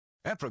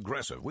At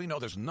Progressive, we know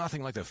there's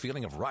nothing like the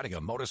feeling of riding a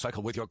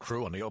motorcycle with your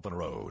crew on the open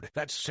road.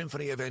 That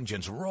symphony of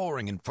engines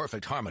roaring in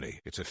perfect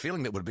harmony. It's a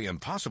feeling that would be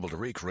impossible to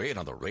recreate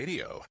on the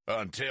radio.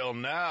 Until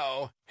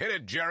now. Hit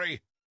it,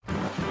 Jerry.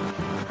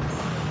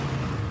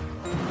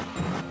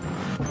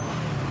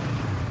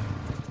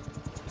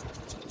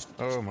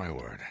 Oh, my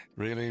word.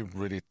 Really,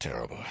 really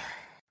terrible.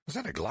 Was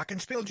that a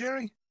glockenspiel,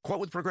 Jerry? Quote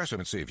with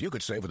Progressive and see if you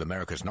could save with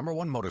America's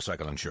 #1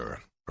 motorcycle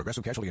insurer.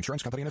 Progressive Casualty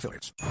Insurance Company and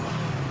Affiliates.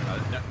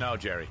 No,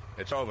 Jerry.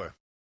 It's over.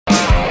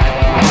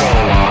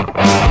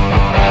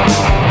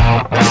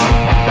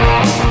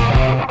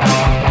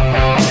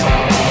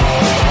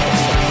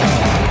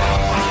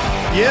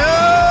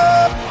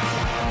 Yeah!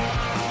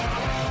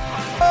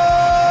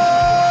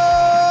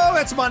 Oh,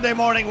 it's Monday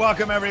morning.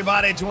 Welcome,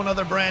 everybody, to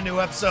another brand new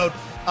episode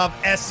of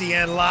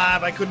SEN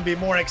Live. I couldn't be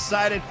more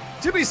excited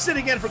to be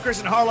sitting in for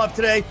Christian Harloff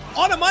today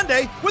on a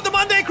Monday with the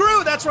Monday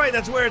crew. That's right.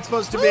 That's where it's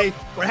supposed to be.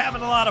 We're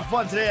having a lot of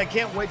fun today. I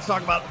can't wait to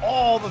talk about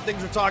all the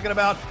things we're talking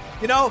about.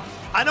 You know,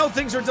 I know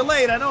things are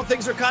delayed. I know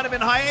things are kind of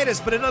in hiatus,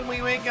 but it doesn't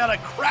mean we ain't got a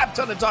crap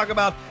ton to talk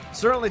about.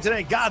 Certainly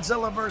today,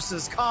 Godzilla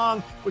versus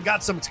Kong. We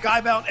got some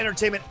Skybound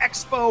Entertainment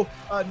Expo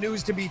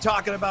news to be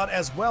talking about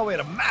as well. We had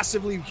a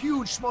massively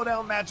huge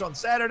Schmodown match on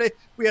Saturday.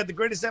 We had the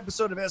greatest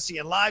episode of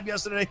SEN Live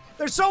yesterday.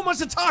 There's so much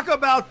to talk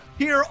about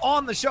here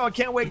on the show. I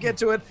can't wait to get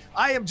to it.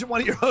 I am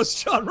one of your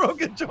hosts, John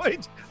Rogan,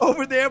 joined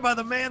over there by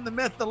the man, the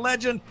myth, the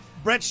legend,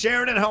 Brett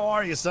Sheridan. How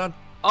are you, son?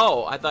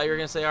 Oh, I thought you were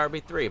going to say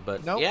RB3,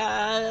 but nope.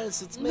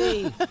 Yes, it's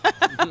me.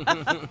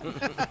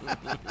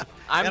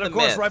 I'm and of the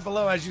course, myth. right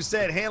below, as you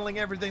said, handling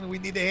everything we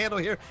need to handle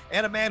here,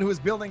 and a man who is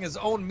building his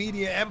own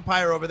media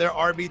empire over there,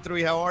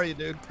 RB3. How are you,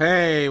 dude?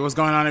 Hey, what's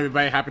going on,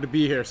 everybody? Happy to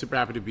be here. Super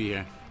happy to be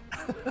here.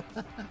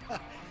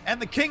 And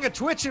the king of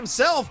Twitch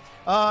himself,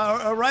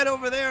 right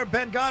over there,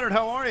 Ben Goddard.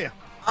 How are you?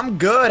 I'm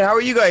good. How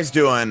are you guys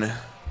doing?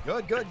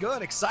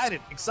 Good. Excited.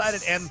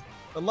 And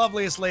the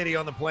loveliest lady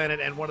on the planet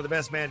and one of the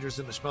best managers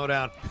in the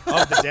Schmodown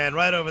of the Den,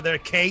 right over there,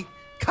 Kate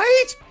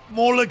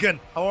Mulligan.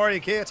 How are you,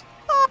 Kate?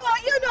 Oh,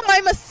 you know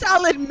I'm a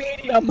solid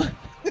medium.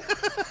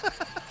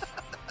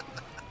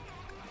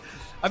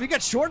 Have you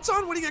got shorts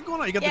on? What do you got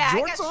going on? You got the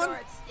jorts on?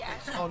 Shorts. Yeah.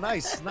 Oh,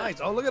 nice.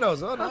 Oh, look at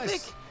those. Oh,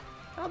 nice.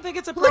 I don't think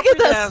it's Look appropriate at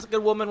to this. ask a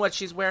woman what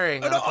she's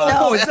wearing.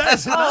 Oh, is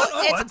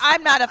that?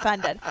 I'm not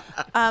offended.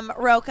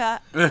 Roka,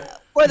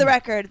 for the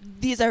record,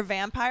 these are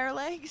vampire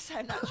legs.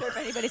 I'm not sure if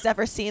anybody's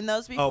ever seen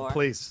those before. Oh,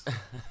 please.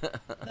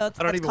 That's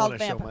I don't even want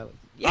to show my legs.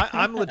 Yeah.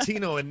 I'm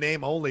Latino in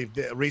name only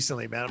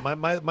recently, man.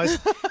 My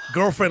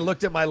girlfriend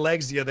looked at my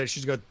legs the other day.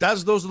 She's going,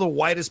 those are the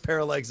whitest pair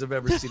of legs I've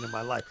ever seen in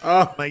my life.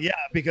 I'm like, yeah,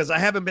 because I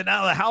haven't been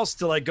out of the house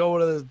to like go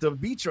to the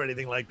beach or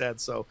anything like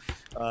that. So,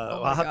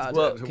 I'll have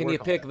to can you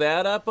pick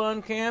that up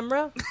on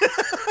camera?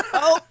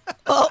 Oh,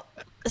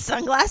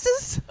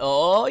 sunglasses?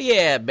 Oh,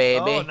 yeah,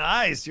 baby. Oh,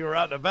 nice. You were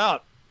out and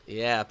about.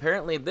 Yeah,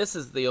 apparently this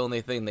is the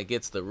only thing that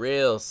gets the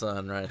real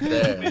sun right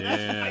there.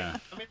 Yeah.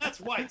 I mean,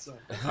 that's white, son.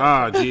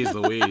 Oh, geez,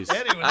 Louise.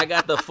 Anyway. I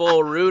got the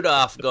full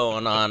Rudolph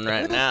going on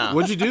right now.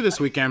 What'd you do this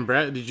weekend,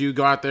 Brett? Did you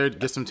go out there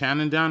get some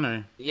tanning done,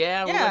 or?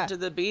 Yeah, we went to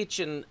the beach,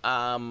 and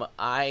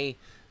I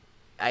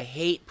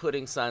hate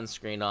putting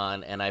sunscreen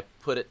on, and I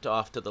put it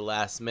off to the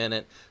last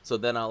minute, so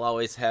then I'll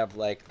always have,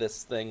 like,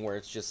 this thing where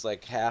it's just,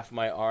 like, half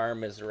my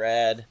arm is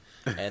red,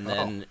 and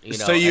then, you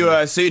know... So you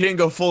didn't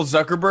go full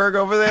Zuckerberg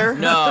over there?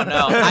 No.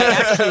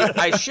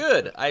 I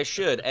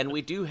should, and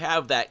we do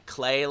have that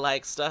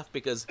clay-like stuff,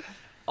 because...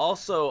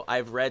 Also,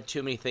 I've read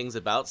too many things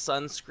about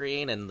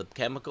sunscreen and the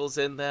chemicals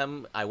in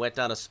them. I went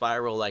down a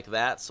spiral like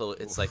that, so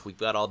it's like we've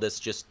got all this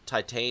just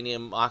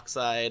titanium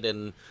oxide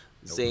and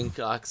zinc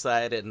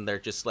oxide, and they're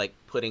just like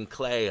putting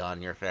clay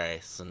on your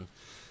face, and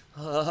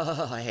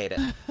I hate it.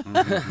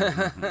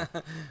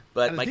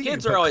 But my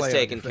kids are always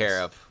taken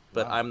care of,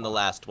 but I'm the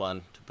last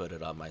one to put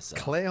it on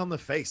myself. Clay on the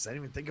face. I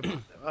didn't even think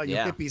about that. Oh, you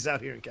hippies out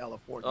here in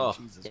California. Oh,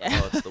 Jesus.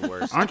 Oh, it's the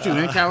worst. Aren't you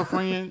in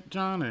California,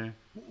 John? Or?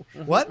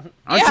 What?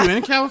 Aren't you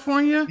in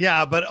California?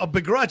 Yeah, but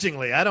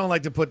begrudgingly. I don't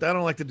like to do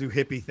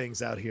hippie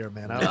things out here,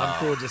 man. I'm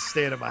cool just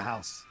staying in my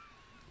house.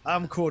 I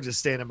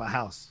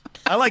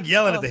like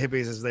yelling at the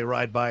hippies as they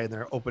ride by in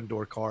their open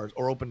door cars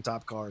or open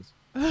top cars.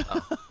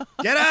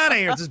 Get out of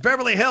here. This is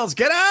Beverly Hills.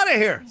 Get out of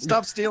here.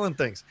 Stop stealing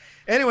things.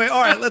 Anyway,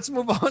 all right, let's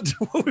move on to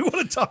what we want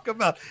to talk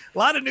about. A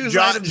lot of news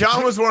items.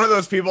 John was one of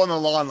those people on the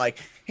lawn like,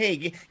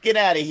 hey, get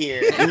out of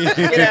here.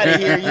 Get out of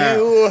here,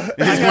 you.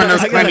 He's one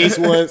of those Clint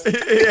Eastwoods.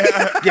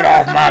 Yeah. Get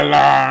off my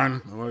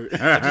lawn.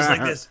 Just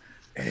like this.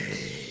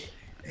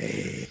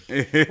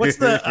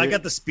 I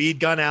got the speed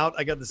gun out.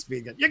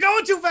 You're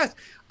going too fast.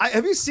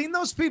 Have you seen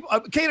those people?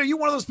 Kate, are you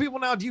one of those people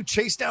now? Do you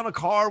chase down a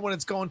car when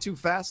it's going too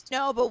fast?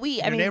 No, but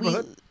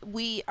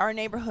our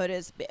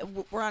neighborhood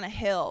we're on a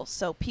hill,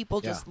 so people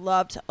just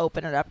love to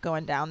open it up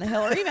going down the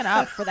hill or even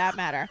up for that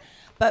matter.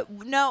 But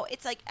no,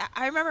 it's like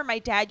I remember my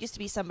dad used to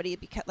be somebody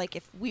because like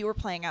if we were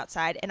playing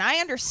outside, and I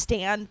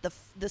understand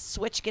the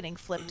switch getting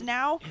flipped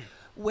now,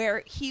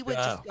 where he would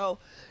just go,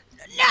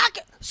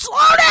 slow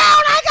down,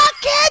 I got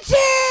kids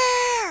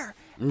here.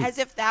 as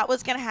if that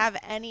was going to have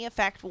any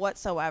effect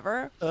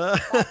whatsoever.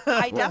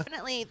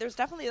 There's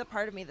definitely the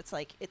part of me that's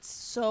like, it's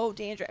so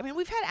dangerous. I mean,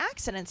 we've had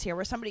accidents here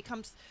where somebody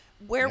comes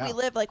where we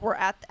live, like we're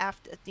at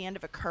the end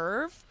of a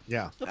curve.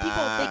 Yeah. So people,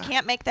 if they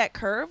can't make that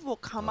curve, will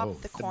come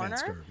up the corner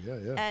curve.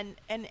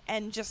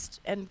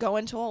 and go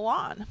into a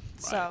lawn. Right.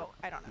 So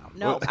I don't know.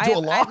 No, into a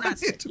lawn.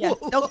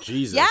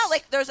 Jesus. Yeah,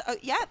 like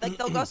like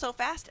they'll go so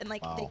fast and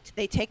like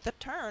they take the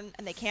turn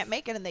and they can't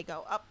make it and they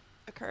go up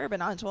a curb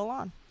and onto a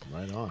lawn.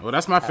 Right on. Well,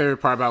 that's my favorite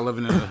part about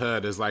living in the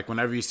hood is like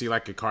whenever you see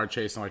like a car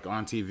chasing like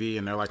on TV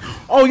and they're like,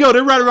 oh, yo,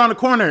 they're right around the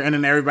corner. And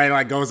then everybody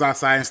like goes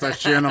outside and starts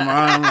cheering them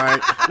on.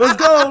 Like, let's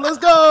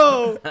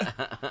go. Yeah,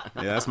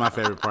 that's my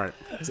favorite part.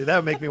 See, that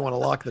would make me want to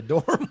lock the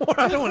door more.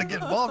 I don't want to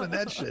get involved in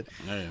that shit.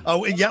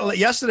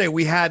 Yesterday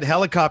we had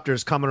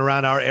helicopters coming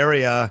around our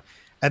area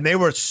and they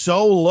were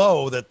so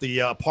low that the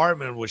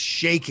apartment was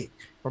shaking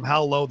from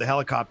how low the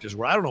helicopters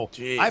were. I don't know.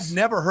 Jeez. I've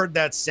never heard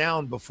that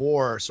sound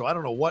before, so I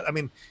don't know what. I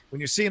mean, when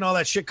you're seeing all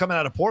that shit coming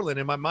out of Portland,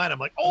 in my mind, I'm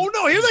like, oh,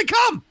 no, here they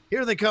come.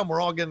 Here they come. We're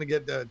all going to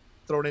get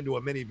thrown into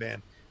a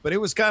minivan. But it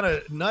was kind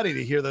of nutty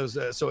to hear those.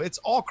 So it's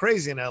all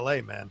crazy in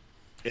L.A., man.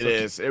 It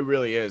is. It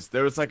really is.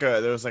 There was like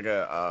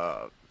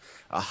a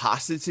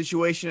hostage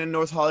situation in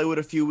North Hollywood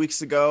a few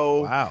weeks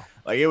ago. Wow.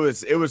 Like it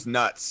was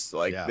nuts.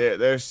 Like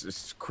there's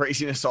just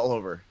craziness all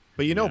over.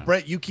 But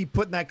Brett, you keep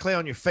putting that clay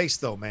on your face,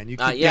 though, man. You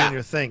keep doing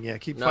your thing. Yeah,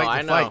 keep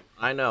fighting the fight.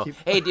 I know.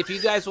 Hey, if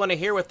you guys want to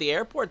hear what the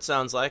airport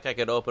sounds like, I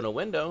could open a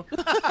window.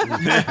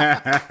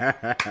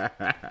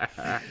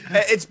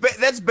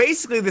 That's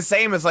basically the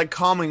same as like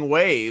calming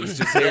waves,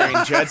 just hearing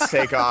jets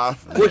take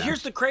off. Well,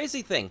 here's the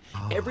crazy thing: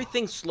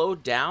 everything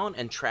slowed down,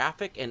 and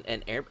traffic,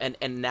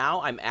 and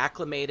now I'm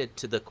acclimated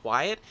to the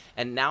quiet,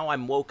 and now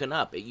I'm woken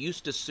up. It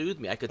used to soothe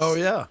me. I could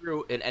sleep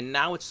through, and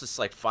now it's just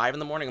like 5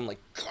 a.m. I'm like,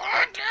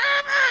 God damn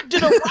it!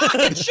 Did a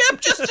rocket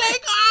ship just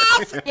take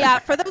off? Yeah,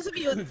 for those of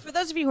you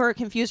who are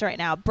confused right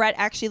now, Brett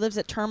actually lives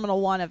at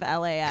Terminal 1 of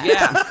LAX.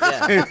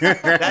 Yeah.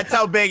 That's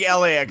how big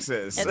LAX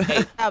is.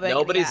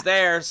 Nobody's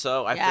there,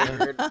 so I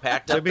figured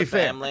packed up the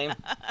family.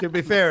 To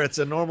be fair, it's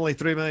a normally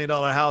 $3 million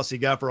house he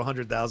got for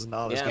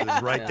 $100,000 because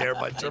it's right there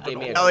by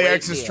Terminal 1.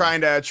 LAX is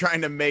trying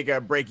to make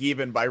a break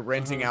even by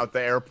renting out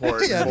the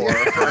airport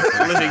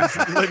for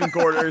living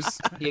quarters.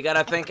 You got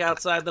to think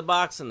outside the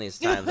box in these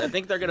times. I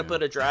think they're going to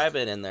put a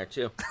drive-in in there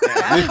too.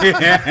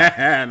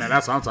 Yeah, no,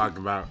 that's what I'm talking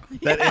about.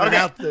 That in and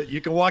out, you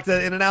can walk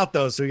that in and out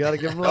though, so you got to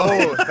give them.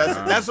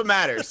 That's what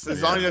matters.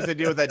 As long as you have to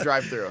deal with that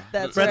drive-through.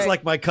 Brett's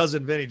like my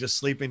cousin Vinny, just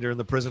sleeping during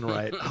the prison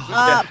riot.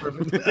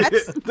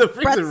 Brett's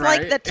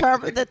like the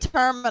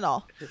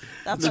terminal.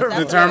 That's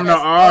the terminal.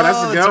 Oh,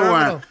 that's a good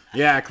one.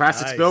 Yeah,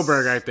 classic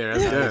Spielberg right there.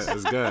 That's good.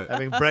 That's good.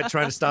 Having Brett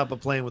trying to stop a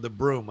plane with a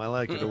broom. I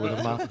like it. With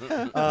a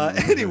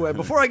mouth. Anyway,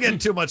 before I get in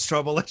too much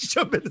trouble, let's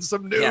jump into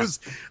some news.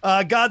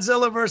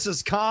 Godzilla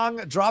versus Kong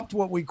dropped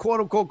what we quote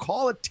unquote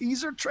call a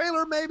teaser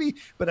trailer, maybe,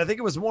 but I think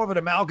it was more of an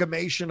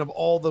amalgamation of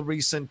all the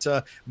recent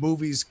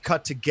movies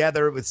cut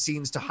together with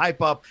scenes to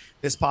hype up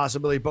this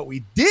possibility. But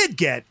we did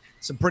get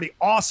some pretty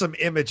awesome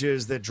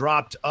images that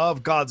dropped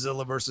of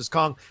Godzilla versus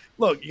Kong.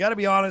 Look, you got to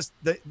be honest,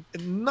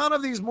 none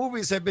of these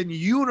movies have been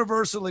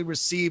universally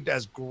received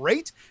as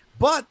great,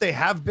 but they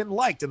have been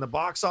liked, and the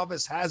box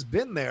office has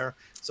been there.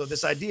 So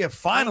this idea of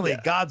finally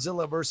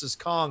Godzilla versus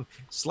Kong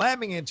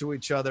slamming into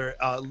each other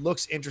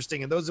looks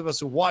interesting. And those of us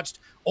who watched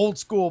old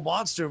school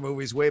monster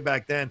movies way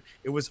back then,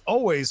 it was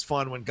always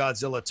fun when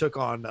Godzilla took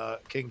on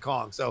King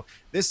Kong. So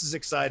this is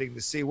exciting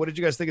to see. What did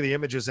you guys think of the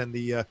images and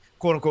the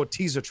quote unquote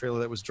teaser trailer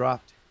that was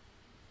dropped?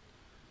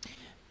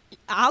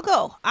 I'll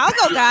go,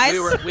 guys.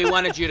 We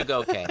wanted you to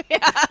go, Kay.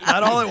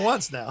 Not all at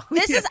once now.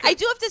 I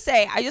do have to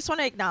say, I just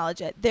want to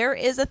acknowledge it. There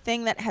is a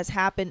thing that has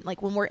happened,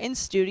 like when we're in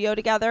studio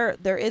together,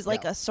 there is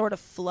like a sort of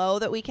flow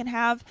that we can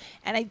have.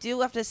 And I do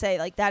have to say,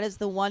 like, that is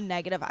the one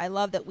negative. I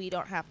love that we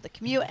don't have to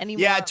commute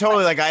anymore. Yeah,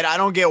 totally. Like, I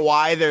don't get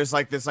why there's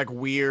like this like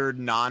weird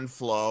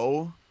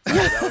non-flow.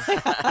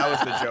 That was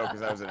the joke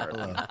because I was in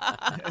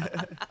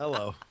her.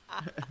 Hello.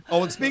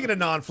 Oh, and speaking of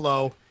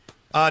non-flow,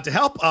 to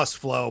help us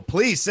flow,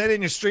 please send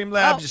in your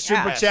Streamlabs, your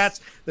Super Chats,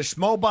 the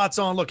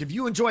Schmobots on. Look, if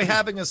you enjoy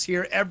having us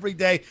here every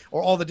day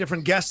or all the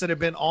different guests that have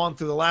been on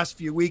through the last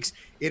few weeks,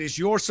 it is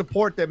your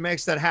support that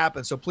makes that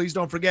happen. So please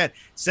don't forget,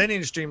 send in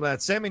your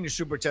Streamlabs, send in your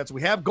Super Chats.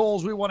 We have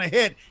goals we want to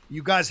hit.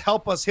 You guys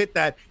help us hit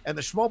that. And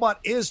the Schmobot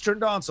is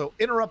turned on, so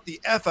interrupt the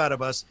F out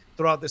of us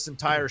throughout this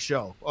entire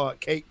show.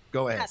 Kate,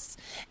 go ahead. Yes.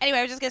 Anyway,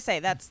 I was just going to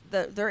say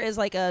there is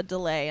like a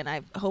delay, and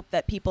I hope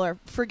that people are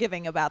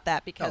forgiving about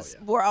that because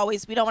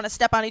we don't want to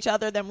step on each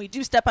other. Then we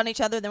do step on each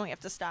other. Then we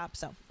have to stop.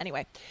 So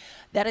anyway,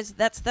 that's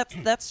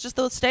just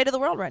the state of the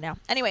world right now.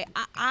 Anyway,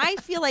 I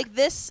feel like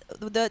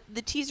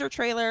the teaser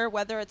trailer,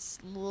 whether it's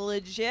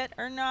legit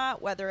or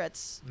not, whether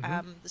it's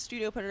the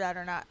studio put it out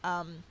or not,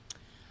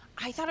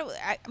 I thought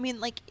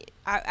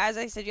as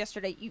I said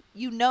yesterday,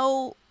 you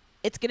know,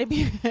 it's gonna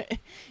be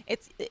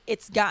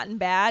it's gotten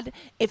bad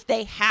if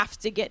they have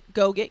to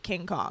go get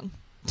King Kong.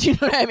 Do you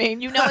know what I mean?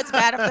 You know it's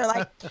bad if they're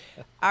like,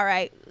 all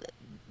right,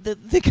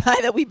 the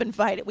guy that we've been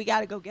fighting. We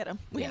got to go get him.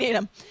 We need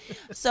him.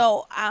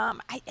 So I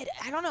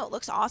don't know. It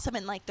looks awesome.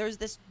 And like there's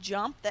this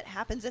jump that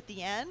happens at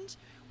the end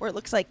where it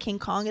looks like King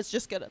Kong is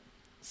just going to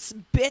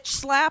bitch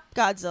slap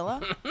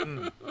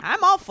Godzilla.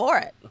 I'm all for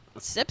it.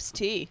 Sips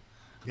tea.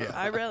 Yeah.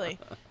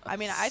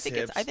 I think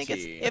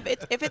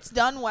if it's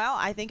done well,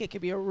 I think it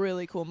could be a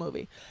really cool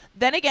movie.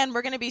 Then again,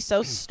 we're going to be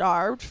so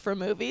starved for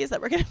movies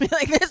that we're going to be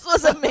like, this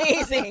was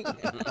amazing.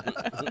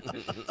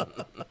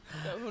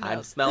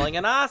 I'm smelling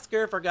an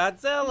Oscar for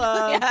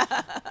Godzilla.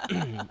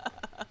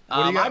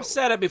 I've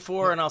said it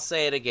before and I'll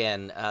say it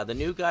again. The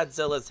new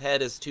Godzilla's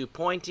head is too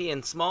pointy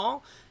and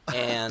small.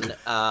 And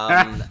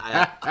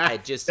I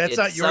just that's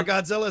not your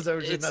Godzilla. Is that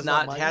what it's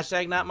not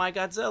hashtag not my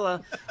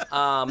Godzilla.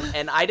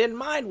 And I didn't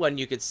mind when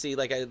you could see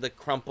like the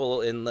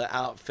crumple in the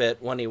outfit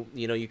when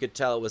you could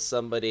tell it was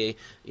somebody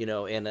in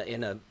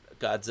a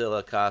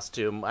Godzilla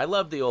costume. I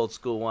love the old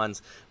school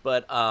ones,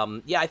 but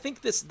I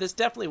think this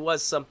definitely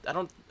was some.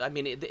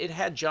 It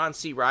had John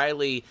C.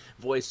 Reilly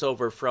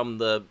voiceover from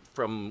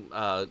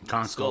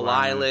Skull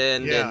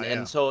Island,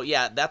 and so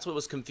that's what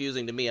was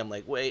confusing to me. I'm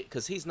like, wait,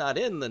 because he's not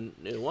in the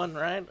new one,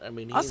 right?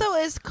 Also,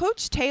 is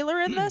Coach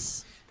Taylor in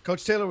this?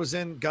 Coach Taylor was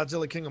in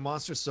Godzilla King of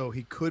Monsters, so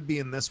he could be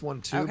in this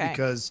one too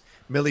because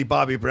Millie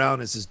Bobby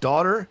Brown is his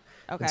daughter.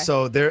 Okay. And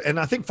so and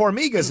I think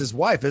Farmiga is his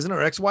wife, isn't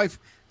her ex-wife?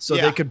 So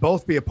they could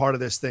both be a part of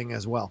this thing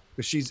as well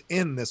because she's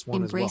in this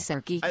one as well. Embrace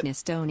Our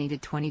Geekness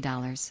donated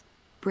 $20.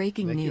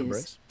 Breaking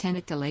news: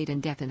 Tenet delayed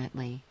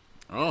indefinitely.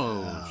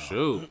 Oh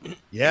shoot!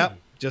 Yeah,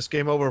 just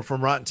came over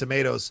from Rotten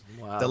Tomatoes.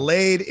 Wow.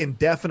 Delayed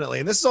indefinitely,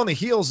 and this is on the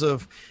heels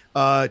of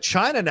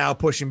China now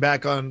pushing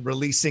back on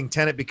releasing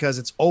Tenet because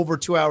it's over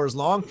 2 hours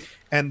long,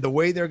 and the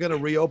way they're going to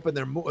reopen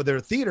their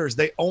theaters,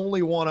 they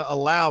only want to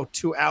allow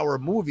 2-hour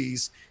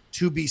movies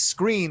to be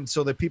screened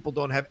so that people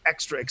don't have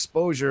extra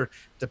exposure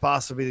to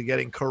possibly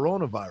getting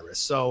coronavirus.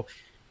 So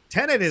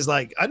Tenet is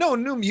like, I know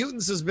New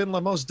Mutants has been the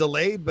most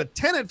delayed, but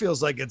Tenet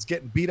feels like it's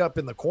getting beat up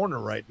in the corner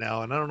right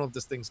now. And I don't know if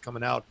this thing's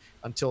coming out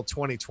until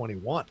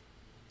 2021.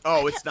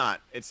 Oh, it's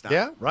not. It's not.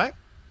 Yeah, right?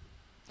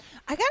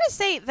 I got to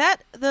say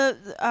that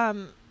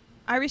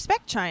I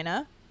respect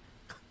China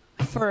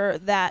for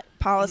that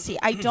policy.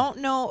 I don't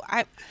know.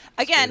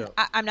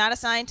 I'm not a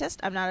scientist.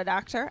 I'm not a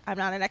doctor. I'm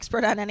not an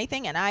expert on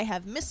anything, and I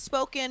have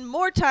misspoken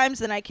more times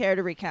than I care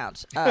to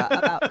recount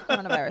about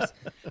coronavirus.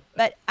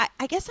 But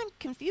I guess I'm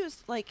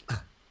confused. Like,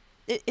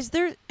 is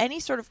there any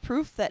sort of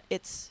proof that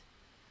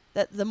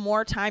that the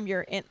more time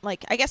you're in,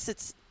 like, I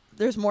guess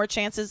there's more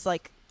chances.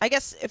 Like, I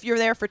guess if you're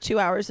there for 2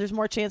 hours, there's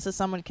more chances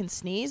someone can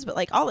sneeze. But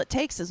like, all it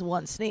takes is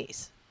one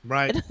sneeze.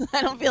 Right.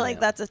 I don't feel like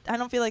that's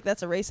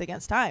a race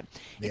against time.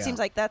 It seems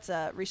like that's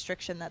a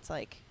restriction that's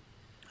like,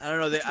 I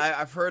don't know.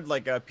 I've heard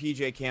like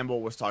PJ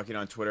Campbell was talking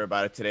on Twitter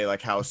about it today,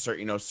 like how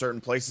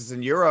certain places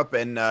in Europe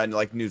and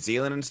like New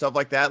Zealand and stuff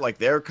like that, like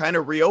they're kind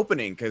of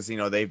reopening because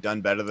they've done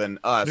better than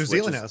us. New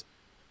Zealand has,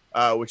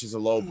 which is a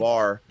low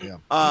bar. Yeah.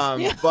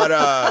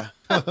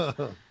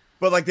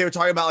 But like they were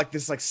talking about like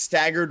this like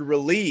staggered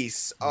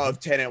release of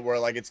Tenet where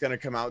like it's going to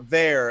come out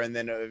there and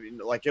then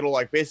like it'll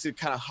like basically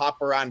kind of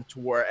hop around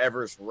to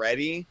wherever's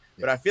ready.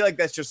 Yeah. But I feel like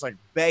that's just like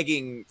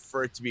begging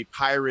for it to be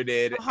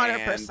pirated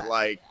 100%. And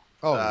like,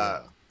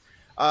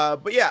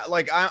 but yeah,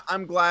 like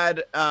I'm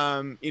glad,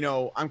 I'm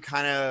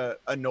kind of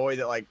annoyed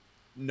that like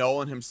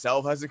Nolan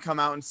himself hasn't come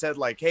out and said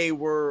like, hey,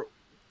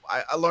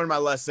 I learned my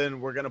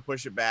lesson. We're going to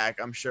push it back.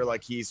 I'm sure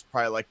like he's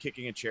probably like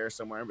kicking a chair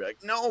somewhere and be like,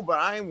 no, but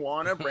I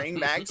want to bring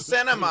back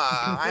cinema.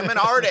 I'm an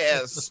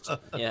artist.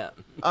 Yeah.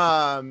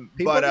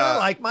 People don't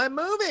like my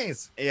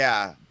movies.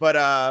 Yeah. But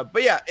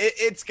yeah,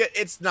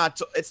 it's not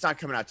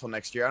coming out till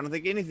next year. I don't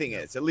think anything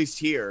is, at least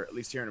here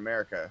in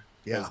America.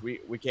 Yeah.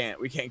 We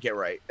can't get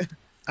right.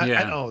 I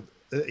know.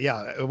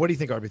 Yeah. What do you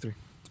think, RB3?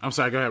 I'm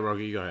sorry. Go ahead,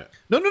 Rogi. You go ahead.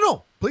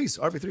 No. Please,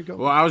 RB3, go.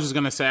 Well, I was just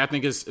gonna say, I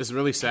think it's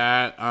really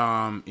sad.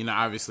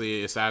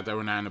 Obviously, it's sad that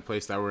we're not in the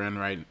place that we're in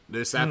right.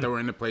 It's sad that we're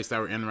in the place that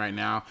we're in right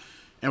now,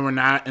 and we're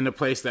not in the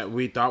place that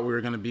we thought we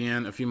were gonna be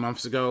in a few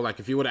months ago. Like,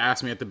 if you would have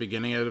asked me at the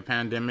beginning of the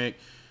pandemic,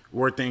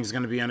 were things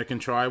gonna be under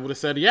control, I would have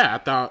said, yeah. I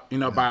thought,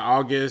 by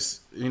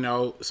August,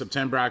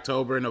 September,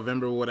 October,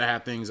 November, we would have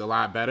had things a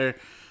lot better.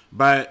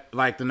 But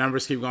like the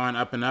numbers keep going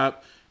up and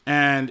up,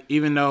 and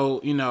even though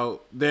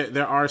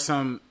there are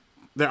some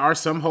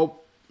hope.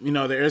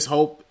 There is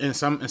hope in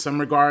some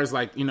regards,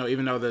 like,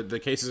 even though the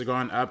cases are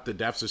going up, the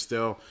deaths are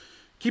still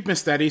keeping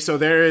steady. So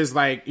there is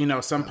like,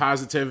 some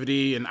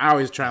positivity, and I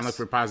always try and look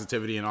for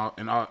positivity in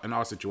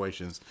all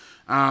situations.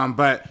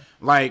 But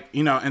like,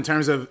 in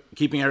terms of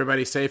keeping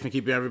everybody safe and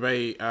keeping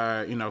everybody,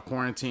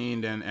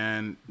 quarantined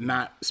and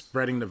not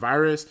spreading the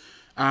virus,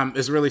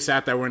 it's really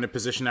sad that we're in the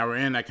position that we're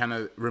in. That kind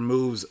of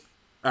removes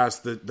us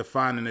the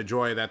fun and the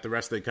joy that the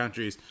rest of the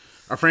countries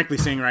are frankly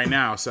seeing right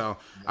now. So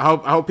I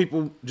hope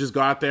people just go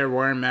out there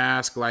wearing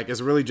masks. Like,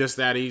 it's really just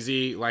that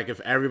easy. Like,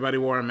 if everybody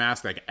wore a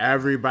mask, we'd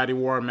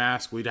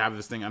have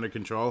this thing under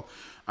control.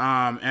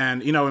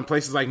 And in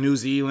places like New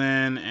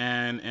Zealand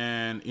and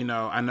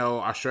I know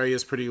Australia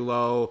is pretty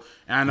low,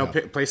 and I know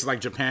places like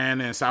Japan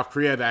and South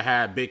Korea that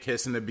had big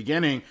hits in the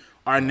beginning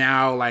are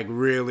now like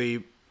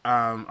really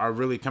are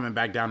really coming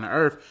back down to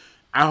earth.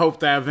 I hope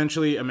that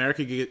eventually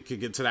America could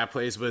get to that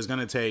place, but it's going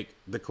to take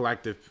the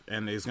collective,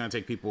 and it's going to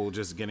take people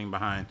just getting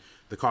behind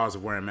the cause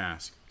of wearing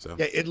masks. So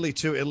yeah, Italy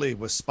too. Italy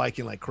was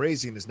spiking like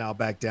crazy and is now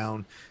back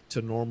down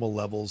to normal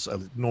levels,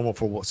 normal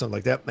for something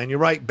like that. And you're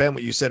right, Ben,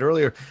 what you said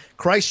earlier.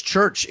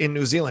 Christchurch in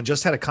New Zealand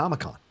just had a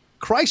Comic-Con.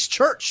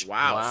 Christchurch,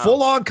 Wow.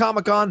 Full on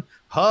Comic-Con,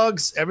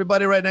 hugs,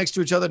 everybody right next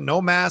to each other,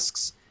 no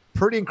masks.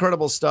 Pretty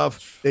incredible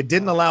stuff. They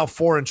didn't allow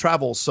foreign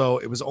travel, so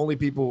it was only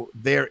people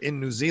there in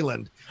New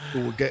Zealand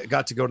who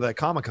got to go to that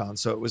Comic-Con.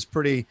 So it was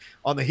pretty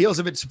on the heels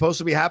of it. Supposed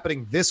to be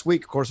happening this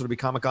week. Of course, it'll be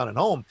Comic-Con at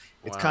home.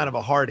 It's kind of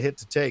a hard hit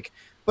to take.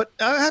 But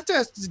I have to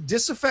ask,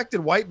 disaffected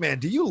white man,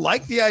 do you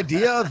like the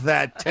idea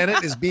that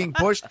Tenet is being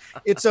pushed?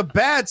 It's a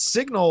bad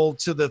signal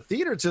to the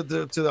theater,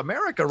 to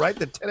America, right?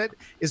 That Tenet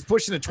is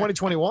pushing to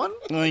 2021?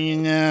 Well, you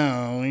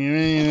know, when you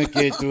really look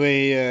at the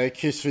way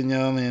Christopher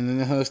Nolan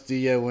and the host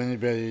of Warner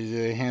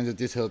Brothers handled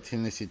this whole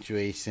Tenet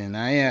situation,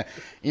 I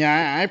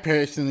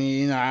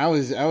personally, I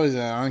was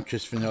on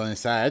Christopher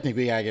Nolan's side. I think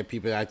we gotta get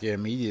people out there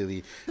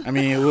immediately. I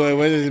mean, what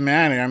does it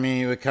matter? I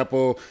mean, a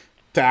couple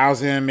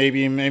 1,000,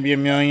 maybe a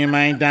million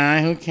might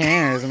die. Who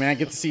cares? I mean, I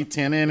get to see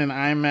Tenet in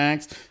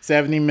IMAX,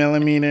 70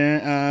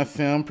 millimeter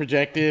film,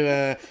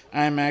 projected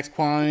IMAX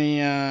quality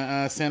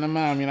cinema.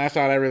 I mean, that's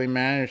all that really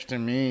matters to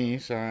me.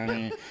 So I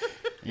mean,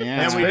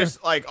 yeah. And we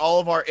just like all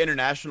of our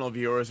international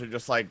viewers are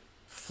just like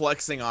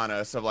flexing on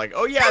us of like,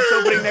 oh yeah, it's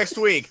opening next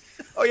week.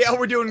 Oh yeah,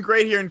 we're doing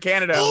great here in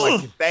Canada.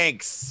 I'm like,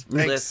 thanks.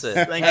 Listen,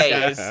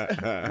 Thanks,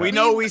 guys. We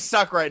know we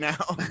suck right now.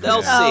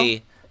 They'll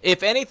see.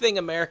 If anything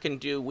America can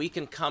do, we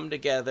can come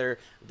together.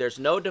 There's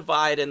no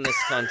divide in this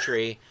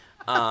country.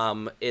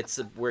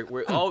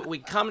 We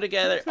come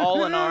together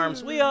all in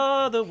arms. We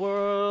are the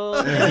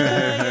world. We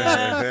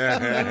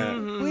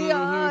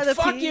are the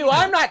Fuck you!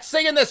 I'm not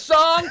singing this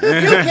song. You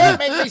can't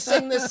make me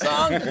sing this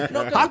song.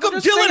 No, How come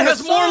Dylan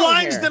has more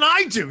lines than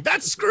I do?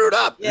 That's screwed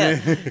up. Yeah.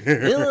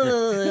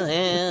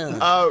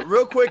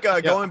 Real quick,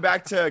 going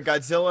back to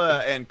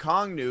Godzilla and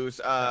Kong news.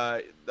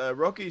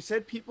 Roki, you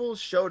said people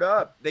showed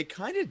up. They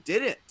kind of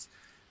didn't.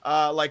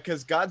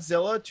 Because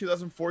Godzilla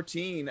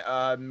 2014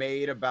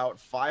 made about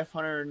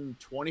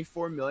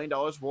 $524 million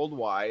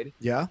worldwide.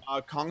 Yeah.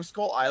 Kong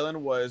Skull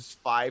Island was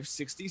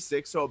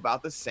 $566, so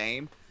about the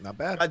same. Not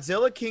bad.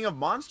 Godzilla King of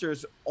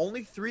Monsters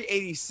only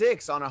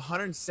 $386 on a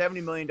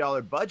 $170 million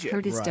budget.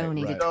 Curtis Right,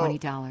 donated right.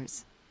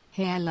 $20.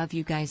 Hey, I love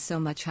you guys so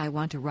much. I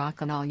want to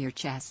rock on all your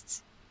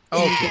chests.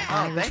 Oh, You get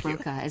Irish thank you.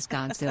 Roca as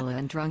Godzilla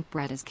and Drunk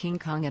Brett as King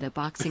Kong at a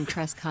boxing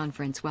press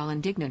conference while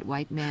indignant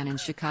white man in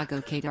Chicago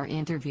Kate are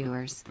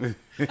interviewers.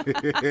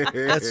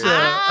 That's,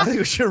 I think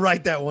we should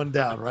write that one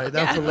down, right?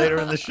 That's for later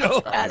in the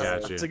show. I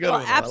got you. It's a good Well,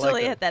 one. I like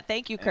absolutely that. hit that.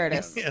 Thank you,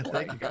 Curtis. Yeah,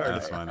 thank you,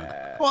 Curtis. That's funny.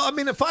 Well, I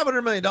mean, at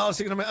 $500 million, I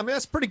mean,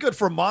 that's pretty good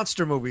for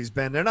monster movies,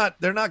 Ben. They're not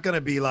going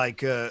to be like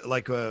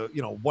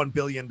 $1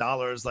 billion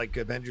like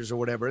Avengers or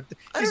whatever.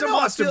 These are know,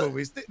 I monster feel-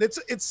 movies.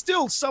 It's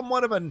still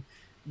somewhat of a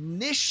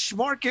niche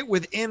market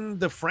within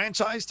the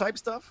franchise type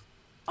stuff.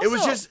 It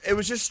was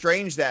just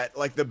strange that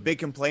like the big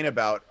complaint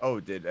about,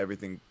 did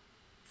everything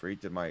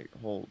freak? Did my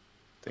whole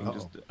thing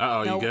just?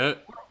 Uh-oh, No. you good?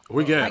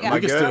 We good. I got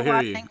We can it. still We're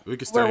hear you. watching. We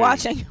can still We're hear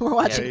watching. We're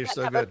watching. you're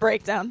so have good. a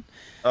breakdown.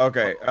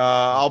 Okay,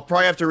 I'll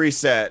probably have to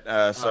reset.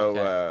 Well,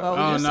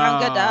 Oh, you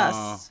sound good to no.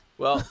 us.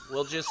 Well,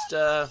 we'll just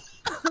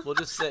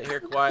sit here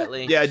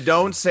quietly. yeah,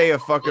 don't say a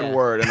fucking Yeah.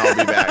 word, and I'll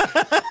be back.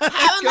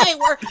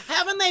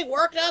 Haven't they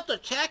worked out the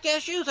tech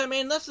issues? I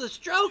mean, the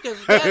stroke is.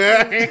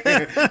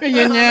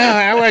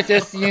 I watch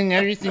SEN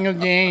every single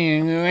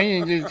day.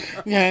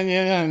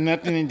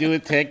 Nothing to do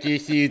with tech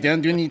issues.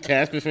 Don't do any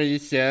tests before you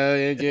show.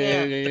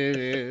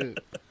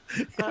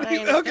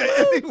 Okay,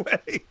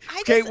 anyway.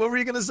 Kate, what were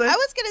you going to say? I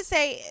was gonna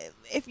say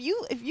if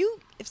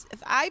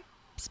I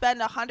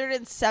spend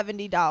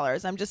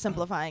 $170, I'm just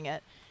simplifying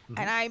it,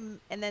 and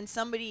then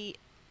somebody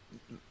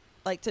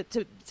like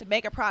to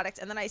make a product,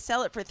 and then I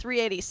sell it for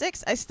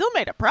 $386, I still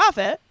made a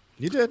profit.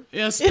 You did.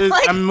 Yes,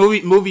 Like- I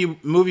mean,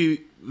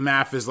 movie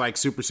math is like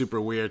super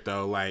weird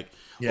though. Like,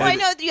 Yeah. Well, I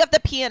know that you have the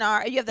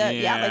PNR, you have the like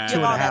you Yeah. have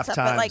 2.5 all that stuff,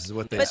 but times like, is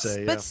what they but,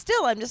 say, yeah. but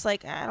still, I'm just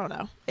like, I don't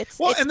know. It's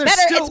Well, and better.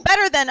 there's still- It's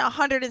better than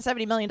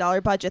 $170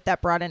 million budget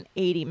that brought in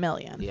 $80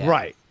 million. Yeah.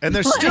 Right. And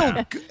they're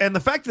still, and the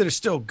fact that they're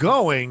still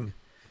going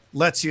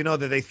lets you know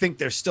that they think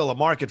there's still a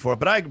market for it.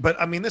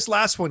 But I mean, this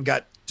last one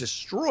got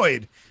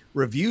destroyed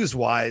reviews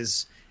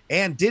wise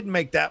and didn't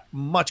make that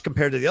much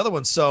compared to the other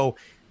one. So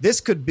this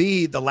could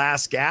be the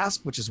last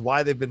gasp, which is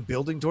why they've been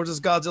building towards this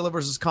Godzilla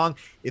versus Kong.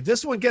 If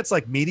this one gets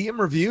like medium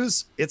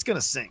reviews, it's going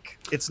to sink.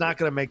 It's not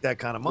going to make that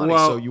kind of money.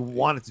 Well, So you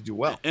want it to do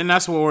well. and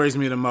that's what worries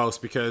me the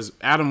most because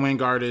Adam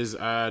Wingard is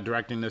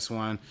directing this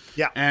one.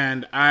 Yeah.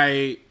 And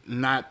I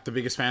not the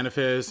biggest fan of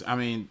his. I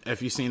mean,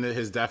 if you've seen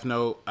his Death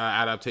Note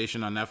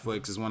adaptation on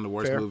Netflix, is one of the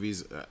worst Fair.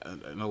 movies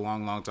in a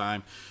long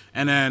time.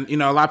 And then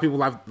a lot of people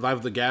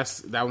love The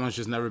Guest. That one's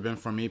just never been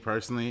for me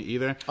personally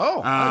either. Oh,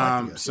 I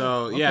like The Guest.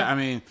 So yeah, I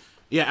mean.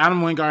 Yeah,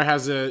 Adam Wingard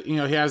has he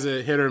has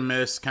a hit or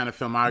miss kind of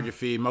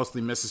filmography,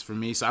 mostly misses for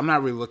me. So I'm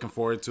not really looking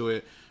forward to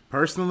it.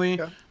 personally,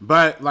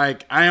 but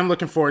like I am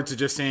looking forward to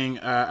just seeing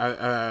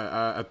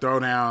a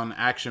throwdown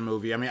action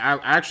movie. I mean, I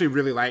actually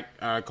really like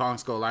Kong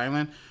Skull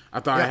Island. I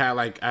thought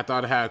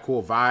it had a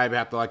cool vibe.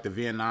 It had the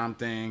Vietnam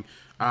thing.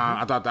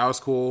 I thought that was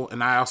cool,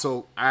 and I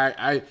also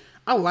I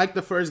liked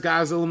the first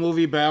Godzilla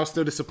movie, but I was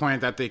still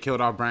disappointed that they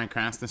killed off Bryan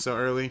Cranston so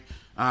early.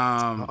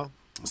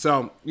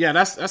 So yeah,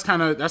 that's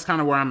kind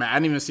of where I'm at. I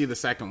didn't even see the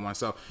second one.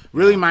 So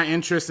really, my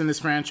interest in this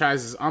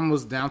franchise is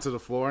almost down to the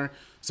floor.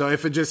 So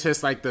if it just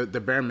hits like the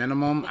bare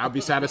minimum, I'll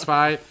be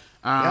satisfied.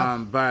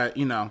 But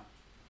you know.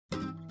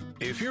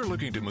 If you're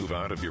looking to move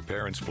out of your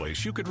parents'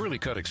 place, you could really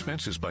cut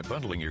expenses by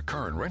bundling your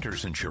car and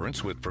renter's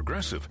insurance with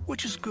Progressive,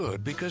 which is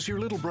good because your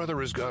little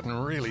brother has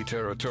gotten really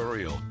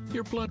territorial.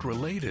 You're blood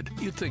related.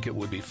 You'd think it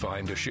would be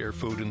fine to share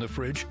food in the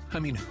fridge. I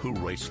mean, who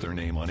writes their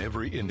name on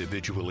every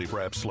individually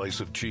wrapped slice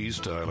of cheese,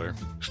 Tyler?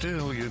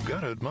 Still, you've got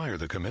to admire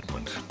the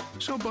commitment.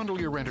 So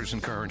bundle your renter's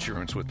and car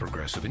insurance with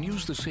Progressive and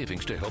use the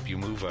savings to help you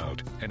move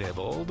out and have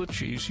all the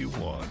cheese you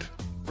want.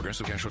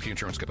 Progressive Casualty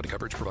Insurance Company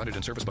coverage provided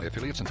and serviced by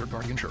affiliates and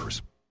third-party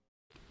insurers.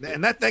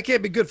 And that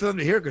can't be good for them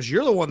to hear because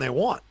you're the one they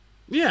want.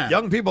 Yeah.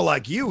 Young people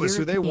like you is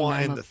who they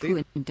want in the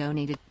theater.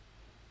 Donated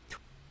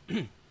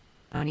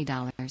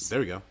 $20.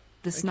 There we go.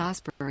 The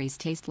snozzberries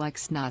taste like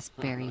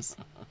snozzberries.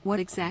 What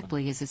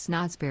exactly is a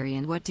snozzberry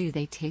and what do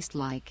they taste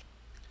like?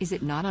 Is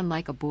it not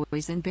unlike a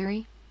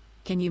boysenberry?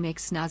 Can you make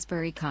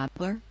snozzberry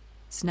cobbler?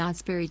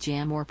 Snozzberry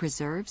jam or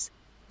preserves?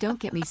 Don't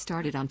get me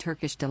started on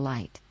Turkish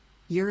delight.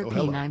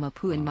 European I'm a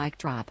poo and mic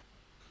drop.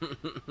 I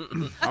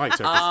like Turkish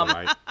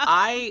delight.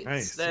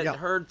 I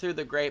heard through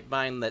the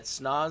grapevine that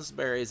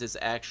snozzberries is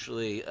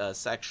actually a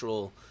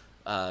sexual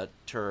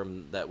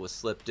term that was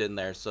slipped in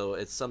there. So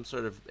it's some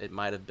sort of, it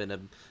might have been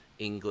an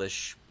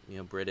English,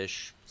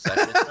 British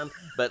sexual term.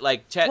 But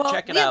like,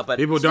 check it out. But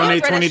people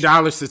donate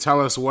 $20 to tell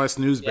us what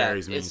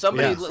snoozeberries means.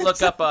 Somebody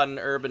look up on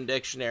Urban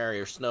Dictionary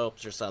or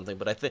Snopes or something.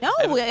 But I think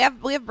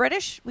we have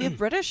British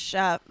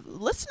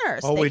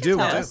listeners. Oh, they we do.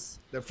 us.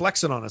 They're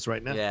flexing on us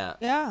right now.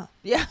 Yeah.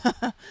 We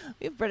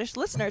have British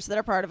listeners that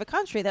are part of a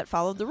country that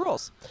followed the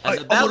rules. And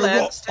the bell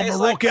ends taste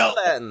like bell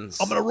ends.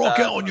 I'm gonna rock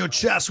out on your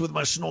chest with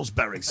my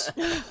snozzberries.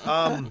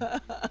 So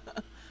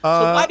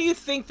why do you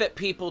think that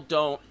people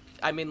don't?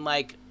 I mean,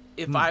 like,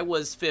 if I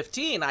was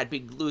 15, I'd be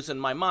losing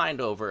my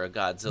mind over a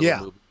Godzilla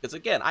movie. Because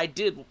again, I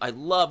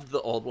loved the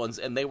old ones,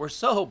 and they were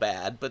so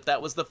bad, but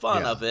that was the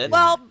fun of it.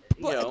 Well,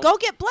 go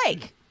get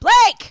Blake.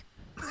 Blake!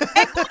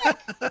 Hey, Blake!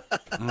 Get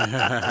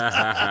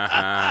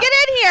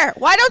in here!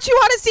 Why don't you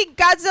want to see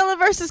Godzilla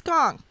versus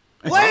Kong?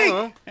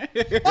 Blake!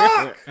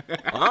 Fuck!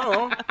 I don't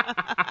know.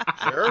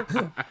 Sure.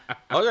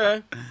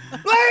 Okay.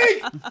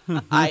 Blake!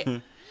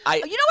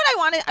 You know what I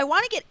wanted? I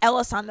want to get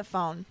Ellis on the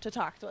phone to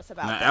talk to us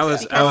about this.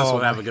 Ellis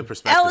will have a good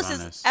perspective on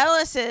this.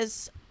 Ellis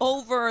is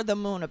over the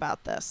moon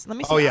about this. Let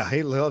me see. Oh yeah,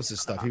 he loves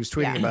this stuff. He was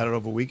tweeting about it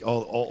over the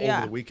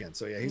weekend.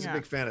 So yeah, he's a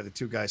big fan of the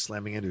two guys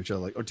slamming into each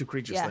other, or two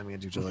creatures slamming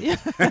into each other.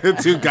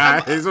 Two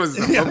guys. This was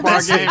a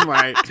football game,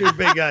 like two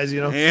big guys,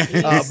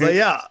 But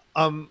yeah.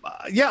 I mean,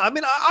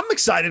 I'm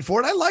excited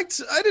for it. I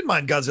didn't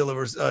mind Godzilla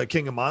vs.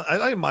 King of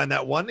Monsters. I didn't mind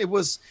that one. It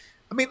was.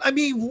 I mean,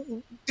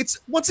 it's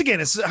once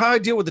again, it's how I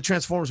deal with the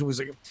Transformers movies.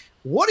 Like,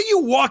 what are you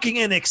walking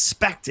in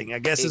expecting? I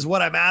guess is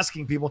what I'm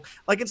asking people.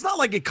 Like, it's not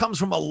like it comes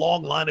from a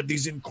long line of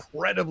these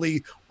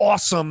incredibly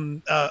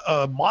awesome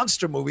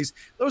monster movies.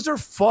 Those are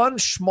fun,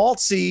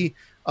 schmaltzy,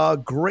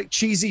 great,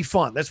 cheesy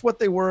fun. That's what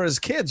they were as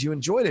kids. You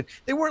enjoyed it.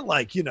 They weren't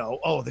like,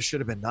 this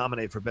should have been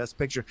nominated for Best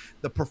Picture.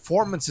 The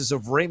performances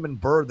of Raymond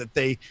Burr that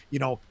they,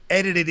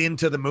 edited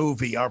into the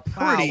movie are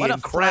pretty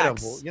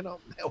incredible.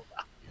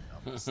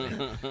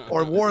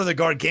 Or War of the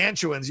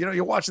Gargantuans.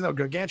 You're watching the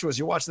Gargantuans.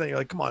 You're watching that. You're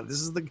like, come on, this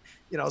is the.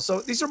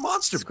 So these are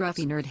monster.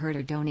 Scruffy Nerd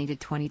Herder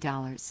donated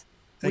 $20.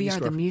 We are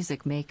the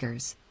music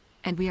makers,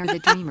 and we are the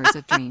dreamers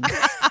of dreams.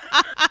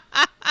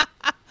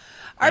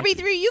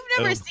 RB3, you've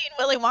never seen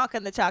Willy Wonka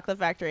and the Chocolate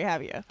Factory,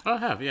 have you? Oh, I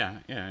have,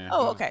 yeah.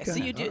 Oh, okay. So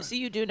you do. Right. So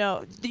you do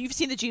know. You've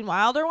seen the Gene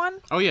Wilder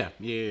one? Oh yeah.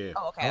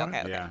 Oh,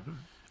 okay. Yeah.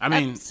 I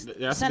mean,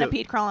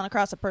 centipede crawling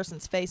across a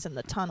person's face in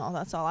the tunnel.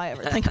 That's all I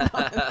ever think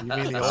about. You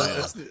mean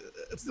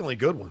that's the only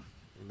good one.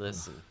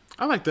 Listen,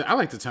 I like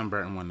the Tim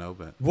Burton one though,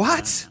 but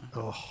what?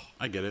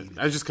 I get it.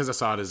 That's just because I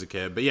saw it as a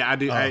kid. But yeah, I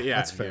do.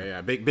 That's fair. Yeah,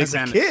 big as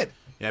fan. A kid.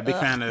 Big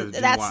fan of.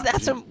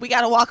 That's we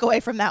got to walk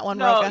away from that one.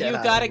 No, Roka. you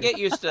got to get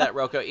used to that,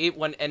 Rocco.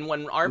 When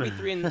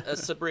RB3 and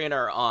Sabrina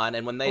are on,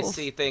 and when they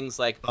see things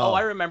like,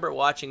 I remember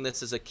watching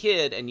this as a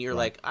kid, and you're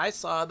like, I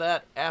saw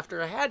that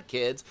after I had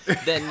kids.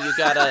 Then you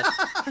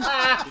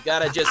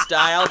gotta just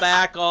dial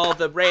back all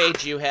the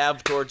rage you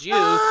have towards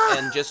youth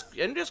and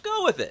just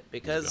go with it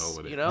because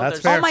That's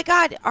fair. Oh my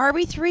God,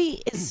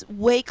 RB3 is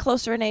way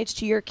closer in age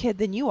to your kid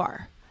than you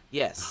are.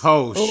 Yes.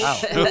 Oh,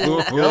 shit.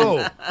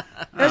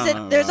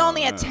 There's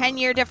only a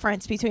 10-year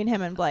difference between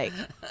him and Blake.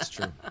 That's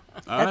true.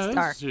 That's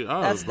dark.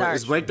 Oh, That's dark.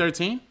 Is Blake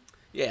 13?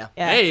 Yeah.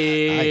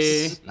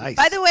 Hey. Nice.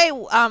 By the way,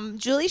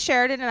 Julie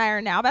Sheridan and I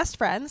are now best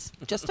friends.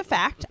 Just a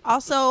fact.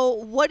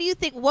 Also, what do you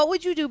think? What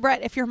would you do,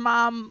 Brett, if your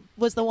mom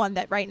was the one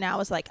that right now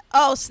was like,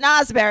 "Oh,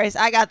 snozberries,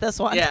 I got this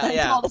one."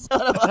 Yeah. Told us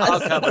what it was. I'll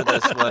cover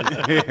this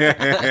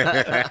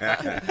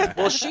one.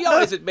 Well, she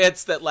always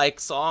admits that, like,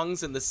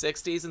 songs in the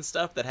 60s and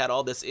stuff that had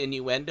all this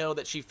innuendo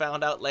that she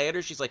found out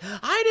later, she's like,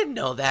 I didn't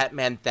know that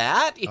meant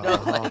that. You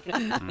know, like,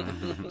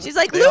 She's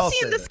like, They all Lucy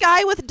say in the that.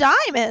 Sky with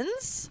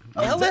Diamonds.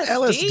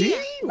 LSD?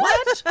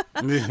 What?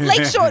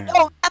 Lakeshore.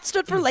 Oh, that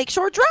stood for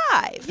Lakeshore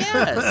Drive.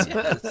 yes.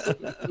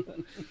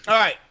 All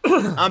right,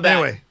 I'm back.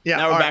 Anyway, yeah,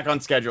 now we're all back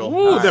on schedule.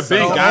 Ooh, the big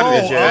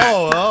garbage. You're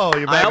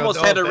back I on- almost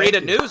had to read a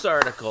thank you. news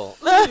article.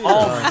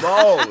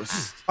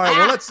 Almost. All right,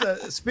 well,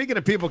 let's speaking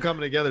of people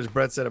coming together, as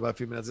Brett said about a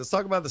few minutes, let's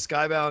talk about the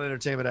Skybound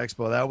Entertainment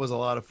Expo. That was a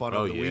lot of fun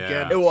over the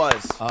weekend. It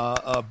was.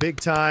 Big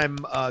time,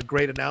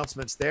 great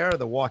announcements there.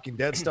 The Walking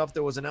Dead stuff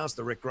that was announced,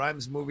 the Rick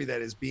Grimes movie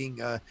that is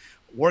being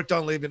worked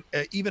on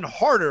even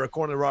harder,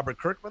 according to Robert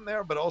Kirkman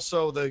there. But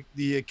also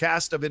the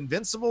cast of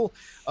Invincible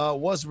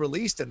was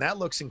released, and that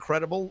looks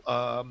incredible.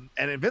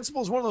 And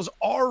Invincible is one of those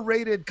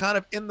R-rated, kind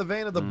of in the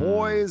vein of The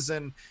Boys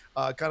and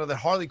kind of the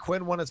Harley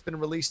Quinn one that's been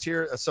released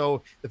here.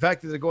 So the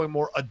fact that they're going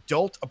more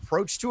adult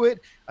approach to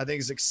it, I think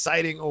is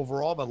exciting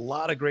overall. But a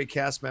lot of great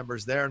cast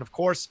members there. And of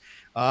course,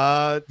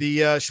 the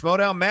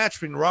Schmoedown match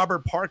between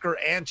Robert Parker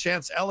and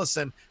Chance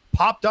Ellison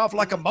popped off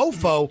like a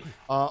mofo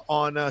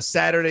on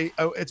Saturday.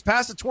 It's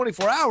past the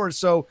 24 hours,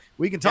 so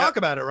we can talk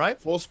about it,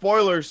 right? Full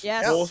spoilers.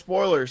 Yes. Full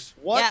spoilers.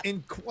 What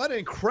an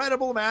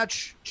incredible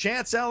match.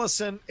 Chance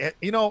Ellison,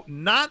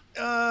 not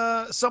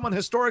someone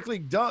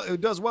historically who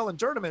does well in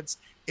tournaments,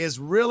 is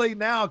really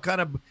now kind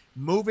of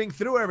moving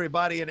through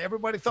everybody, and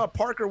everybody thought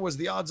Parker was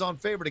the odds-on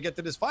favorite to get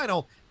to this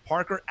final.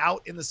 Parker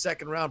out in the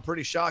second round.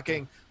 Pretty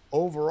shocking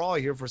overall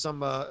here for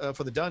some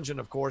for the dungeon,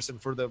 of course,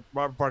 and for the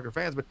Robert Parker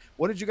fans. But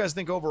what did you guys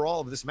think overall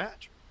of this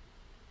match?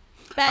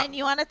 Ben,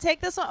 you want to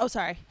take this one? Oh,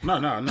 sorry. No.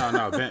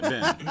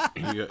 Ben.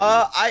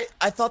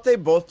 I thought they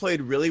both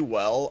played really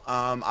well.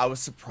 I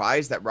was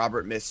surprised that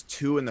Robert missed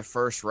 2 in the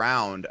first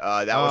round.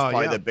 That was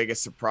probably the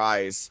biggest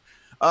surprise.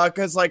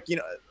 Because,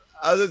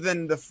 other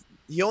than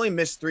he only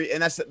missed 3,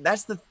 and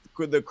that's the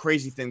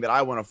crazy thing that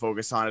I want to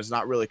focus on is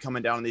not really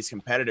coming down on these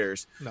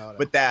competitors,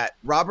 but that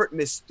Robert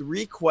missed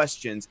 3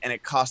 questions and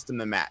it cost him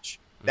the match.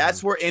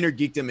 That's where Inner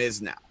Geekdom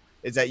is now,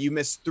 is that you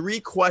missed 3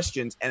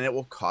 questions and it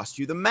will cost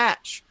you the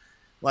match.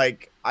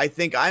 Like, I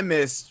think I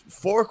missed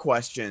 4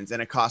 questions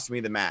and it cost me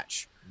the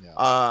match.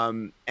 Yeah.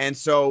 And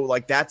so,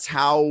 like, that's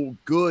how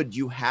good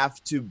you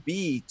have to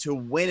be to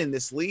win in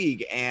this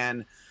league.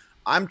 And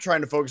I'm trying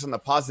to focus on the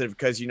positive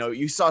because,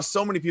 you saw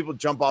so many people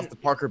jump off the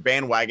Parker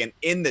bandwagon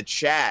in the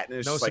chat. And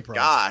it's just like,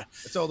 God.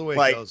 That's all the way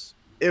it goes.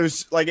 It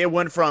was like it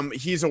went from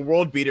he's a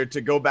world beater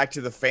to go back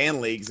to the fan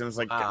leagues. And it was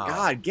like,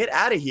 God, get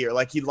out of here.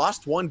 Like, he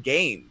lost 1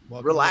 game.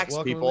 Relax,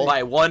 people.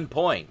 By 1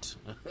 point.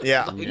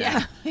 Yeah.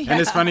 Yeah.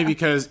 And it's funny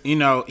because,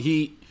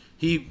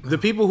 the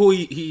people who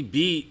he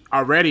beat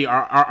already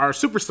are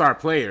superstar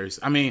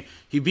players. I mean,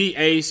 he beat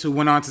Ace, who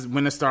went on to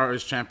win the Star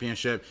Wars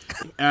Championship,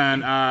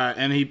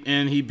 and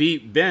he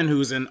beat Ben,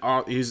 who's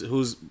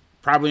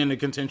probably in the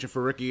contention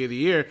for Rookie of the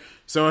Year.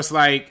 So it's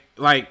like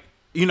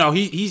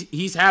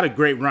he's had a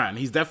great run.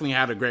 He's definitely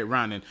had a great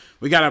run, and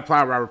we got to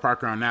apply Robert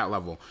Parker on that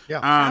level.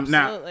 Yeah, absolutely.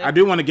 Now I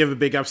do want to give a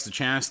big ups to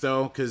Chance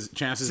though, because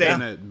Chance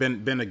has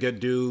been a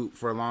good dude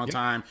for a long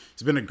time.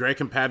 He's been a great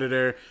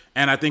competitor,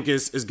 and I think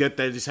it's good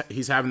that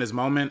he's having his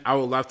moment. I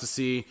would love to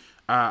see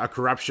a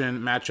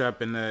corruption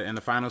matchup in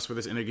the finals for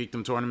this Inner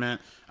Geekdom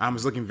tournament.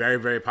 It's looking very,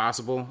 very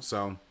possible,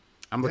 so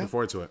I'm looking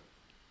forward to it.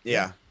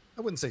 Yeah.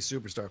 I wouldn't say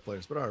superstar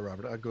players, but all right,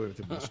 Robert, I'll go with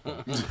it.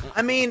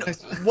 I mean,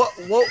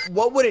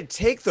 what would it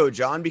take though,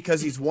 John?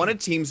 Because he's won a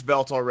team's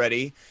belt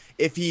already.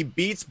 If he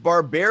beats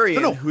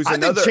Barbarian, who's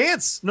another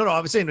Chance. No,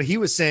 I was saying he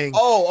was saying.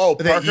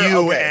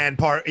 That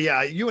Parker,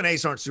 you and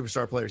Ace aren't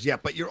superstar players. Yeah,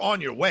 but you're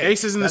on your way.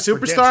 Ace isn't a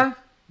superstar.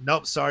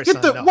 Nope, sorry,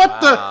 son. No.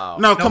 What the?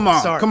 No, come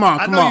on.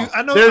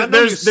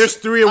 There's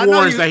 3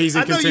 awards that he's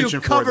in contention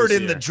for. Covered this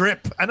in year. the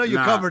drip. I know you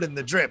covered in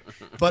the drip,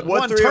 but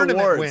what one 3 tournament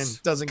awards? win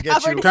doesn't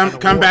get you.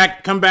 Come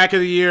back of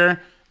the year.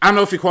 I don't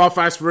know if he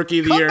qualifies for Rookie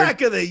of the Year.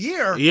 Comeback of the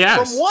year.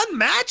 Yes. From one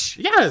match.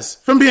 Yes,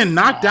 from being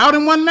knocked out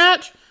in one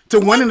match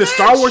to winning the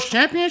Star Wars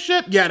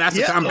Championship. Yeah, that's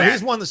a comeback.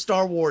 He's won the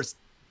Star Wars.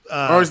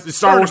 Or the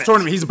Star Wars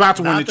tournament. He's about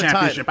to win the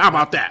championship. How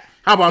about that?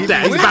 He's about to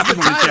win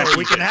the championship.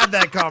 We can have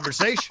that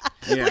conversation.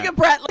 Yeah. Look at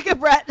Brett.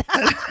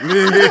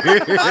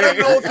 I don't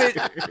know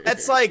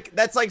if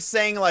that's like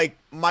saying like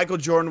Michael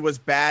Jordan was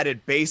bad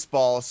at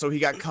baseball, so he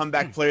got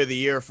comeback player of the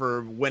year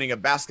for winning a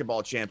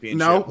basketball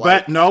championship.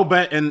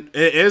 And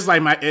it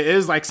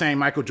is like saying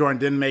Michael Jordan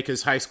didn't make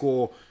his high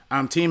school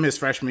team his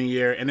freshman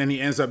year, and then he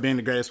ends up being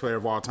the greatest player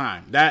of all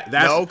time. That's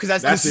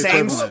the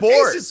same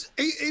equivalent. sport.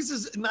 Ace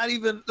is not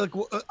even like.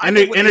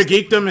 Inner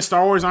Geekdom and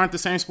Star Wars aren't the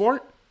same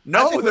sport.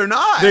 No, they're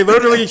not. They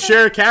literally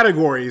share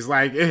categories.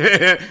 Like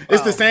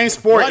it's the same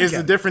sport, it's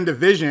a different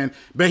division,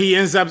 but he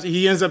ends up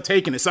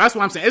taking it. So that's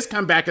why I'm saying it's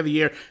comeback of the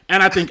year,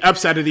 and I think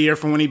upset of the year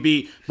from when he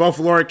beat both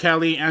Laura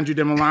Kelly, Andrew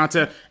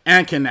DeMolanta,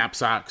 and Ken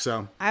Knapsack.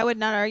 So I would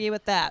not argue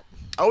with that.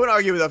 I wouldn't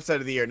argue with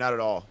upset of the year, not at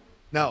all.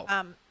 No.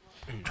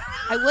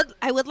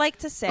 I would like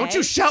to say. Don't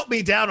you shout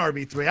me down,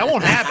 RB3. I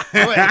won't have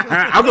it. Go ahead.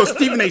 I'll go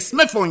Stephen A.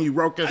 Smith on you,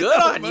 Roka.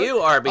 Good on you,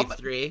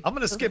 RB3. I'm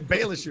going to skip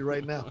Baelish you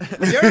right now.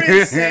 You're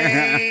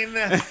insane.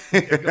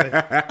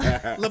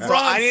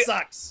 LeBron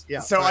sucks.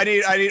 Yeah. So I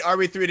need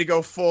RB3 to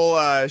go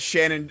full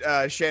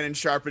Shannon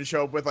Sharp and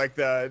show up with like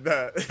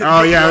the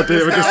oh yeah, with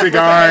the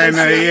cigar and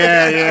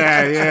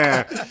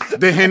yeah.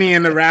 The Henny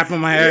and the wrap on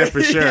my head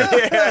for sure.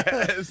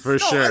 Yes. For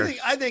sure.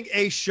 I think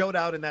Ace showed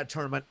out in that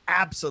tournament.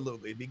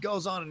 Absolutely. If he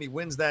goes on and he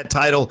wins that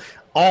title,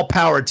 all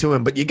power to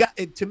him. But you got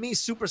to me,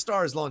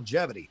 superstar is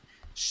longevity.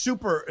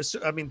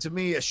 To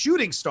me, a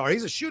shooting star.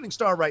 He's a shooting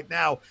star right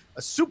now.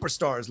 A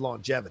superstar is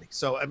longevity.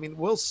 So, I mean,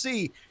 we'll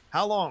see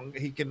how long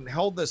he can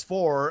hold this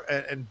for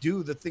and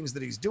do the things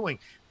that he's doing.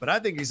 But I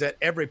think he's at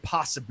every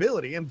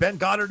possibility, and Ben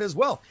Goddard as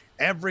well.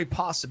 Every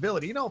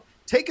possibility. You know,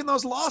 taking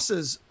those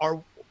losses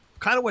are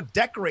kind of what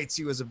decorates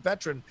you as a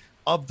veteran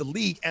of the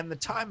league and the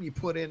time you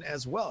put in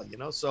as well, you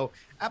know. So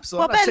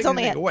absolutely. Well,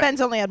 Ben's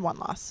only had one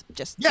loss.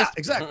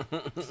 Exactly.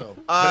 So,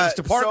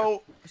 to Parker.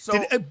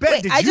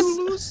 Did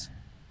you lose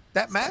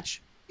that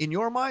match in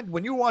your mind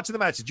when you were watching the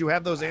match? Did you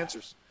have those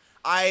answers?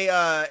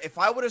 If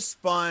I would have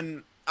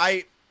spun,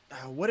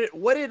 what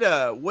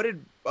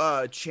did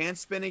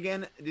Chance spin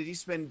again? Did he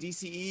spin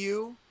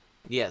DCEU?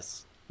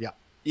 Yes.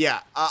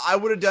 Yeah, I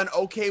would have done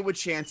okay with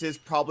chances,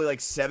 probably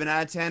like 7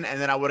 out of 10, and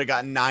then I would have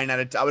gotten 9 out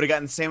of 10. I would have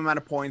gotten the same amount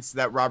of points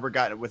that Robert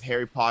got with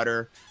Harry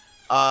Potter.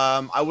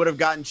 I would have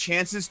gotten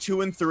chances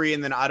 2 and 3,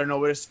 and then I don't know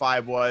what his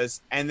 5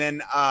 was. And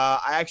then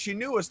I actually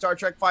knew a Star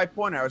Trek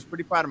 5-pointer. I was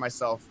pretty proud of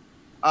myself.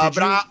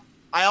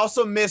 I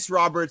also missed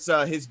Robert's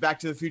his Back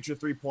to the Future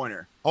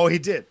 3-pointer. Oh, he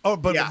did. Oh,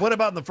 but what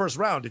about in the first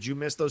round? Did you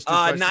miss those 2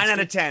 questions? 9 out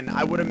of 10.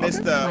 I would have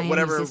missed the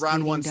whatever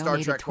round 1 Star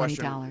Trek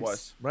question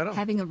was. Right on.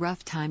 Having a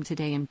rough time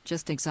today. I'm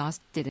just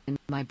exhausted and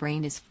my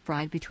brain is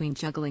fried between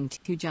juggling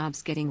 2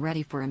 jobs, getting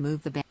ready for a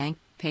move the bank,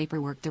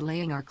 paperwork,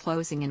 delaying our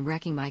closing, and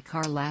wrecking my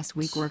car last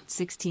week. Worked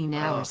 16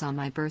 hours on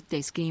my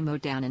birthday. Ski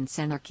mode down and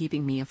SEN are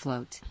keeping me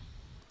afloat.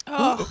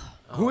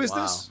 Who is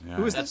this? Yeah.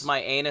 Who is That's this? my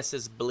anus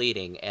is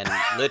bleeding, and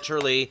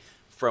literally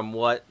from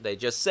what they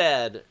just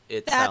said,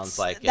 sounds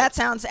like it. That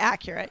sounds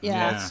accurate.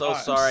 Yeah. I'm so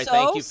sorry. So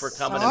Thank you for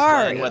coming and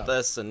playing with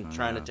us and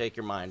trying to take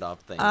your mind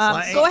off things.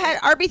 Go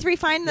ahead, RB3.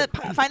 Find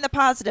the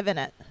positive in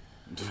it.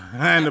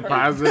 And the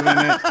positive in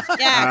it.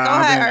 Yeah, go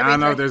ahead. I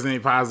don't know if there's any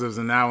positives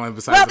in that one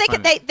besides. Well,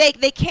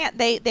 they can't.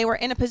 They were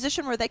in a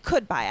position where they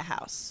could buy a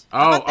house.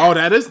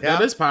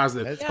 That is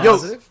positive. That's Yo,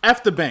 positive.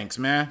 F the banks,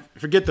 man.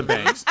 Forget the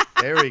banks.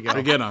 There we go.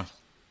 Forget them.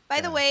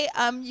 By the way,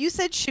 you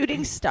said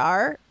shooting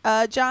star,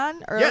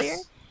 John, earlier.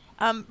 Yes.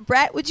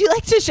 Brett, would you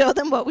like to show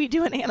them what we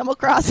do in Animal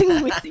Crossing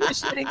when we see a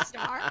shooting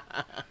star?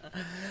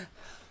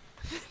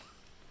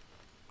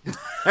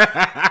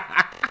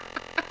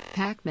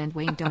 Pac-Man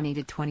Wayne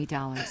donated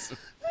 $20.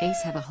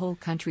 Ace have a whole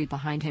country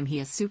behind him. He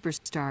a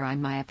superstar,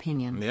 in my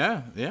opinion.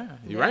 Yeah.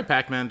 You're right,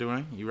 Pac-Man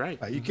Dwayne. You're right.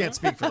 You can't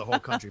speak for the whole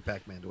country,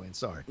 Pac-Man Dwayne.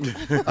 Sorry.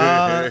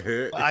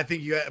 I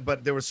think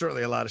but there were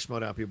certainly a lot of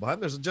Schmodown people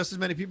behind. There's just as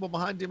many people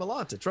behind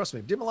DiMolante. Trust me,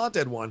 if DiMolante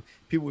had won,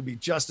 people would be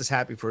just as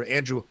happy for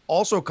Andrew.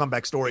 Also,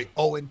 comeback story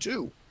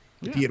 0-2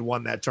 if he had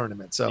won that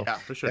tournament. So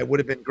for sure. It would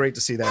have been great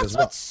to see that as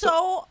well. What's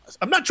so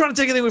I'm not trying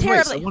to take anything away from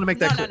Ace. I want to make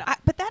that clear. No.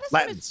 But that is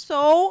what's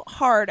so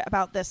hard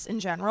about this in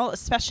general,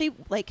 especially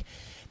like.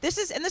 This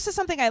is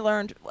something I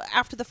learned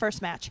after the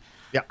first match.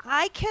 Yeah.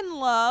 I can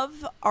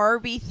love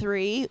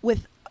RB3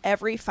 with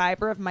every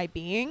fiber of my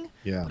being.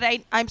 Yeah.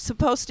 But I'm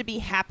supposed to be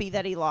happy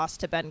that he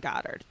lost to Ben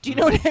Goddard. Do you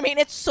know what I mean?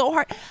 It's so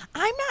hard.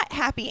 I'm not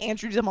happy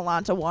Andrew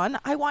DeMolanta won.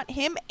 I want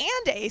him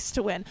and Ace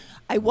to win.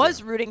 I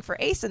was rooting for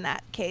Ace in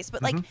that case,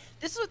 but like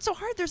this is what's so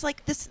hard. There's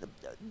like this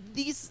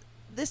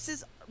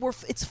is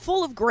it's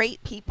full of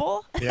great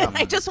people. Yeah. And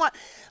I just want,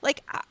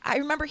 like, I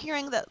remember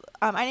hearing that,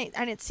 I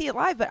didn't see it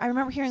live, but I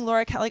remember hearing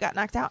Laura Kelly got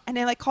knocked out, and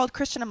I like called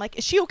Christian. I'm like,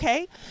 is she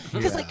okay?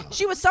 Because like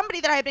she was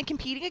somebody that I had been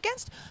competing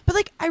against, but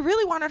like I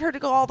really wanted her to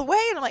go all the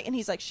way, and I'm like, and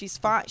he's like, she's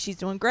fine, she's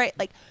doing great.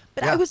 Like,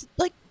 but I was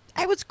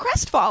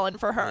crestfallen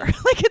for her.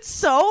 Like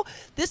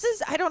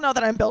I don't know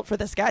that I'm built for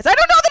this, guys. I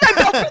don't know that I'm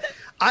built for this.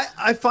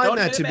 I find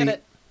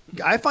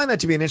that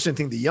to be an interesting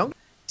thing. The young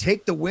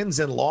take the wins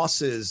and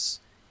losses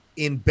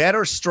in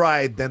better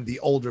stride than the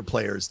older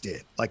players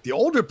did. Like the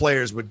older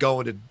players would go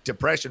into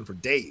depression for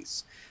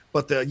days,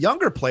 but the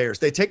younger players,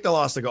 they take the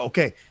loss, they go,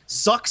 okay,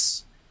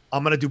 sucks,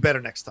 I'm going to do better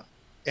next time.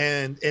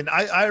 And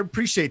I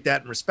appreciate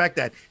that and respect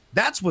that.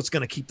 That's what's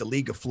going to keep the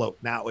league afloat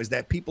now, is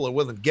that people are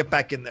willing to get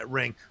back in that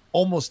ring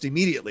almost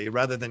immediately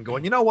rather than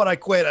going, you know what, I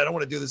quit. I don't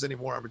want to do this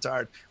anymore. I'm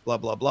retired, blah,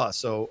 blah, blah.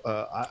 So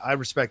I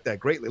respect that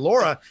greatly.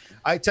 Laura,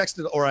 I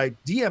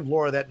DM'd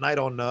Laura that night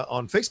on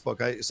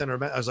Facebook. I sent her a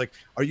message. I was like,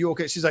 are you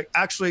okay? She's like,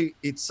 actually,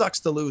 it sucks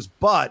to lose,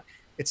 but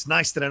it's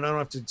nice that I don't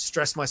have to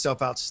stress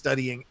myself out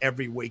studying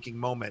every waking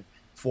moment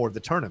for the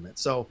tournament.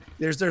 So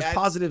there's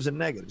positives and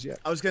negatives. Yeah.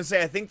 I was going to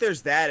say, I think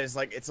there's that is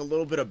like, it's a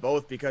little bit of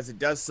both because it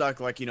does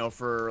suck. Like,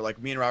 for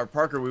like me and Robert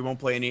Parker, we won't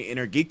play any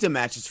Inner Geekdom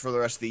matches for the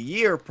rest of the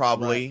year,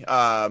 probably.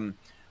 Right.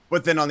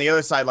 But then on the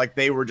other side, like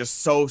they were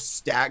just so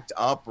stacked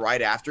up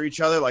right after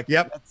each other. Like,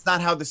 that's not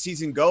how the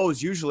season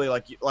goes. Usually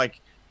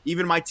like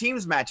even my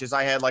team's matches,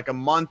 I had like a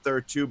month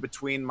or two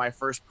between my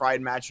first Pride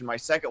match and my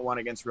second one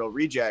against Real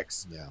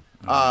Rejects.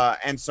 Yeah.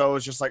 And so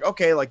it's just like,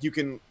 okay, like you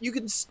can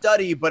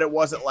study, but it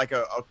wasn't like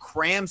a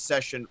cram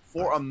session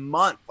for a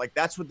month. Like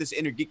that's what this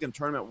Inner Geekdom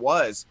tournament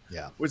was.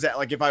 Yeah. Was that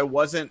like if I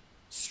wasn't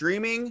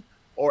streaming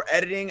or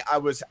editing,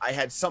 I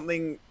had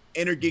something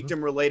Inner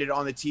Geekdom related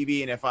on the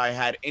TV, and if I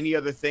had any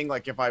other thing,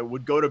 like if I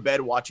would go to bed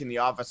watching The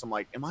Office, I'm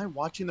like, am I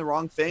watching the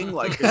wrong thing?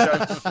 Like, should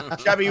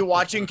I be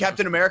watching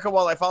Captain America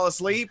while I fall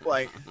asleep?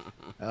 Like,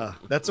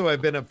 that's what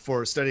I've been up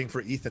for studying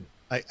for Ethan.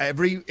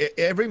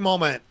 Every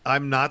moment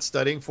I'm not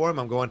studying for him,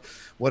 I'm going,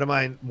 what am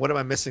I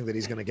missing that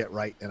he's going to get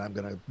right, and I'm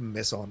going to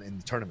miss on in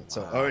the tournament,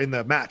 or in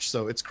the match.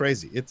 So it's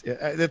crazy. It's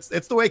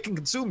the way it can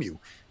consume you.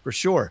 For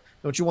sure.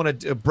 Don't you want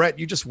to, Brett,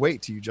 you just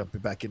wait till you jump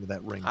back into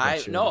that ring.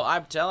 No,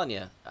 I'm telling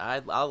you, I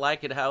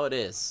like it how it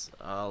is.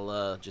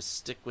 I'll just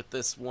stick with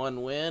this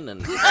one win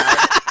and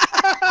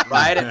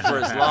ride it for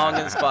as long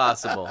as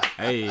possible.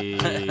 Hey.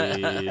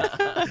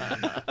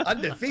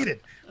 Undefeated.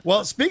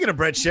 Well, speaking of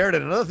Brett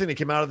Sheridan, another thing that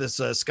came out of this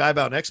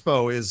Skybound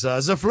Expo is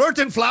the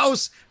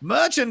Flirtenflaus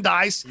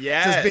merchandise.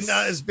 Yes.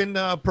 Has been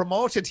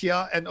promoted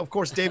here. And, of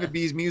course, David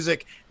B's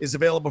music is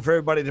available for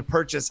everybody to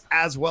purchase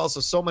as well.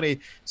 So many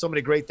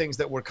great things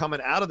that were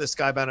coming out of the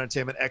Skybound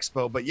Entertainment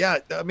Expo. But, yeah,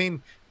 I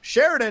mean,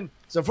 Sheridan,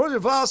 the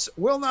Flirtenflaus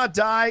will not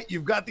die.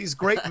 You've got these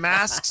great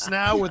masks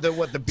now with the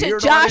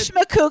beard to Josh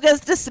on it. McCouga's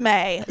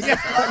dismay.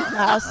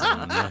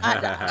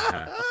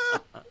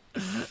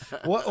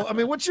 Well, I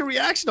mean, what's your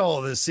reaction to all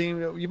of this?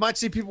 You might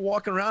see people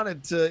walking around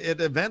at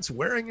events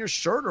wearing your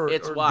shirt, or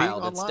it's or wild. Being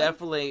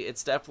online.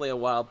 It's definitely a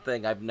wild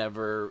thing. I've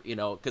never,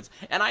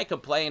 and I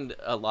complained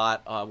a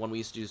lot when we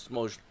used to do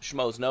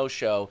Schmo's No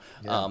Show,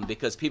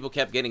 because people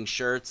kept getting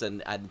shirts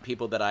and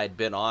people that I'd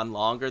been on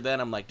longer than.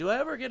 I'm like, do I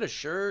ever get a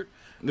shirt?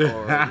 Or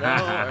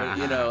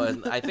no,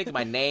 and I think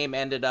my name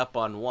ended up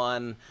on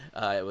one.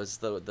 It was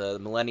the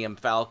Millennium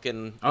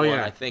Falcon. Oh, one,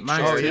 yeah. I think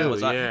Mine Sheridan too,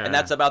 was on, yeah. and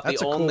that's about That's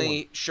the a cool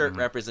only one. shirt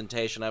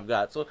representation I've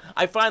got. So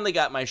I finally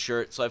got my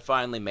shirt. So I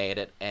finally made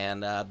it,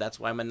 and that's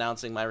why I'm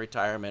announcing my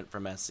retirement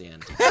from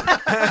SEN.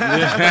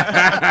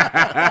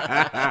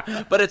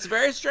 But it's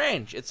very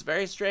strange. It's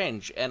very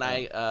strange, and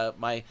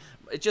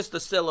it's just the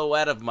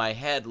silhouette of my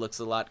head looks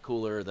a lot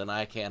cooler than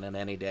I can in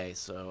any day.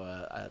 So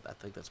I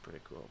think that's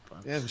pretty cool.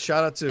 Yeah, and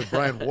shout out to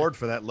Brian Ward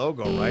for that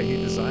logo, right? He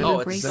designed it.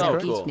 It's Grace so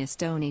Geekness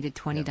cool. donated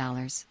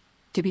 $20.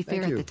 To be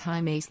fair, Thank at you. the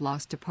time Ace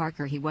lost to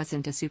Parker, he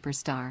wasn't a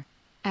superstar.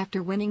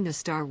 After winning the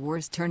Star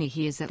Wars tourney,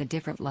 he is at a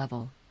different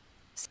level.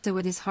 So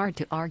it is hard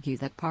to argue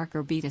that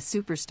Parker beat a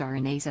superstar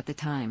in Ace at the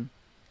time.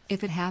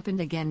 If it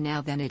happened again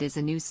now, then it is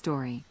a new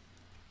story.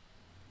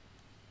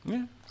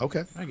 Yeah,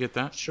 Okay. I get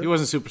that. Sure. He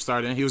wasn't a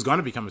superstar then. He was going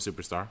to become a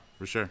superstar,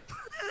 for sure.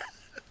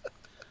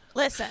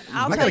 Listen,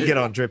 I'll I tell gotta you. get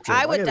on Drip Drip.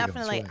 I I would gotta get on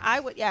definitely. swing. I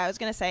would. Yeah, I was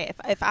gonna say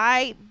if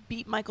I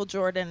beat Michael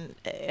Jordan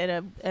at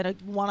a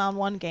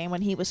one-on-one game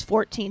when he was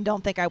 14,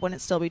 don't think I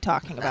wouldn't still be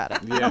talking about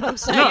it. You know what I'm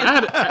saying?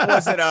 No, I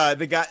was it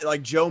the guy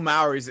like Joe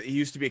Mauer? He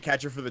used to be a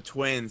catcher for the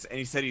Twins, and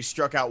he said he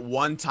struck out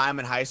one time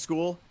in high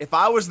school. If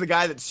I was the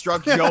guy that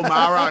struck Joe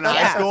Mauer out in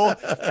high school,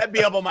 that'd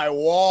be up on my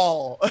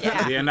wall.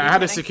 Yeah. Yeah, and I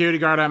had a security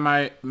guard at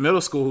my middle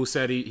school who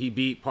said he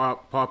beat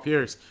Paul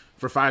Pierce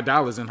for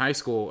 $5 in high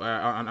school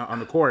on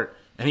the court,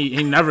 and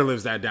he never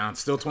lives that down.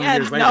 Still 20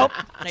 years later. Nope.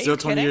 Are you Still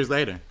 20 kidding? years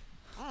later.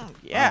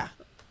 Yeah.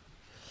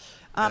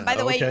 By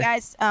the way, you okay.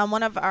 guys,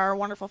 one of our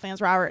wonderful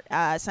fans, Robert,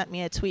 sent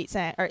me a tweet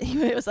saying, or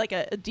it was like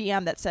a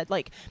DM that said,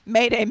 like,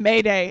 Mayday,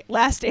 Mayday,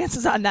 Last Dance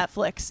is on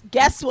Netflix.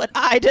 Guess what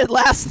I did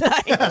last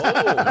night?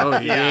 Oh,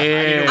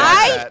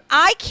 yeah.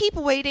 I keep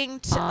waiting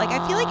to, like,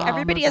 I feel like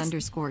everybody has.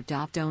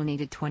 _Dov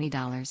donated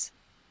 $20.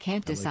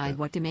 Can't decide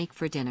what to make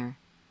for dinner.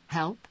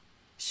 Help.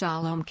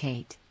 Shalom,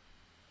 Kate.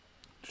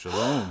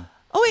 Shalom.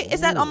 Oh, wait,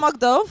 is that Amag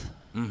Dov?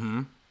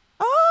 Mm-hmm.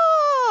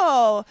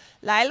 Oh,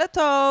 Laila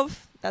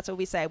Tov. That's what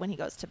we say when he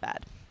goes to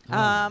bed.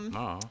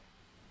 Oh.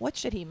 What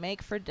should he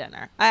make for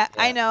dinner?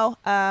 I know,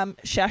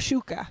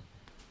 shashuka.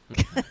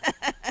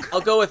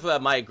 I'll go with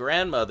my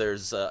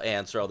grandmother's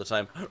answer all the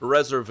time: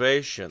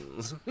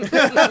 reservations.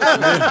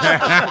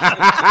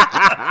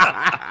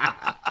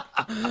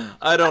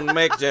 I don't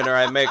make dinner;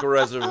 I make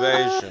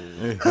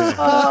reservations.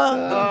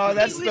 Oh,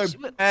 that's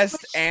the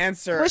best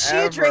answer. Was she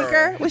ever. a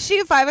drinker? Was she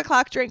a 5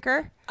 o'clock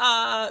drinker?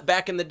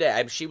 Back in the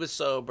day, she was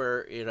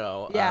sober,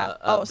 Yeah.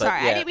 but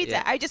Sorry. yeah, I didn't mean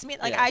yeah. to. I just mean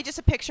like Yeah. I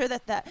just picture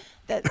that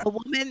the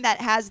woman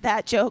that has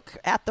that joke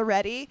at the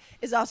ready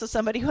is also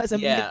somebody who has a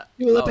Yeah.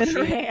 tulip Oh, in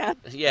her she- hand.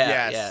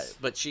 Yeah, Yes. yeah.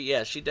 But she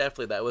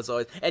definitely, that was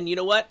always. And you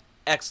know what?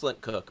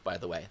 excellent cook, by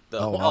the way. Though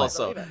Oh, nice.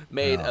 also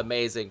made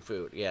amazing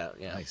food. Yeah.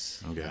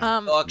 Nice. Okay.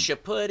 Yorkshire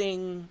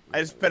pudding. I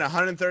just spent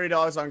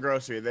 $130 on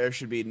grocery. There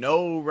should be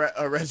no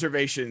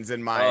reservations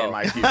in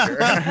my future.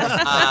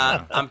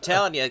 I'm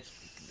telling you,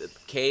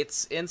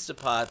 Kate's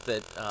Instapot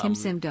that Tim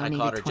Sim I donated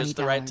caught her just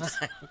the right $20.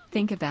 time.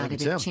 Think about Thank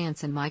it. you, Tim. If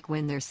Chance and Mike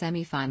win their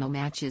semifinal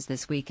matches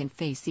this week and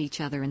face each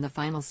other in the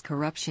finals,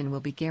 corruption will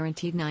be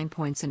guaranteed 9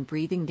 points and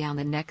breathing down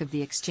the neck of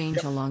the exchange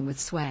along with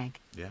swag.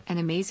 Yeah. An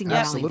amazing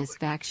Absolutely. rally this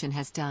faction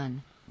has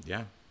done.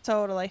 Yeah.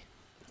 Totally.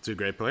 Two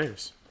great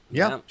players.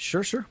 Yeah, Yeah.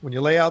 sure. When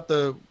you lay out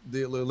the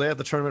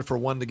tournament for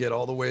one to get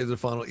all the way to the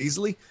final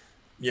easily,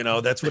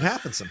 that's what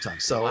happens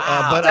sometimes. So,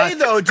 but Say,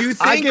 though, do you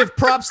think I give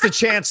props to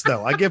Chance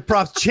though. I give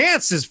props.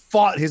 Chance has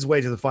fought his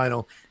way to the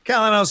final.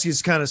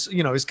 Kalinowski's kind of,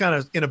 he's kind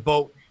of in a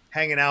boat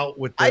hanging out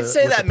with the, I'd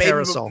say with that the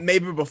parasol.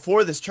 maybe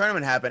before this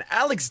tournament happened,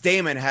 Alex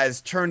Damon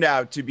has turned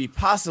out to be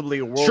possibly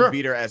a world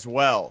beater as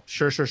well.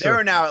 Sure. There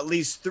are now at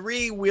least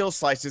 3 wheel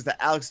slices that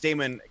Alex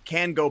Damon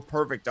can go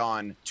perfect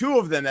on. 2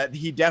 of them that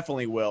he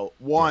definitely will.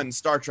 One,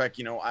 Star Trek,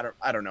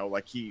 I don't know,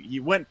 like he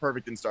went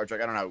perfect in Star Trek.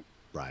 I don't know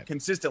how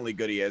consistently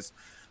good he is,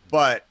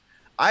 but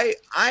I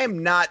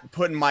am not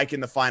putting Mike in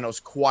the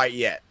finals quite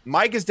yet.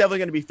 Mike is definitely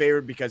going to be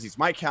favored because he's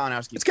Mike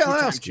Kalinowski. It's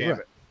Kalinowski,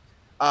 right.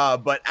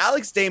 But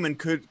Alex Damon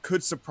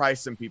could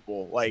surprise some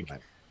people, like.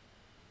 Right.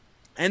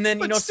 And then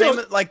But still-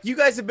 same like you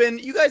guys have been.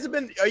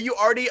 Are you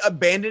already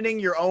abandoning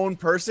your own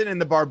person in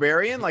the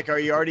Barbarian? Like, are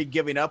you already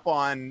giving up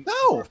on No,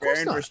 of course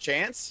Barbarian not. versus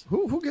Chance?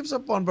 Who gives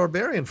up on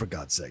Barbarian for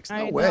God's sakes?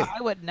 No way.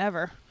 I would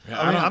never.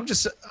 I mean,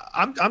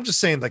 I'm just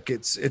saying, like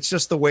it's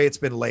just the way it's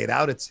been laid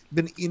out. It's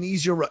been an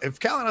easier. If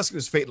Kalinowski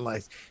was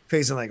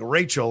facing like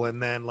Rachel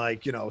and then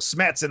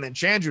Smets and then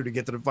Chandru to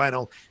get to the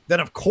final, then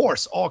of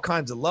course all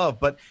kinds of love.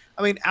 But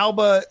I mean,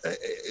 Alba,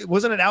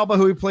 wasn't it Alba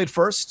who he played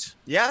first?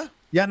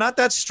 Yeah, not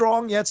that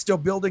strong yet. Still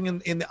building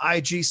in the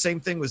IG. Same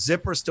thing with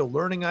Zipper, still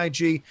learning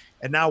IG.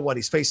 And now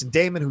he's facing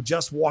Damon, who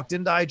just walked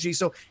into IG.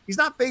 So he's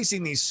not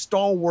facing these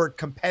stalwart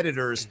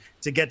competitors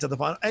to get to the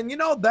final. And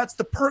that's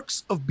the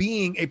perks of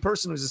being a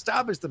person who's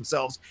established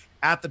themselves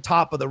at the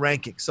top of the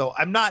ranking. So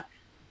I'm not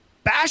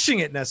bashing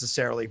it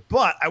necessarily,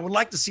 but I would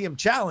like to see him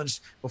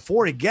challenged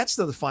before he gets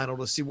to the final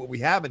to see what we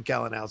have in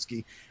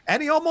Kalinowski.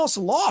 And he almost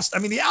lost. I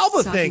mean, the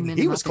Alba thing,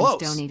 he was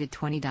close. Donated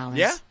 $20.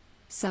 Yeah?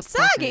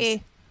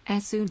 Sagi.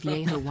 Es un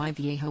viejo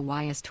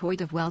y es toy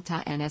de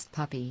vuelta en este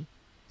papi.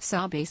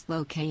 Sabes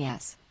lo que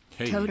es.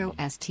 Hey. Todo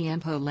es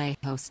tiempo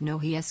lejos no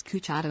he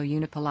escuchado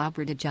una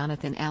palabra de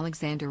Jonathan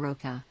Alexander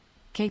Roca.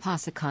 Que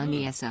pasa con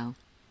eso?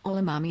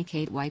 Hola mami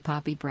Kate y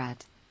papi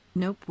Brett.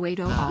 No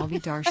puedo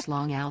olvidar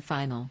schlong al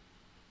final.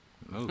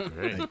 Oh,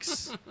 great.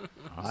 Thanks.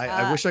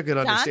 I wish I could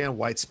understand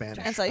white Spanish.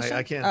 Translation?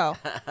 I can't. Oh.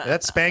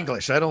 That's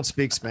Spanglish. I don't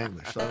speak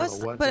Spanglish. I don't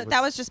know what. But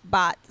that was just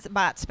bot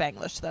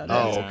Spanglish, though.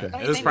 Oh, Yeah.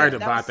 okay. It was probably the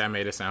bot that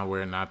made it sound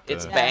weird, not the.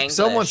 It's Banglish.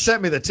 Someone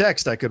sent me the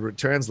text. I could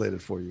translate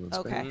it for you in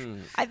Okay.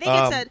 Spanish. I think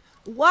it said,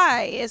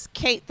 why is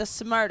Kate the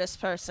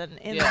smartest person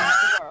in the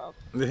world?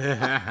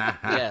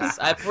 Yes,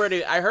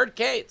 I heard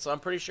Kate, so I'm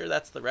pretty sure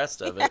that's the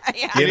rest of it.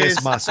 Yeah. It is- is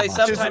más. They más.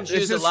 sometimes This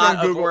use a is lot from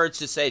of Google. words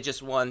to say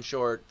just one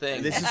short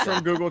thing. This is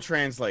from Google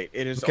Translate.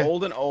 It is Okay.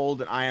 old,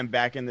 and I am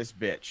back in this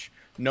bitch.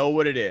 Know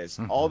what it is.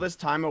 All this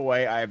time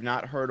away, I have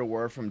not heard a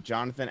word from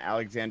Jonathan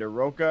Alexander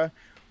Roca.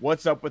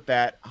 What's up with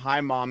that?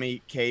 Hi,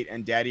 Mommy, Kate,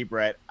 and Daddy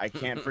Brett. I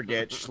can't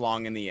forget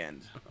schlong in the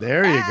end.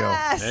 There you go.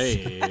 Yes.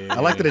 Hey.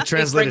 I like that it He's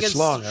translated bringing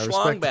schlong. I schlong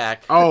respect it.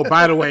 back. Oh,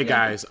 by the way,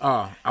 guys.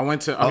 I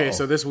went to. Okay, Uh-oh.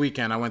 so this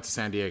weekend I went to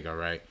San Diego,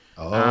 right?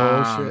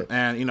 Oh, shit.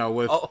 And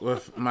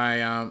with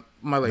my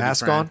my lady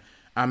Mask friend,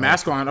 on?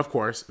 mask on, of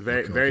course.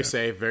 Very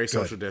safe, very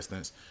social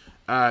distance.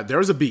 There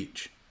was a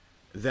beach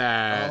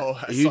that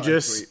I you saw that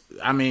just.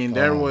 I mean,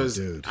 there was.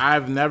 dude.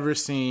 I've never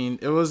seen.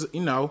 It was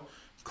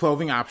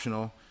clothing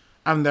optional.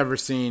 I've never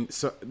seen.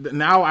 So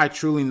now I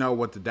truly know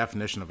what the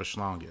definition of a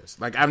schlong is.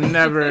 Like I've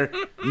never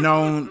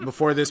known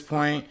before this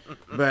point,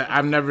 but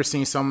I've never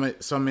seen so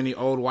many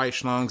old white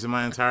schlongs in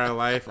my entire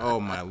life. Oh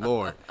my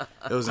lord,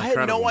 it was I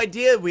incredible. had no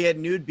idea we had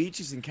nude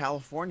beaches in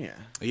California.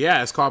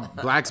 Yeah, it's called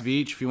Black's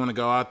Beach. If you want to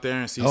go out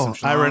there and see some Oh,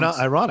 schlongs.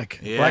 ironic.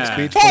 Yeah. Black's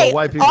Beach full Hey, of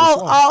white people.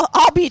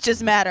 all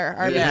beaches matter.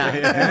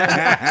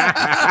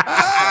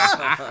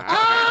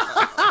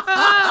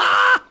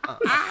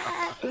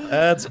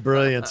 That's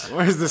brilliant.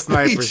 Where's the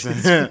snipers?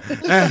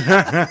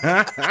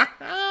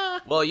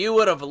 Well, you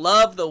would have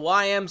loved the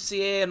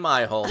YMCA in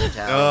my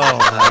hometown. Oh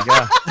my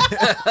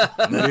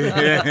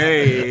god.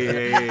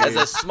 Hey. As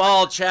a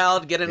small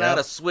child getting out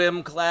of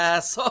swim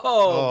class.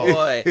 Oh,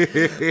 boy.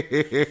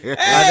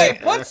 Hey,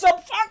 put some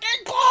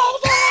fucking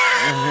clothes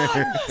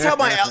on!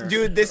 Tell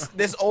dude,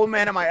 this old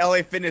man at my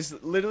LA Fitness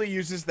literally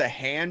uses the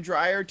hand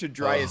dryer to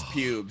dry his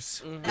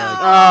pubes.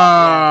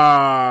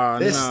 Oh,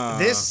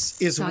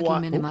 This is Soggy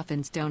what. Mini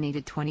Muffins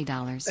donated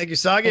 $20. Thank you,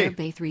 Soggy.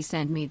 Bay 3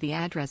 send me the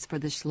address for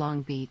the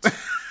schlong beach.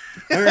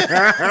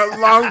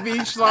 Long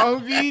Beach,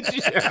 Long Beach.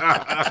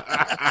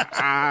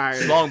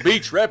 Long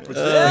Beach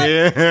represent.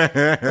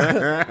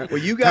 Yeah. Well,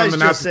 you guys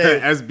coming out just to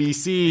said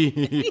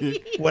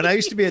SBC. when I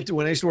used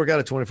to work out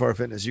at 24-Hour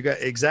Fitness, you got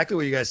exactly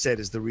what you guys said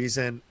is the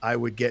reason I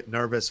would get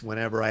nervous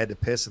whenever I had to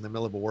piss in the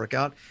middle of a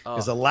workout.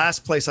 Because the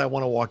last place I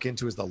want to walk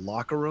into is the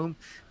locker room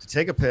to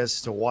take a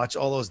piss, to watch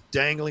all those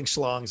dangling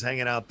schlongs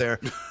hanging out there.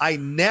 I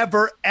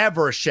never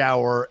ever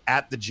shower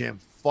at the gym.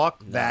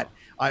 Fuck that.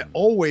 I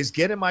always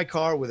get in my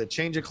car with a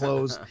change of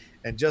clothes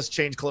and just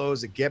change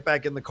clothes and get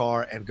back in the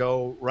car and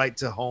go right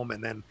to home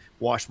and then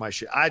wash my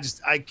shit. I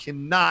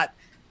cannot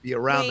be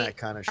around that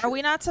kind of shit. Are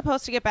we not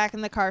supposed to get back in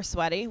the car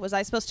sweaty? Was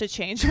I supposed to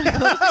change my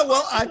clothes?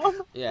 Well,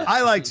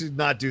 I like to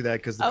not do that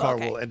because the car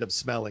okay. will end up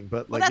smelling.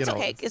 But Well, like, that's you know,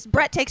 okay because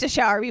Brett takes a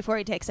shower before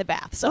he takes a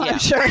bath, so I'm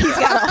sure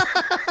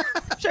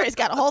he's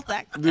got a whole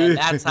thing. And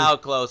that's how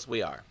close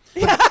we are.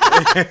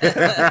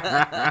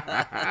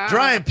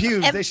 drying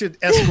pews, they should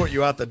escort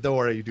you out the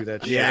door. You do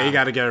that shit. Yeah, you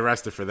got to get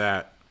arrested for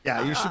that.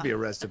 Yeah, you should be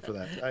arrested for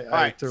that. All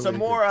right, some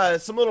more,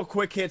 some little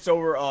quick hits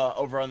over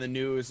on the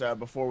news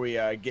before we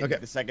get into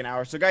the second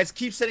hour. So, guys,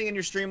 keep sitting in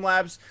your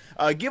Streamlabs.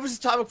 Give us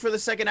a topic for the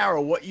second hour.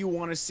 What you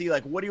want to see?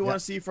 Like, what do you want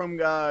to see from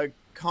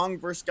Kong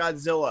vs.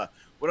 Godzilla?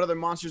 What other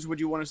monsters would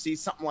you want to see?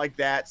 Something like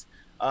that.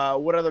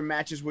 What other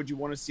matches would you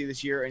want to see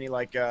this year? Any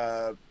like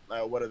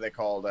what are they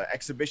called?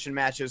 Exhibition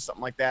matches,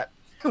 something like that.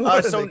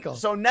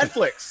 So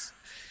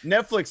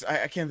Netflix,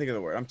 I can't think of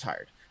the word. I'm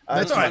tired.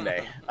 It's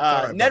Monday.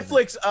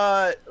 Netflix,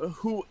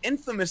 who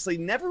infamously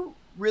never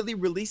really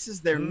releases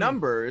their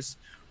numbers,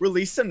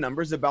 released some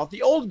numbers about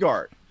the Old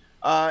Guard.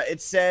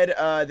 It said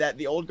that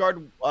the Old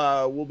Guard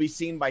will be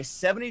seen by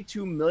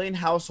 72 million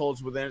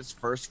households within its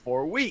first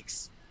 4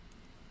 weeks.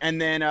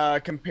 And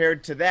then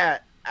compared to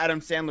that,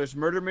 Adam Sandler's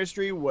Murder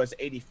Mystery was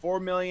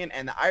 84 million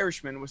and The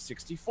Irishman was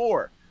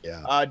 64.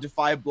 Yeah.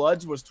 Defy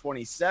Bloods was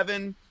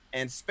 27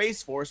 and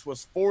Space Force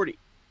was 40.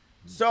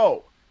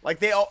 So,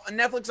 like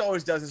Netflix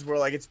always does this where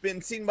like it's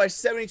been seen by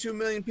 72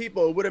 million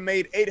people. It would have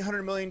made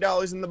 $800 million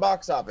in the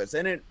box office.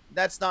 And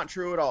that's not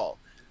true at all.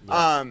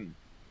 Yeah.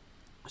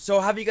 So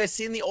have you guys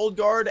seen the Old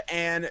Guard,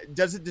 and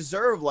does it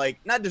deserve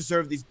not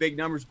deserve these big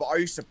numbers, but are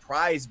you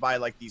surprised by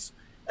like these?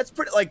 That's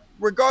pretty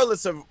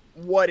regardless of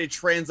what it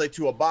translates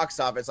to a box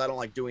office. I don't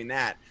like doing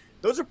that.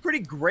 Those are pretty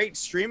great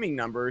streaming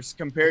numbers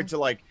compared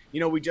to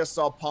we just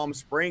saw Palm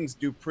Springs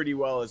do pretty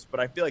well, but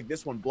I feel like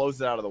this one blows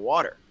it out of the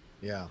water.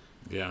 Yeah,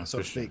 so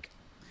to speak.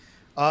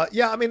 Sure.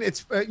 I mean,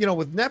 it's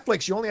with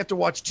Netflix, you only have to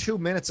watch 2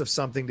 minutes of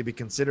something to be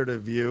considered a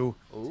view.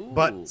 Ooh.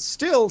 But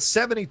still,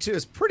 72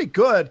 is pretty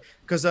good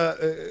because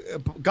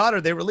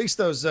Goddard, they released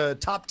those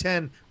top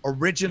 10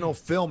 original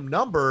film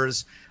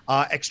numbers.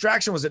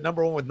 Extraction was at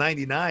number 1 with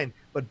 99,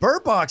 but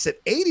Bird Box at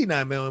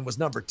 89 million was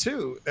number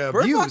 2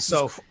 views. Do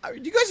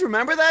you guys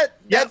remember that?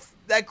 Yeah.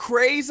 That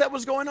craze that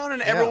was going on,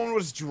 and everyone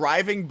was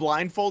driving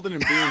blindfolded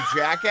and being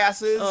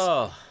jackasses.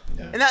 Oh,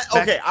 yeah. And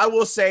I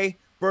will say,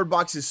 Bird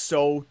Box is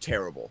so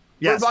terrible.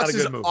 Yeah, Bird Box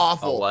is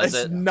awful.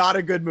 It's not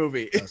a good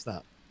movie. No, it's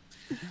not.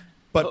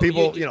 But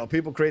people,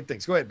 people create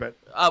things. Go ahead, Brett.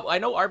 I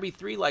know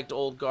RB3 liked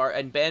Old Guard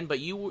and Ben, but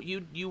you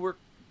were.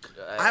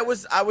 I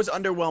was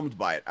underwhelmed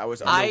by it. I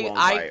was underwhelmed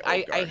by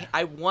Old Guard.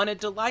 I wanted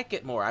to like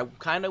it more. I'm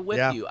kind of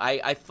with you.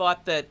 I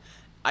thought that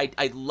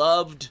I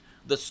loved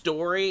the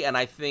story, and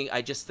I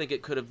just think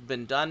it could have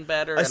been done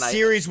better. A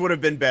series would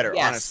have been better,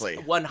 honestly.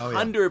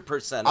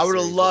 100%. I would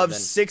have loved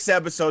 6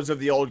 episodes of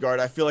the Old Guard.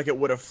 I feel like it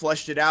would have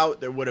fleshed it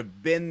out. There would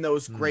have been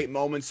those great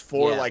moments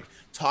for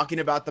talking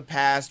about the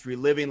past,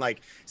 reliving,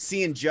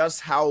 seeing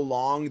just how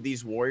long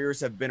these warriors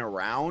have been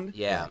around.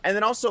 Yeah. And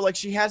then also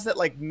she has that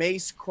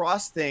Mace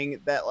Cross thing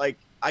that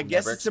I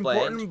guess it's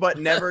important, but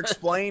never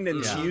explained,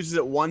 and she uses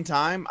it one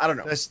time. I don't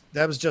know.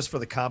 That was just for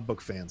the comic book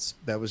fans.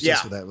 That was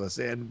just what that was,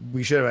 and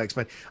we should have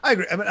explained. I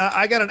agree. I mean,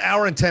 I got an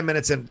hour and 10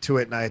 minutes into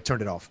it, and I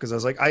turned it off because I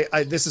was like,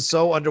 this is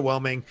so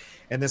underwhelming,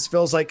 and this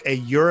feels like a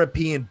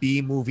European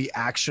B movie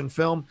action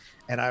film,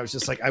 and I was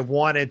just like, I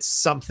wanted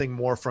something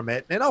more from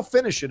it, and I'll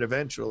finish it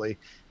eventually.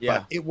 Yeah,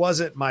 but it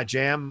wasn't my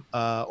jam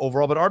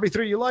overall. But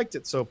RB3, you liked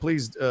it, so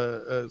please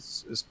tell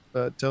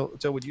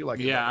what you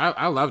liked. Yeah,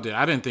 I loved it.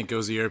 I didn't think it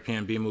was a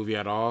European B movie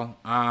at all.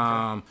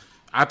 I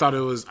thought it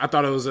was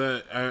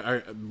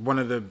a one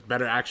of the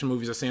better action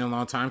movies I've seen in a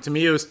long time. To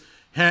me, it was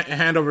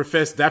hand over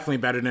fist, definitely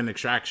better than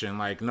Extraction,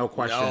 no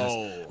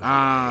questions.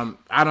 I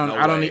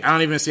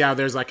don't even see how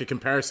there's a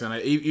comparison.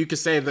 You could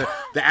say the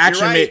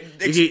action. Right.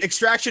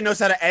 Extraction knows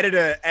how to edit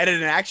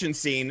an action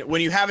scene.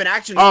 When you have an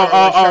action scene,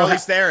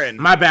 Charlize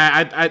Theron. My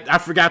bad. I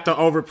forgot the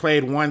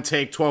overplayed 1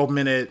 take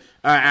 12-minute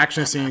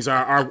action scenes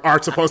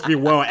are supposed to be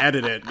well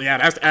edited. Yeah,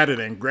 that's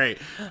editing. Great.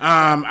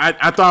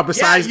 I thought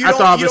besides you don't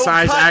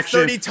cut action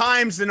 30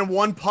 times in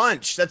one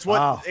punch. That's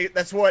what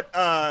this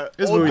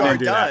Old Guard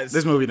does.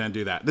 This movie didn't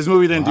do that.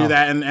 Do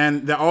that,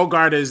 and the Old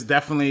Guard is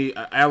definitely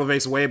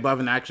elevates way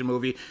above an action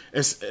movie.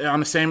 It's on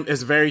the same.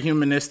 It's very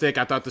humanistic.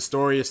 I thought the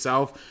story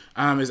itself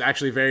is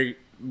actually very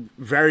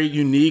very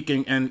unique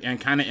and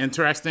kind of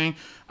interesting.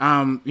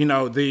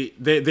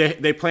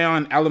 They play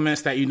on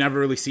elements that you never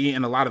really see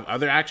in a lot of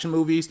other action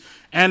movies,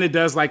 and it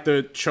does like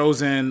the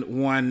Chosen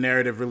One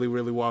narrative really,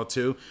 really well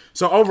too.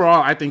 So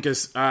overall, I think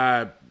it's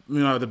the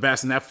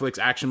best Netflix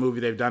action movie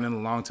they've done in a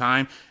long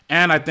time.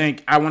 And I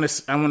think I want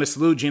to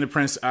salute Gina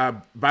Prince,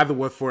 by the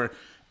way, for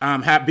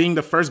being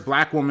the first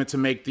Black woman to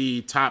make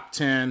the top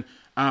 10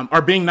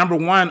 or being number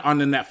one on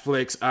the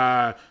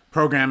Netflix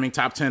programming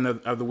top 10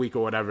 of the week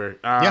or whatever.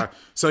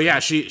 So yeah,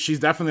 she's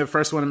definitely the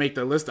first one to make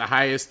the list, the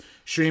highest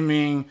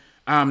streaming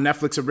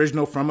Netflix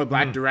original from a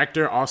Black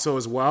director also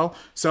as well.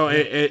 So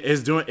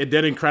it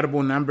did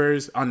incredible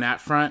numbers on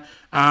that front.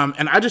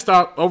 And I just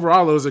thought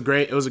overall it was a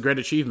great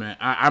achievement.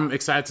 I'm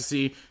excited to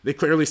see they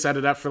clearly set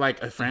it up for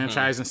like a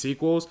franchise and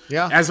sequels.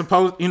 Yeah. As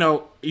opposed,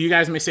 you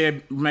guys may say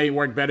it may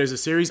work better as a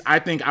series. I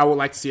think I would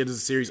like to see it as a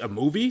series of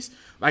movies.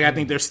 Like I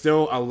think there's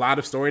still a lot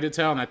of story to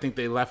tell, and I think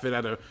they left it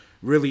at a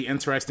really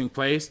interesting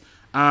place.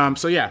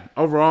 So yeah,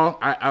 overall,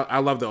 I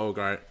love The Old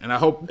Guard, and I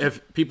hope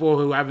if people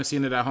who haven't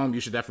seen it at home, you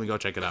should definitely go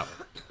check it out.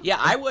 Yeah,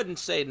 I wouldn't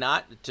say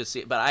not to see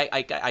it, but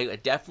I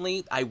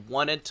definitely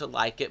wanted to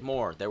like it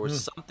more. There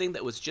was something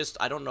that was just,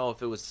 I don't know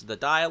if it was the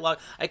dialogue.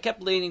 I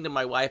kept leaning to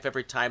my wife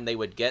every time they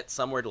would get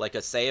somewhere to like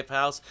a safe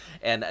house,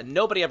 and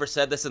nobody ever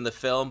said this in the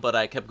film, but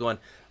I kept going,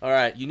 all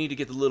right, you need to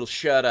get the little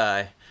shut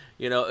eye.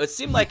 It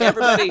seemed like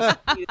everybody,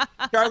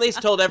 Charlize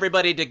told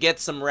everybody to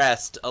get some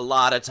rest a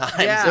lot of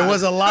times. Yeah. There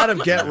was a lot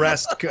of get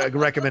rest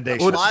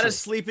recommendations. A lot of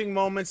sleeping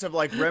moments of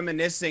like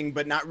reminiscing,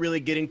 but not really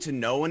getting to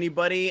know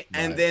anybody.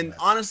 And then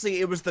honestly,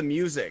 it was the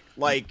music.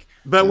 Like,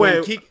 but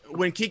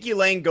when Kiki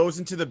Lane goes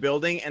into the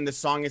building and the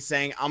song is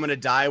saying, I'm going to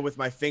die with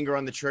my finger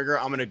on the trigger,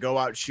 I'm going to go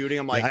out shooting.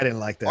 I'm like, I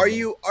didn't like that. Are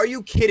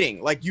you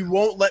kidding? Like, you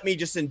won't let me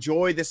just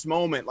enjoy this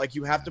moment. Like,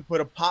 you have to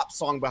put a pop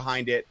song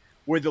behind it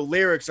where the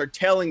lyrics are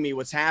telling me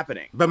what's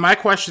happening. But my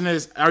question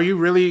is, can you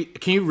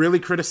really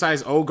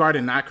criticize Old Guard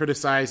and not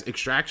criticize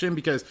Extraction?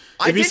 Because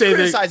if you say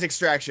criticize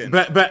Extraction,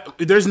 but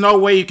there's no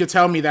way you could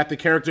tell me that the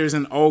characters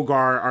in Old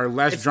Guard are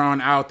less drawn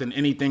out than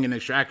anything in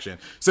Extraction.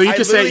 So you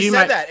could say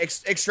that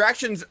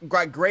Extraction's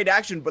got great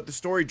action, but the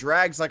story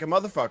drags like a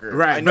motherfucker.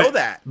 Right, I know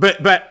that.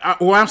 But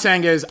what I'm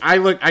saying is,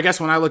 I guess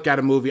when I look at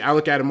a movie, I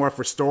look at it more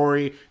for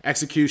story,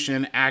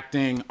 execution,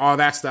 acting, all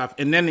that stuff,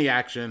 and then the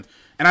action.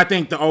 And I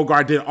think The Old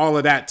Guard did all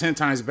of that 10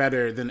 times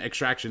better than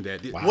Extraction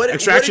did. Wow. What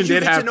did you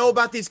get to know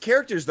about these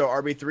characters, though,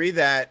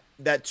 RB3,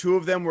 that two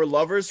of them were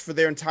lovers for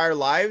their entire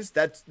lives?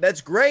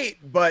 That's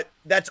great, but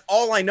that's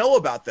all I know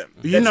about them.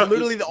 That's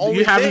literally the only thing.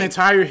 You have an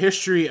entire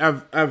history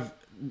of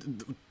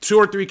 2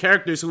 or 3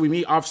 characters who we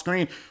meet off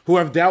screen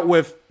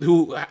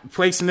who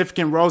play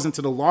significant roles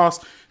into the loss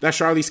that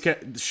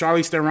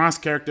Charlize Theron's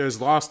character has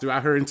lost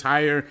throughout her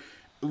entire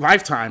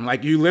lifetime.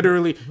 Like you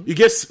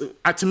get,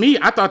 to me,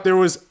 I thought there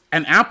was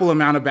an ample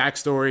amount of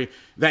backstory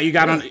that you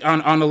got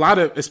on a lot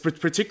of,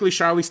 particularly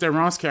Charlize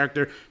Theron's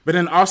character, but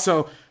then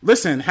also,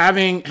 listen,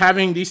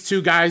 having these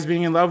two guys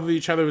being in love with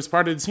each other as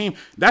part of the team,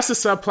 that's a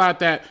subplot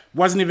that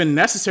wasn't even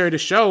necessary to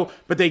show,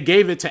 but they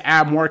gave it to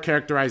add more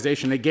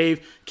characterization. They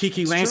gave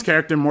Kiki Lane's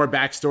character more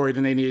backstory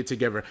than they needed to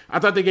give her. I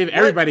thought they gave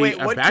everybody a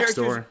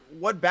backstory.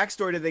 What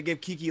backstory did they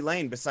give Kiki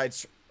Lane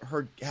besides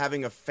her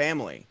having a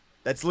family?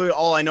 That's literally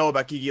all I know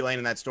about Kiki Lane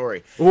in that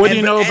story. What do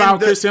you know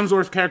about Chris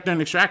Hemsworth's character in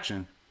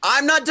Extraction?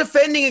 I'm not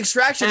defending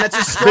Extraction. That's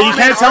a strong. But you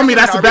can't tell me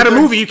that's a better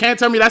movie. You can't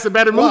tell me that's a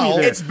better movie. Well,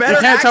 it's better. You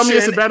can't action. tell me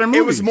it's a better movie.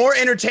 It was more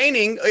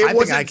entertaining. It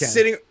wasn't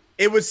sitting.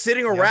 It was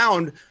sitting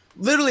around,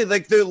 literally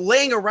like they're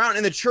laying around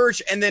in the church,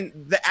 and then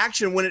the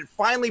action when it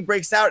finally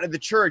breaks out at the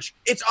church,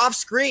 it's off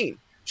screen.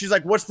 She's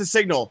like, "What's the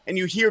signal?" And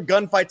you hear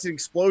gunfights and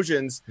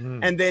explosions,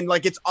 and then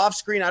like it's off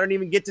screen. I don't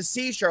even get to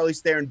see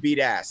Charlize Theron beat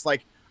ass.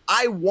 Like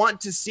I want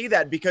to see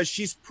that because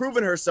she's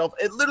proven herself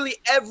at literally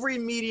every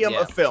medium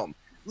of film.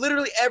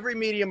 Literally every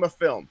medium of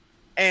film.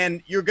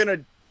 And you're going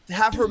to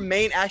have her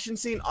main action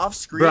scene off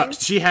screen? Bro,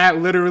 she had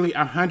literally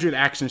 100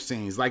 action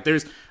scenes. Like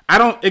I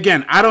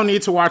don't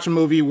need to watch a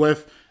movie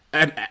with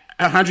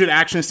 100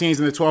 action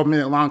scenes in a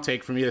 12-minute long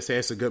take for me to say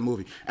it's a good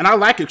movie. And I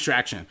like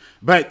Extraction.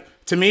 But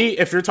to me,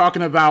 if you're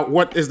talking about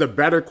what is the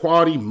better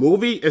quality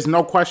movie, it's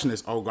no question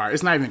it's Old Guard.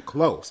 It's not even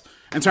close.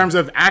 In terms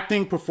of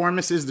acting,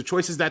 performances, the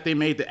choices that they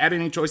made, the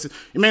editing choices,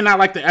 you may not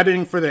like the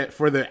editing for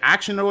the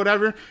action or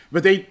whatever,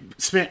 but they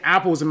spent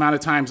apples amount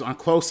of times on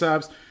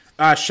close-ups,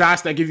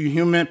 shots that give you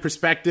human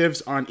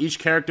perspectives on each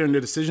character and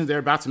the decisions they're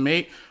about to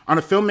make. On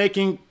a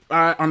filmmaking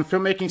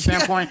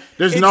standpoint,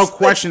 there's no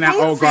question that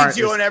Old Guard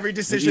you on every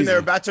decision they're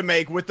about to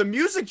make with the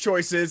music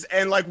choices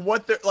and like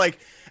what they're like.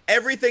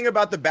 Everything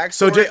about the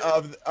backstory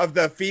of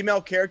the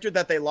female character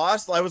that they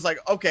lost, I was like,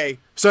 okay,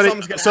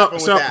 something's gonna happen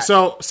with that.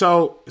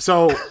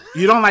 So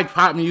you don't like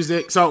pop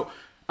music. So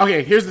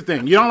okay, here's the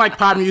thing: you don't like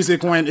pop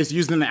music when it's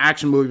used in an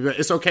action movie, but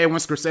it's okay when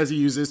Scorsese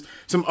uses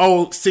some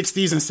old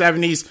 '60s and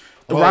 '70s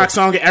rock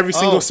song every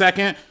single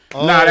second.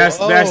 that's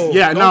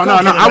yeah. No.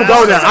 I'll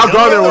go there. I'll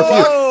go there with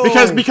you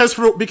because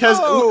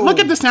look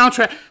at the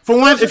soundtrack. For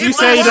one, if you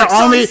say they're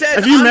only,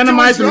 if you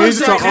minimize the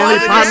music to only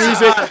pop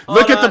music,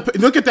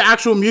 look at the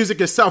actual music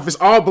itself. It's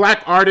all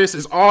black artists.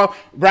 It's all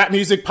rap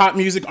music, pop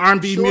music,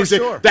 R&B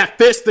music that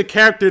fits the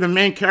character, the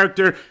main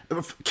character,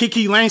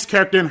 Kiki Lane's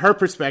character, in her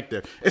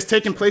perspective. It's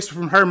taking place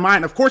from her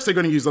mind. Of course, they're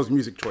going to use those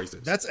music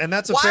choices. That's a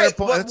fair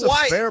point. That's a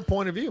fair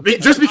point of view.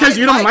 Just because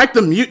you don't like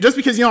the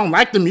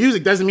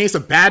music doesn't mean it's a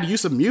bad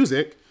use of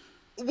music.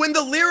 When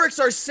the lyrics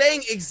are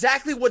saying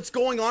exactly what's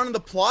going on in the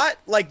plot,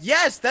 like,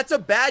 yes, that's a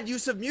bad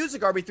use of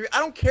music, RB3. I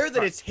don't care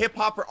that it's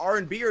hip-hop or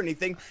R&B or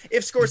anything.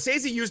 If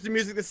Scorsese used the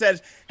music that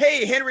says,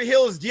 hey, Henry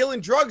Hill is dealing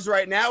drugs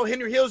right now,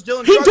 Henry Hill's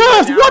dealing drugs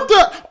right now. What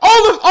the?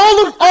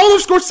 All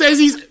of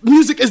Scorsese's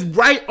music is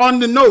right on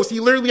the nose. He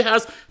literally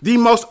has the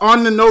most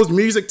on-the-nose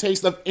music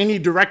taste of any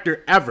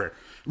director ever.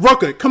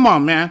 Roka, come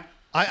on, man.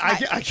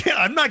 I can't.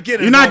 I'm not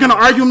getting. You're not going to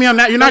argue me on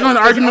that. You're not going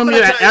to argue with me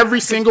that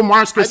every single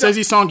Martin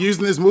Scorsese song used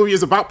in this movie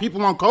is about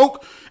people on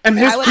coke and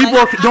his people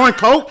are doing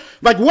coke.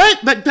 Like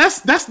what? Like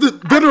that's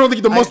literally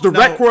the most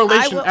direct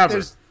correlation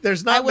ever.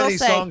 There's not many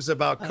songs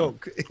about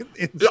coke.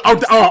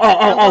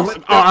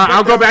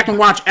 I'll go back and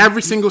watch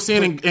every single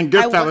scene in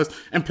Goodfellas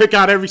and pick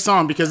out every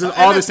song because it's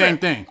all the same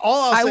thing.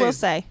 I will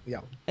say.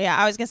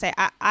 I was gonna say.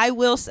 I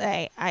will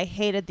say. I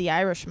hated The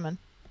Irishman.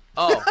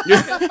 Oh, we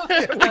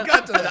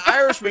got to the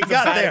Irishman.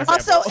 Got there.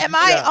 Also, am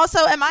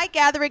I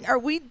gathering? Are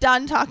we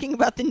done talking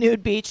about the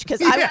nude beach?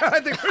 Because I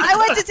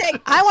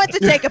went to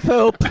take a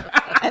poop,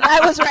 and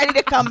I was ready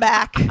to come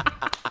back.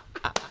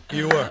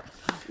 You were.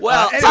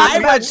 Well, we're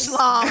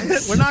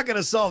not going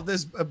to solve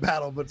this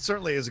battle, but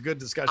certainly is a good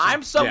discussion.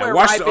 I'm somewhere.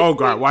 Watch the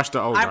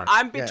Ogard.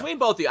 I'm between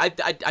both of you.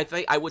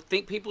 I would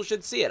think people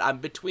should see it. I'm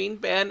between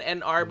Ben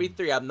and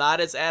RB3. I'm not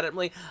as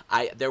adamantly.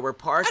 There were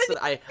parts that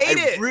I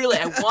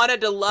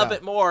wanted to love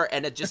it more,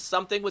 and it just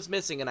something was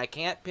missing, and I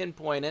can't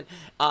pinpoint it.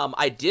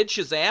 I did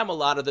Shazam a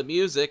lot of the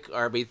music,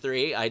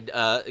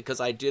 RB3.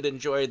 Because I did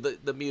enjoy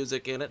the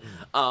music in it.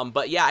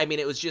 But yeah, I mean,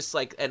 it was just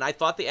like, and I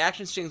thought the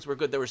action scenes were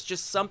good. There was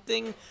just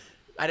something.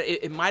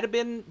 It might have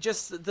been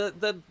just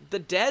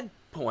the dead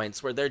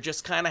points where they're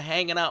just kind of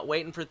hanging out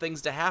waiting for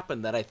things to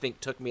happen that I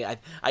think took me.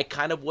 I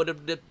kind of would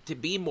have to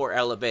be more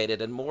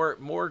elevated and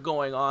more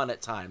going on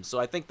at times. So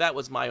I think that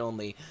was my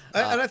only.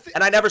 And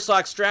I never saw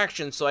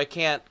Extraction, so I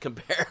can't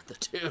compare the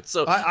two.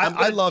 So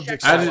I loved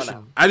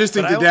Extraction. I just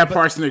think the dead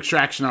parts in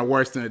Extraction are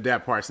worse than the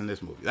dead parts in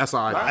this movie. That's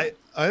all I think.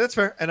 That's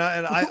fair.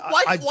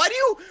 Why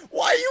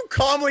are you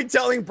calmly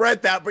telling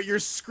Brett that, but you're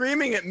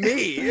screaming at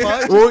me?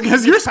 Well,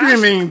 because you're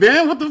screaming,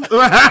 Ben. What the?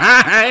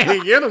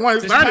 You're the one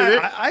who started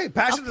it.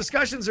 Passionate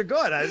discussions are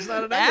good. It's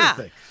not an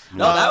ugly thing.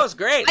 No, that was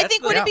great. I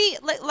think would it be?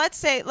 Let's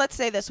say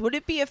this. Would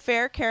it be a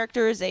fair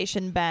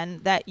characterization,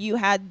 Ben, that you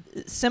had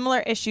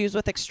similar issues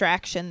with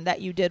Extraction that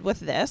you did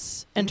with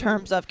this in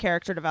terms of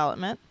character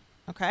development?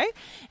 Okay,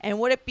 and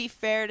would it be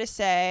fair to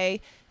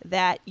say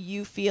that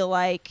you feel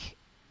like?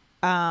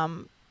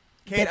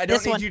 Kate, I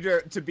don't need you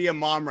to be a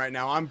mom right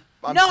now. I'm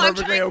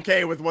perfectly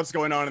okay with what's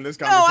going on in this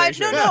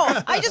conversation.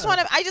 No. I just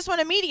want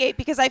to mediate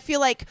because I feel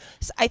like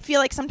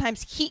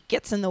sometimes heat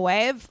gets in the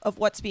way of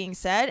what's being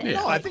said. Yeah.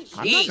 No, I think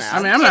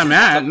I'm not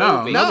mad.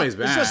 No, nobody's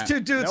mad. It's just two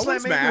dudes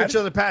slamming into each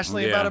other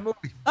passionately about a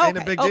movie. Ain't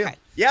a big deal.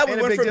 Yeah,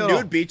 we went from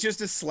nude beaches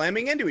to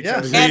slamming into each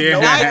other.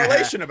 There's no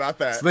relation about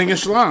that. Slinging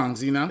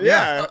schlongs, you know?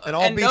 Yeah. And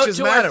all beaches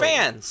to matter. Our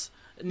fans.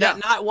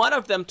 Not one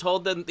of them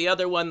told the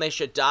other one they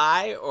should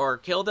die or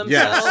kill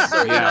themselves. Yes. Or,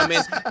 I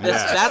mean,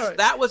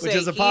 that was Which a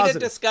is a heated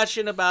positive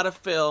discussion about a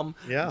film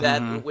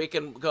that we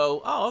can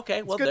go, oh,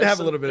 okay. Well, it's good to have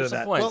a little bit of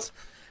that.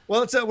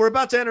 Well, we're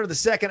about to enter the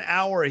second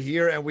hour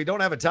here, and we don't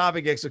have a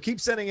topic yet, so keep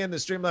sending in the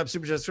Streamlabs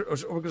Super Chats. We're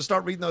going to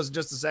start reading those in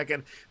just a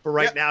second. But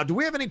right now, do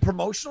we have any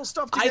promotional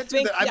stuff to get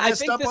to that I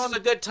think this is a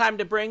good time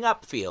to bring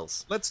up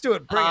feels. Let's do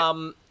it. Bring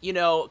it. You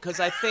know, because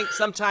I think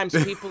sometimes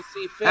people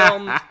see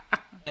film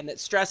and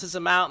it stresses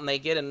them out, and they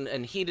get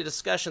in heated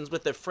discussions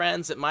with their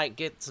friends. It might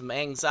get some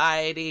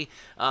anxiety,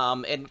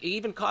 and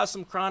even cause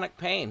some chronic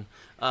pain.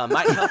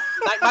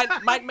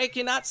 Might make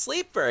you not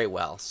sleep very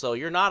well. So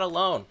you're not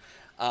alone.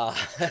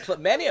 But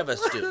many of us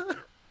do.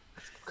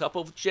 A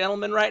couple of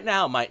gentlemen right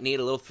now might need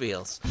a little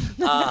feels.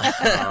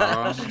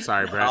 I'm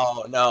sorry, Brett.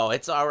 Oh, no,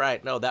 it's all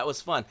right. No, that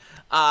was fun.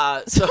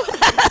 So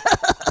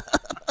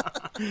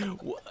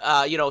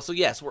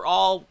yes, we're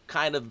all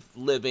kind of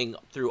living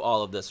through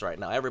all of this right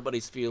now.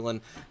 Everybody's feeling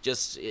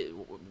just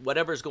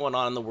whatever's going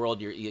on in the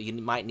world. You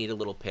might need a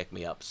little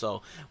pick-me-up.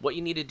 So what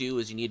you need to do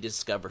is you need to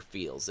discover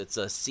Feels. It's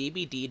a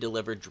CBD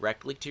delivered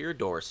directly to your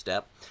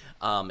doorstep.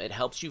 It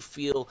helps you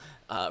feel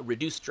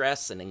reduce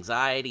stress and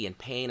anxiety and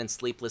pain and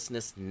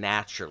sleeplessness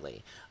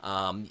naturally.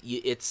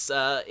 It's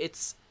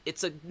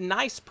a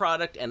nice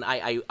product, and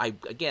I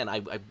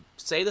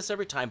say this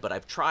every time, but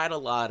I've tried a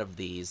lot of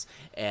these,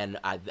 and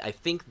I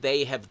think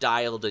they have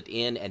dialed it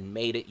in and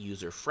made it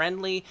user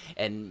friendly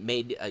and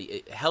made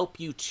help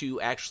you to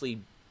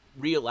actually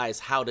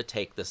realize how to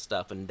take this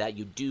stuff and that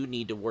you do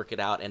need to work it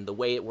out, and the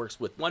way it works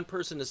with one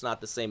person is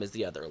not the same as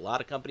the other. A lot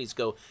of companies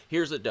go,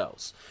 here's a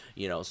dose,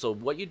 so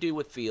what you do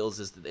with Feels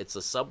is that it's a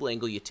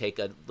sublingual. You take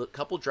a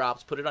couple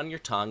drops, put it on your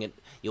tongue, and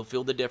you'll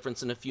feel the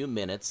difference in a few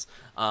minutes.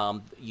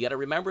 You got to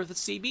remember the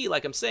CB,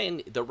 like I'm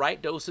saying, the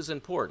right dose is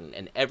important,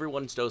 and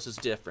everyone's dose is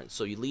different,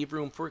 so you leave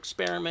room for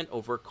experiment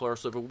over a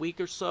course of a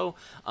week or so.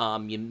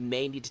 You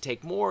may need to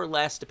take more or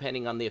less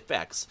depending on the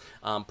effects.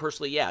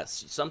 Personally,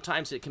 yes,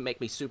 sometimes it can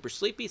make me super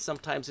sleepy.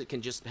 Sometimes it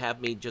can just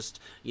have me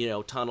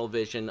tunnel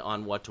vision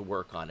on what to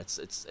work on.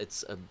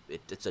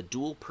 It's a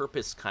dual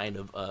purpose kind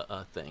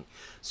of thing.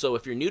 So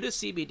if you're new to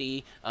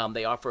CBD,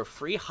 they offer a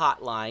free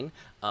hotline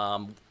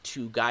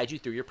to guide you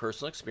through your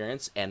personal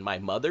experience. And my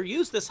mother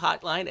used this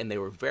hotline, and they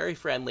were very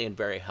friendly and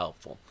very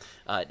helpful.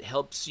 It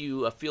helps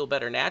you feel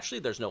better naturally.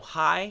 There's no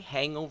high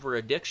hangover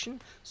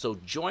addiction. So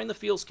join the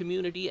Feels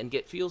community and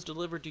get Feels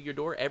delivered to your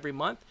door every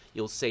month.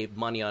 You'll save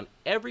money on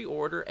every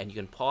order, and you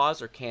can pause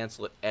or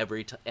cancel it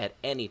at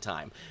any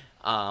time.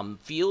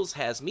 Feels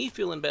has me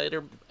feeling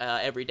better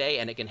every day,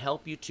 and it can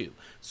help you too.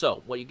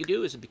 So what you can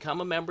do is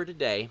become a member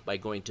today by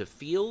going to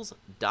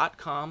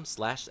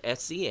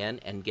feels.com/SEN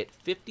and get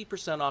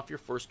 50% off your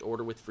first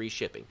order with free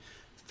shipping.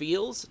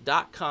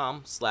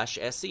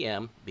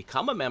 Feels.com/SEM.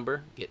 Become a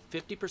member, get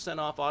 50%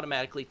 off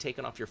automatically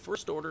taken off your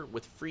first order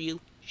with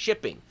free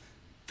shipping.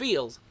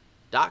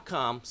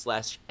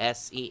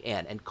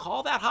 Feels.com/SEN, and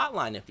call that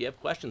hotline if you have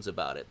questions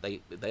about it.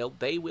 They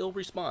will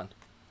respond.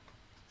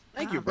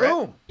 Thank you, Brett.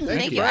 Boom.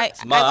 Thank you.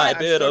 That's my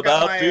bit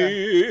about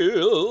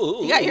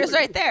Feels. You got yours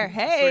right there.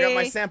 Hey. I got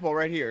my sample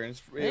right here. It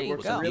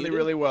works go. really,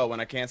 really well when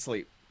I can't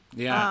sleep.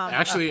 Yeah,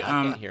 actually,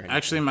 hear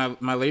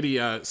my lady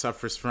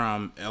suffers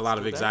from a lot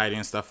of anxiety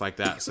and stuff like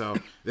that. So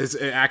it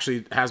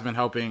actually has been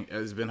helping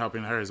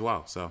her as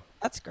well. So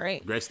that's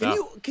great. Great stuff.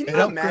 Can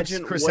you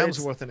imagine Chris what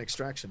Hemsworth in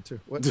Extraction too?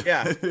 What?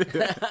 Yeah.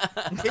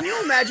 Can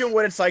you imagine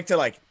what it's like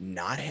to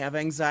not have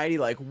anxiety?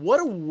 Like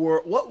what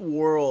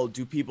world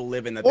do people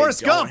live in that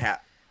Forrest they don't Gump. have?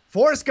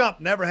 Forrest Gump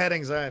never had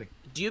anxiety.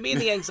 Do you mean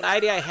the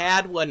anxiety I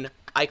had when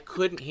I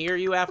couldn't hear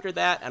you after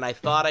that, and I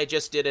thought I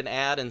just did an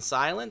ad in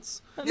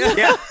silence?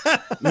 Yeah.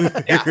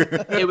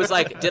 It was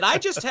like, did I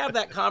just have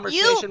that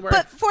conversation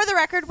But for the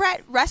record,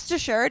 Brett, rest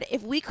assured,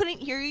 if we couldn't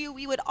hear you,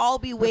 we would all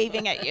be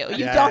waving at you.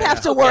 You don't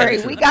have to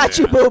worry. We got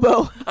you,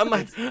 boo-boo. I'm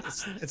like,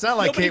 It's not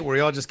like Kate where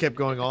you all just kept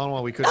going on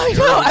while we couldn't. I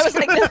know. I was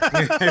like,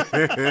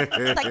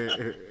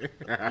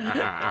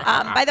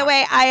 by the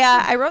way,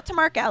 I wrote to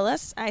Mark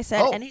Ellis. I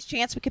said, any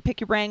chance we could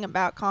pick your brain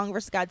about Kong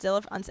versus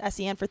Godzilla on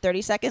SEN for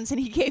 30 seconds? And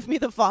he gave me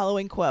the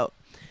following quote.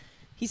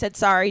 He said,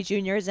 sorry,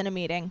 Junior is in a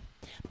meeting.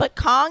 But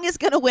Kong is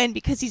going to win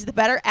because he's the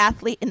better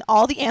athlete, and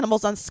all the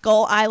animals on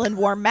Skull Island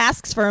wore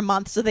masks for a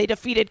month, so they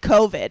defeated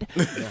COVID.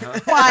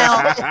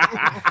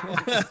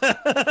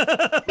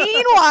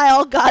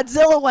 Meanwhile,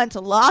 Godzilla went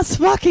to Las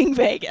fucking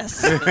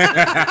Vegas. Concur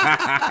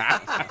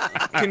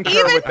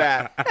with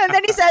that. And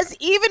then he says,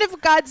 even if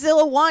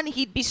Godzilla won,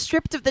 he'd be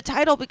stripped of the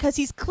title because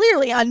he's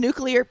clearly on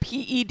nuclear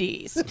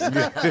PEDs. Good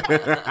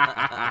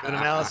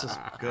analysis.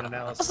 Good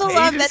analysis. Also He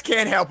love just that.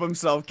 can't help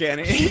himself, can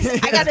he?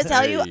 I got to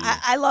tell you,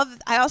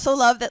 I also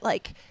love that,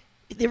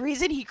 the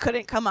reason he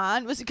couldn't come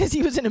on was because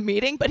he was in a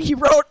meeting, but he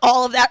wrote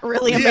all of that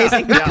really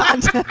amazing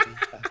content.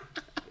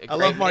 I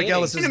love Mark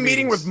Ellis's in a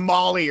meeting with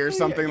Molly or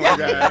something like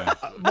that.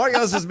 Mark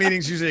Ellis's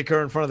meetings usually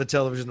occur in front of the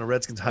television. The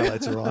Redskins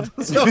highlights are on.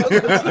 So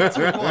let's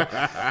move on.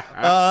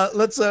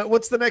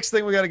 What's the next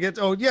thing we got to get?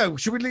 Oh yeah,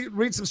 should we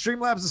read some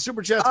Streamlabs and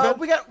Super Chats?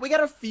 We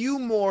got a few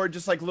more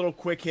just little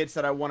quick hits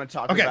that I want to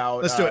talk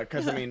about. Let's do it.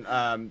 Because We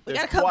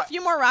got a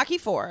few more Rocky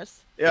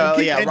Fours.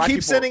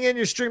 Keep sending in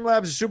your Streamlabs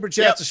and Super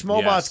Chats to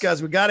Schmobots,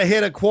 guys. We got to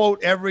hit a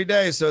quote every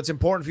day, so it's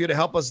important for you to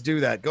help us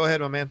do that. Go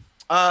ahead, my man.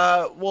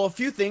 Well, a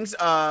few things.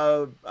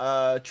 Train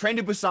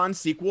to Busan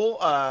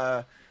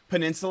sequel,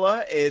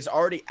 Peninsula, is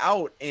already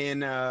out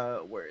in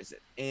where is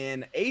it?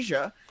 In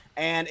Asia,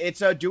 and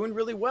it's doing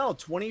really well.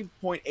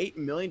 $20.8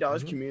 million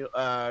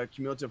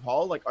cumulative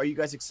haul. Are you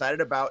guys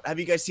excited about? Have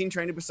you guys seen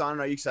Train to Busan?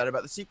 And are you excited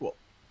about the sequel?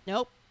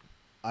 Nope.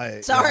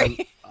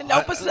 Sorry.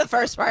 Nope was the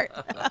first part.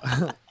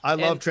 I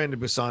love Train to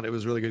Busan. It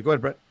was really good. Go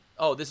ahead, Brett.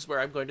 oh, this is where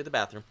I'm going to the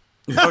bathroom.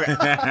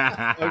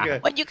 Okay.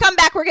 When you come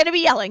back, we're going to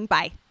be yelling.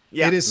 Bye.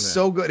 Yeah. It is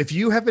so good. If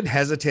you have been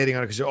hesitating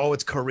on it because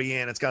it's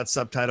Korean, it's got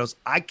subtitles,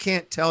 I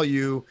can't tell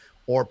you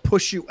or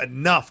push you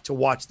enough to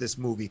watch this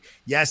movie.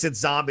 Yes, it's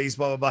zombies,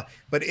 blah, blah, blah,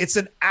 but it's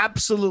an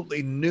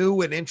absolutely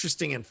new and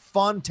interesting and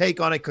fun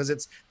take on it because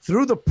it's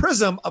through the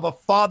prism of a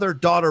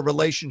father-daughter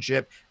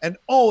relationship. And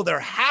there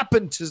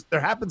happens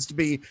to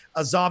be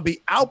a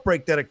zombie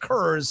outbreak that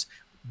occurs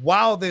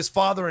while this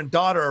father and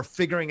daughter are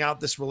figuring out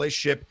this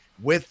relationship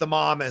with the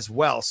mom as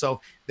well.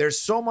 So there's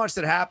so much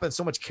that happens,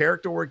 so much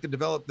character work to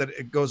develop that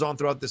it goes on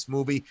throughout this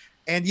movie.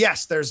 And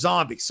yes, there's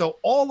zombies. So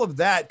all of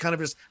that kind of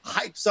just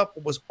hypes up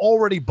what was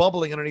already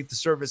bubbling underneath the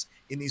surface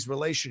in these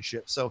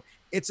relationships. So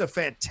it's a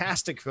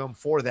fantastic film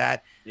for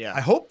that. Yeah.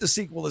 I hope the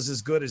sequel is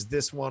as good as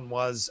this one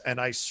was.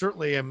 And I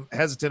certainly am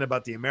hesitant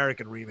about the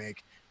American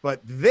remake.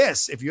 But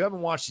this, if you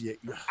haven't watched it yet,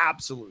 you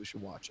absolutely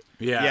should watch it.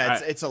 Yeah,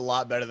 it's a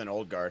lot better than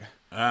Old Guard.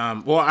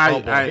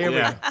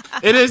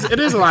 It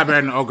is a lot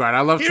better than Old Guard.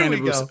 I love Train to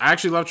Busan. I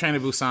actually love Train to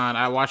Busan.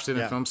 I watched it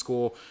in film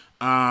school,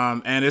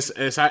 and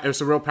it's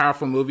a real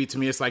powerful movie. To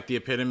me, it's like the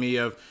epitome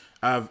of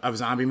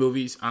zombie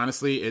movies.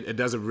 Honestly, it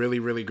does a really,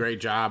 really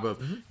great job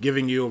of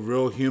giving you a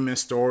real human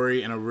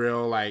story and a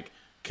real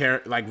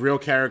real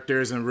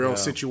characters and real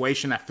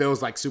situation that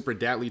feels like super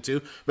deadly too.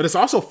 But it's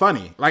also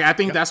funny. Like I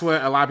think that's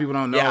what a lot of people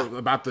don't know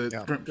about the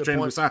Train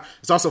to Busan.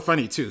 It's also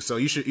funny too. So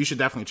you should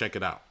definitely check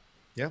it out.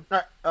 Yeah.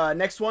 All right.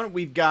 Next one,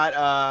 we've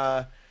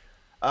got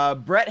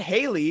Brett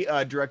Haley,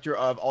 director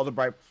of All the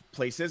Bright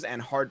Places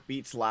and Heart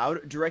Beats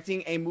Loud,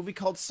 directing a movie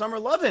called Summer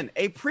Lovin',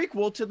 a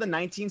prequel to the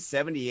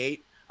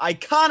 1978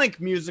 iconic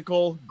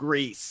musical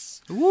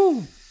Grease.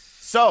 Woo!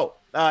 So,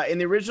 in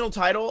the original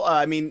title,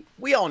 I mean,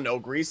 we all know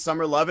Grease.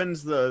 Summer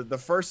Lovin's the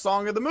first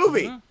song of the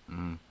movie.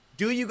 Mm-hmm.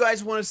 Do you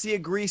guys want to see a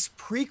Grease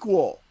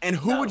prequel? And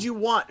who would you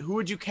want? Who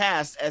would you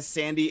cast as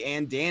Sandy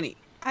and Danny?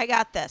 I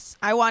got this.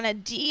 I want a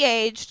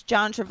de-aged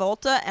John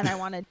Travolta, and I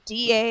want a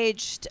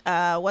de-aged,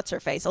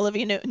 what's-her-face,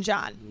 Olivia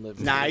Newton-John.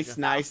 Nice.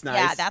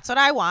 Yeah, that's what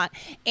I want.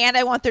 And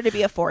I want there to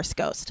be a Force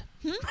ghost.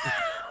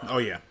 Oh,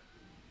 yeah.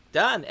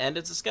 Done. End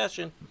of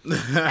discussion.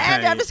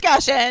 End of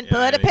discussion.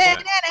 Put a pin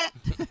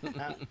in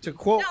it. To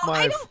quote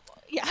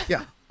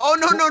Yeah. Oh,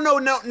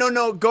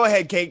 no. Go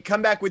ahead, Kate.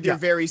 Come back with your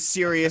very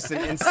serious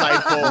and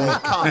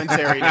insightful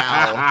commentary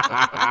now.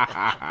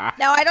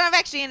 No, I don't have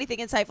actually anything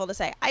insightful to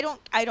say. I don't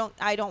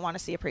want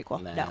to see a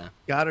prequel. Nah. No.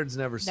 Goddard's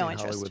never seen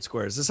Hollywood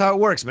Squares. This is how it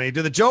works, man. You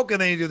do the joke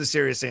and then you do the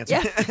serious answer.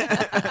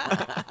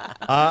 Yeah.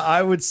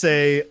 I would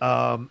say,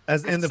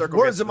 as in the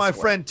words of my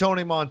friend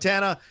Tony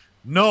Montana,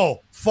 no,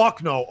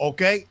 fuck no,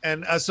 okay?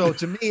 And so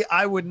to me,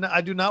 I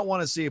do not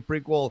want to see a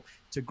prequel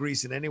to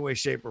Grease in any way,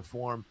 shape, or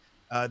form.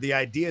 The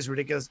idea is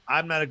ridiculous.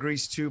 I'm not a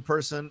Grease 2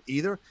 person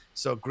either.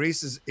 So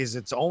Grease is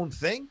its own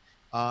thing.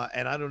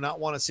 And I do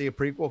not want to see a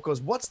prequel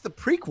because what's the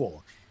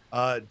prequel?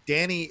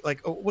 Danny,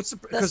 what's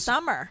the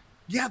summer?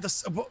 Yeah, then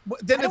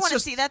I don't want to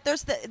see that.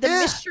 There's the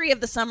mystery of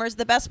the summer is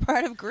the best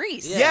part of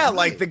Grease. Yeah,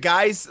 like the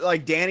guys,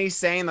 like Danny's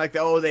saying, like,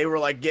 oh, they were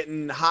like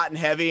getting hot and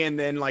heavy, and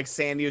then like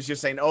Sandy was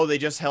just saying, oh, they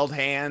just held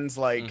hands.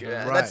 Like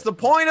that's the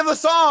point of the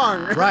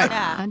song, right?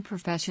 Yeah.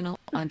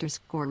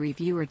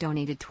 Unprofessional_reviewer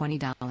donated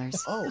 $20.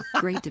 Oh,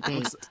 great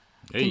debate.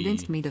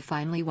 Convinced me to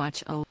finally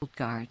watch Old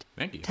Guard.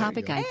 Thank you.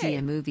 Topic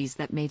idea: movies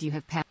that made you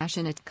have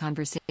passionate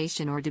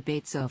conversation or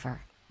debates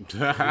over.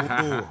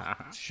 Ooh,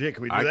 shit,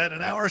 can we do that in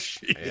an hour?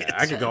 Shit. Yeah,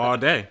 I could go all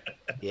day.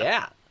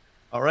 Yeah.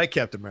 All right,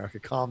 Captain America,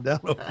 calm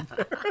down over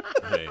there.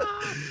 Hey.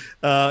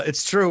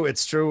 It's true.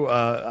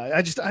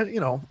 I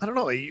don't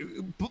know.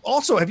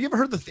 Also, have you ever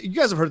heard you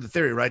guys have heard the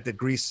theory, right? That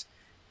Grease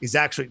is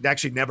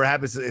actually never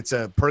happens. It's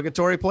a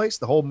purgatory place.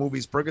 The whole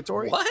movie's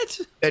purgatory. What?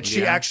 That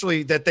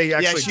they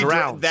actually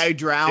drowned. They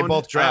drowned. They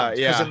both drowned.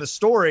 Because yeah. in the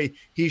story,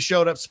 he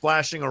showed up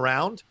splashing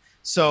around.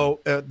 So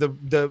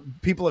the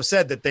people have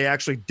said that they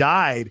actually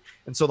died,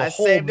 and so the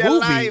whole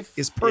movie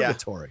is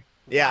purgatory.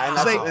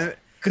 Yeah,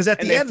 because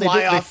at the end they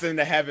fly off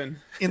into heaven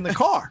in the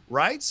car,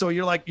 right? So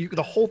you're like,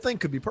 the whole thing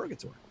could be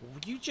purgatory.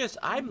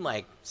 I'm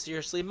like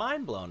seriously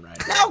mind blown right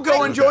now. Now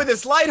go enjoy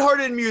this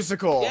lighthearted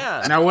musical.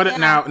 Yeah. Now what?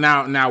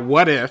 Now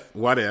what if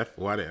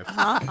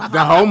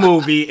the whole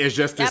movie is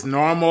just this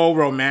normal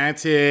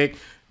romantic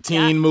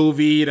teen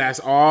movie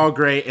that's all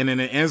great, and then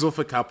it ends with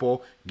a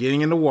couple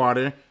getting in the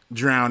water,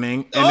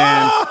 drowning, and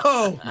then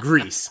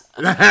Grease.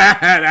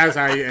 That's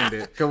how you end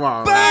it. Come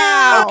on.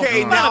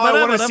 Okay, now I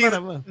want to see. I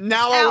want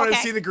to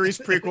see the Grease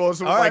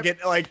prequels.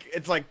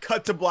 It's like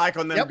cut to black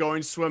on them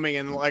going swimming,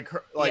 and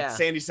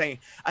Sandy saying,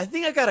 "I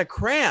think I got a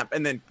cramp,"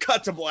 and then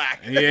cut to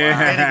black.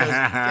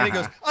 Yeah. And he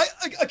goes, I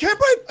can't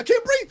breathe. I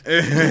can't breathe.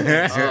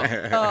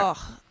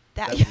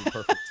 That'd be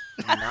perfect.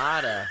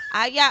 Nada.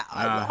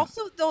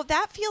 Also, though,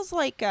 that feels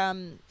like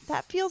a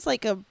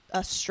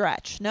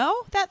stretch.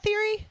 No, that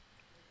theory.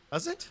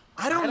 Does it?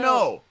 I don't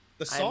know.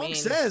 The song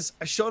says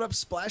I showed up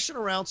splashing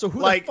around. So who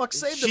the fuck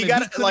saved him?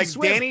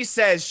 Danny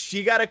says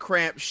she got a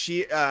cramp.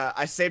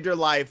 I saved her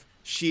life.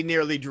 She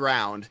nearly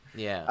drowned.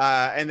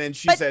 Yeah. And then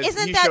she says,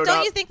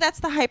 don't you think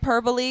that's the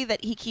hyperbole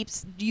that he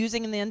keeps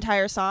using in the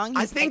entire song?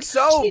 I think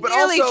so. She but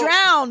nearly also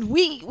drowned.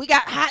 We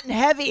got hot and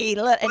heavy.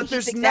 And but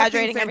there's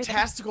nothing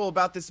fantastical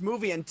about this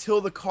movie until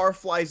the car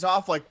flies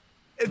off. Like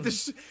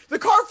the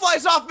car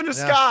flies off in the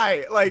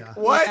sky. Like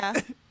what?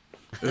 Yeah.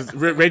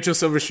 Rachel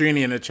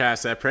Silverstreeny in the chat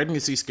said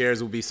pregnancy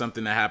scares will be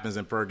something that happens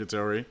in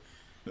purgatory.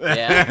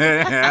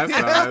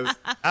 Yeah.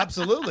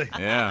 Absolutely.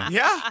 Yeah.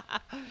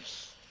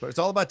 But it's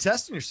all about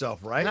testing yourself,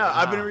 right? No,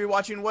 I've been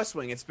rewatching West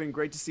Wing. It's been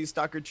great to see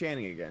Stockard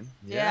Channing again.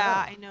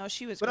 Yeah, I know.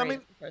 She was great. But I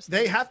mean,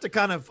 they have to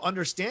kind of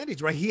understand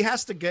each, right? He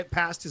has to get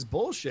past his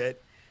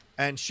bullshit,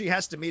 and she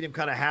has to meet him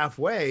kind of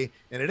halfway.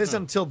 And it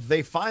isn't until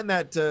they find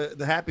that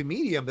the happy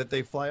medium that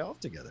they fly off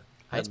together.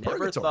 I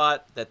never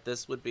thought that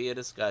this would be a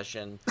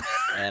discussion,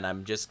 and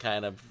I'm just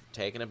kind of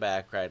taken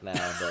aback right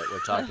now, but we're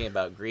talking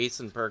about Greece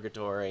and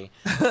purgatory.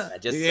 I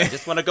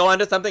just want to go on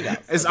to something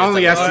else. It's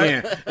only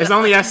SEN. It's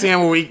only SEN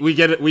where we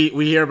get it. We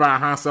hear about a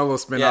Han Solo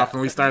spinoff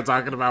and we start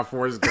talking about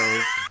Force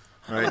Ghost.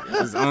 Right?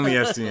 It's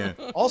only SEN.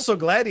 Also,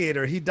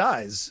 Gladiator, he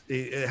dies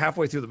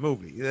halfway through the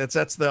movie.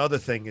 That's the other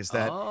thing is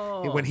that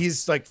when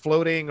he's like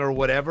floating or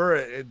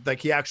whatever, like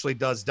he actually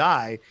does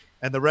die,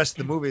 and the rest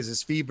of the movie is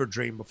his fever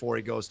dream before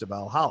he goes to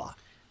Valhalla.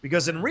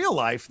 Because in real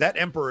life, that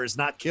emperor is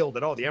not killed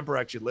at all. The emperor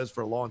actually lives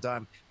for a long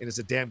time and is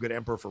a damn good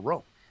emperor for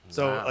Rome.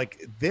 So,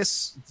 like,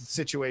 this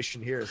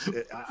situation here,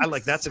 I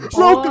like that's an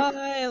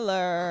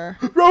spoiler.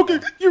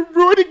 Rogan, you're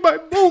ruining my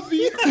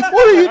movie.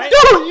 What are you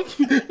doing?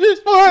 You're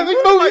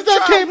spoiling movies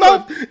that came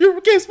out.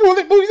 You're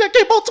spoiling movies that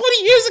came out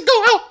 20 years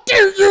ago. How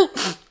dare you?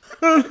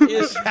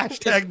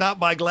 Hashtag not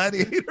my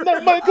Gladiator.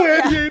 Not my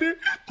Gladiator.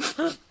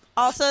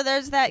 Also,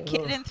 there's that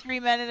kid in 3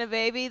 Men and a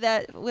Baby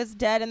that was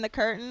dead in the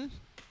curtain.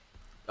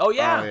 Oh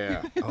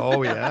yeah.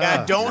 Oh yeah.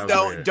 Yeah, don't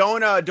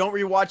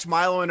rewatch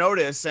Milo and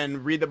Otis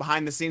and read the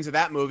behind the scenes of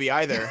that movie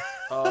either.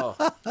 Oh.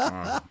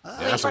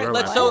 That's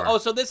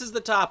So this is the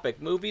topic: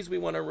 movies we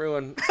want to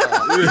ruin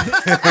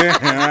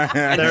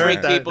and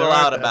freak people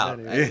out about.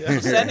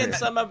 Send in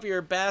some of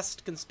your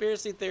best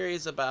conspiracy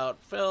theories about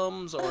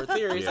films or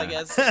theories, I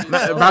guess.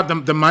 About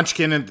the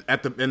Munchkin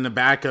in the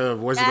back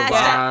of Wizard of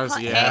Oz.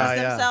 Hangs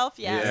himself.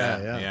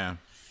 Yeah.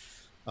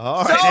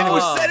 All right. So, Anyway.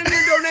 send in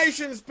your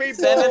donations,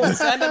 people.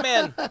 Send them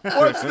in.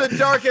 What's the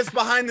darkest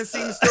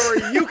behind-the-scenes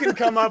story you can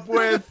come up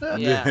with?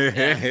 Yeah.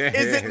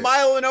 Is it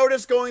Milo and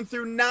Otis going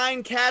through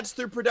 9 cats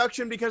through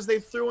production because they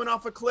threw one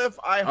off a cliff?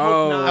 I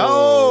hope not.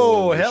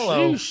 Oh,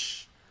 hello.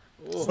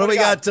 What we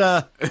got?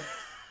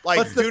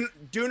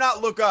 Do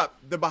not look up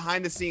the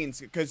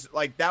behind-the-scenes because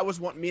like that was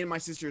what me and my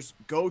sister's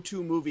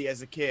go-to movie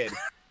as a kid.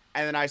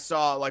 And then I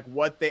saw like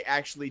what they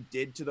actually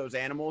did to those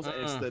animals, and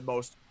it's the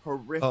most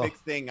horrific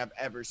thing I've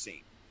ever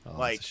seen. Oh,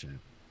 like that's a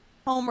shame.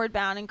 Homeward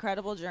Bound,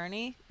 Incredible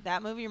Journey.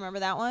 That movie, remember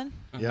that one?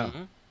 Yeah.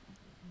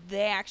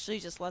 They actually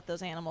just let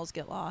those animals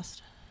get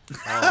lost.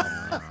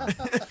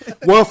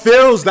 Well,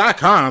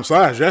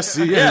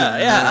 feels.com/SCN.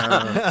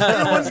 Yeah.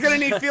 everyone's gonna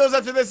need feels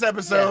after this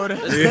episode.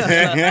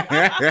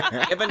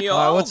 Giving you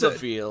all the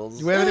feels.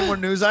 Do we have any more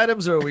news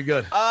items, or are we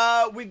good?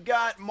 We've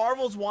got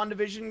Marvel's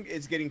WandaVision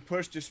is getting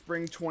pushed to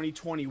spring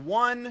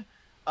 2021.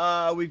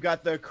 We've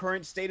got the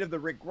current state of the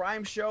Rick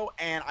Grimes show,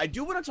 and I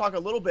do want to talk a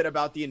little bit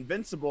about the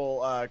Invincible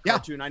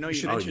cartoon. I know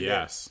you mentioned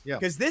it. Yeah.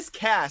 Because this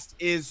cast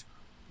is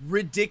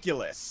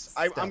ridiculous.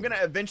 I'm gonna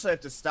eventually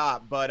have to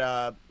stop,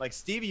 but like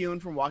Steve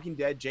Yeun from Walking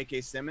Dead,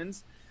 J.K.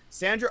 Simmons,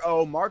 Sandra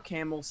Oh, Mark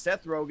Hamill,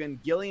 Seth Rogen,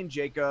 Gillian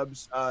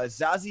Jacobs,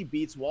 Zazie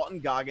Beetz, Walton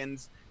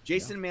Goggins,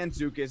 Jason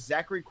Mantzoukas,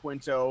 Zachary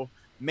Quinto,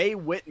 Mae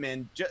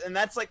Whitman, and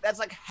that's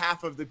like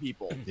half of the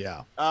people.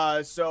 Yeah.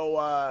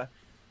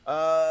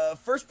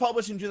 First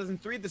published in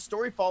 2003, the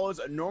story follows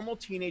a normal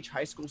teenage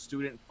high school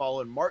student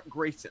followed Mark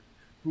Grayson,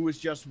 who is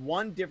just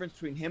one difference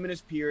between him and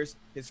his peers.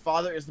 His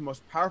father is the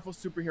most powerful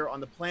superhero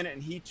on the planet,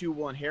 and he too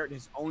will inherit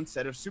his own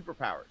set of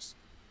superpowers.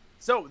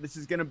 So this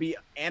is going to be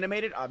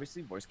animated,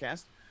 obviously, voice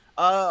cast.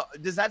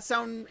 Does that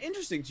sound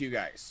interesting to you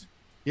guys?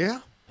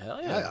 Yeah.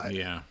 Hell yeah.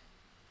 Yeah.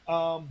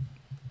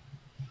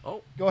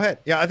 Go ahead.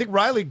 Yeah, I think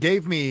Riley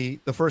gave me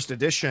the first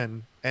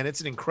edition, and it's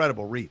an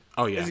incredible read.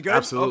 Oh yeah, Is it good?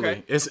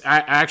 absolutely. Okay.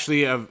 I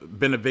actually have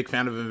been a big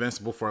fan of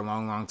Invincible for a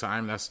long, long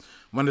time. That's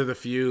one of the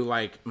few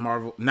like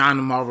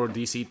non-Marvel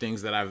DC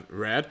things that I've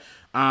read.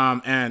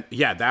 And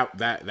yeah,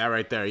 that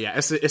right there. Yeah,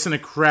 it's an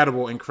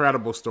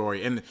incredible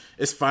story, and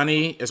it's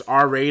funny. It's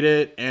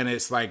R-rated, and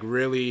it's like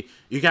really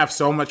you can have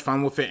so much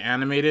fun with it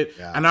animated.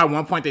 Yeah. I know at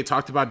one point they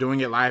talked about doing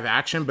it live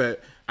action,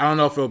 but I don't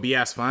know if it'll be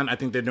as fun. I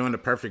think they're doing the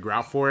perfect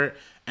route for it.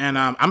 And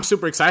I'm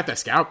super excited that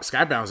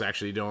Skybound's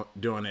actually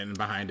doing it and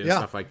behind it and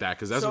stuff like that,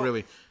 because that's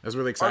really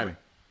exciting.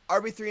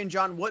 RB3 and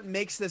John, what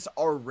makes this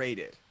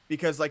R-rated?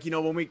 Because like, you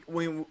know,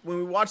 when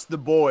we watch The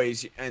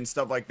Boys and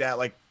stuff like that,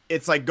 like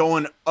it's like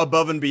going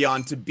above and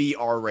beyond to be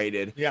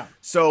R-rated. Yeah.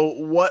 So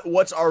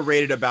what's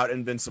R-rated about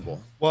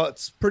Invincible? Well,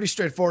 it's pretty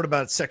straightforward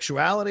about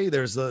sexuality.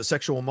 There's the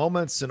sexual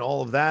moments and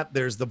all of that.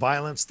 There's the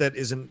violence that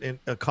is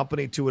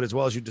accompanied to it as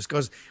well, as you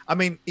discussed. I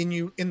mean,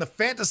 in the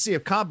fantasy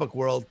of comic book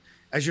world,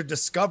 as you're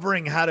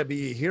discovering how to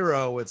be a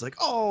hero, it's like,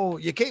 oh,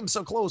 you came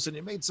so close and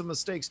you made some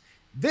mistakes.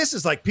 This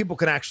is like people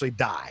can actually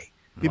die.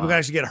 People can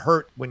actually get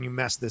hurt when you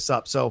mess this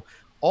up. So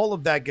all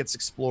of that gets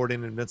explored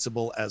in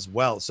Invincible as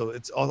well. So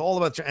it's all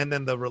about, and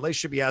then the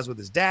relationship he has with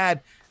his dad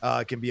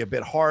can be a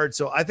bit hard.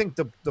 So I think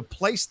the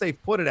place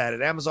they've put it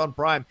at Amazon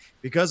Prime,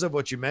 because of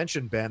what you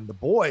mentioned, Ben, The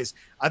Boys,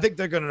 I think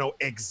they're going to know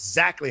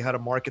exactly how to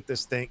market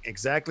this thing,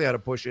 exactly how to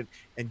push it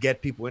and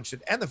get people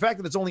interested. And the fact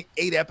that it's only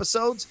 8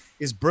 episodes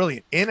is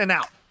brilliant, in and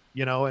out.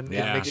 You know, and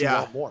it makes you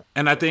want more.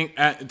 And I think,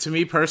 to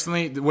me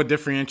personally, what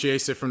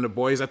differentiates it from The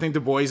Boys, I think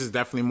The Boys is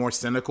definitely more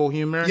cynical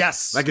humor.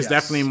 Yes. Like, it's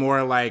definitely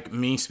more, like,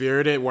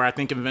 mean-spirited, where I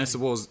think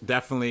Invincible is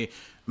definitely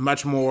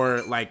much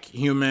more, like,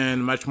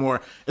 human, much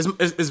more...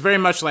 It's very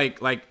much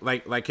like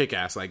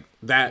Kick-Ass, like,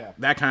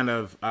 that kind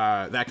of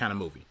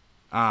movie.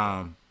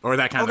 or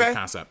that kind of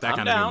concept, that I'm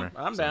kind down. of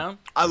humor. I'm down.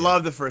 I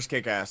love the first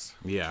Kick-Ass.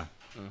 Yeah.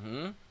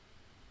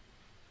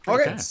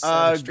 Okay.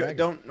 Savage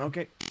Don't.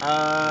 Okay.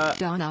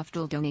 Don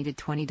Oftel donated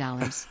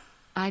 $20.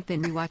 I've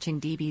been rewatching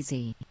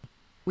DBZ.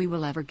 We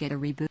will ever get a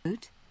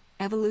reboot?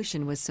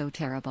 Evolution was so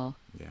terrible.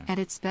 Yeah. At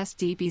its best,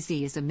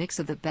 DBZ is a mix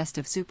of the best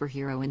of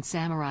superhero and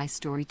samurai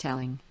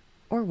storytelling.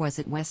 Or was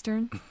it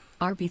Western?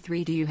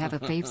 RB3, do you have a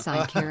fave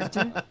side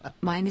character?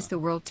 Mine is the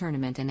World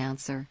Tournament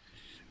announcer.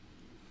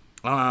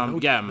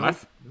 Yeah,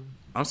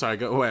 I'm sorry.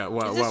 Go.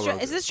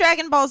 Wait. Is this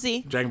Dragon Ball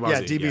Z? Dragon Ball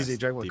Yeah, Z. DBZ. Yes.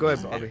 Dragon Ball. Go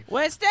ahead, Bobby.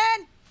 Winston?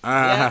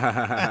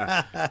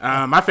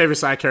 My favorite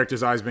side character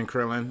has always been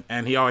Krillin,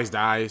 and he always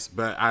dies,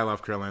 but I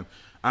love Krillin.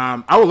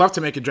 I would love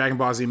to make a Dragon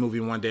Ball Z movie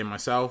one day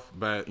myself,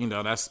 but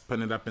that's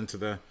putting it up into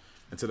the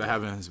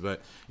heavens.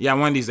 But yeah,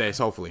 one of these days,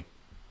 hopefully.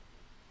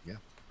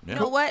 You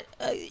know what?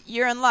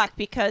 You're in luck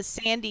because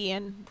Sandy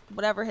and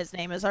whatever his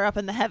name is are up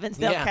in the heavens.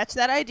 They'll catch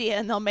that idea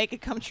and they'll make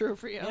it come true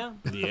for you.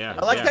 Yeah.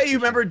 I like that you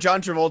remember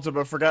John Travolta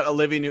but forgot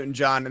Olivia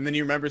Newton-John, and then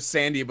you remember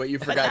Sandy but you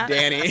forgot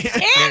Danny.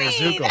 Danny!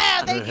 Zuko.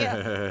 Thank you.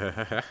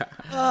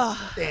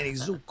 Danny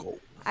Zuko.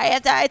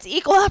 It's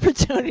equal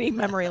opportunity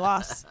memory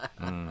loss.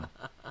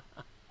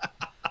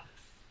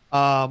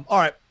 All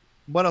right.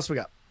 What else we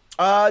got?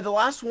 The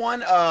last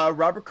one,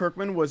 Robert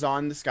Kirkman was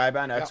on the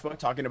Skybound Expo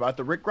talking about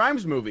the Rick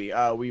Grimes movie.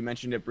 We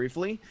mentioned it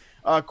briefly.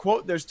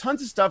 Quote, there's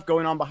tons of stuff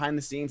going on behind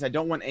the scenes. I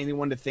don't want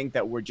anyone to think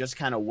that we're just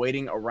kind of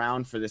waiting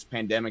around for this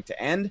pandemic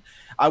to end.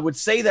 I would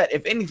say that,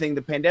 if anything,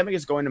 the pandemic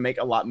is going to make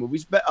a lot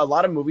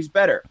of movies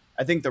better.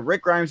 I think the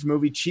Rick Grimes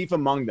movie, chief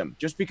among them,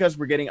 just because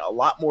we're getting a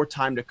lot more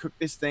time to cook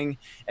this thing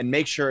and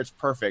make sure it's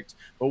perfect.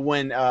 But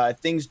when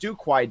things do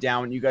quiet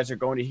down, you guys are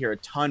going to hear a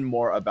ton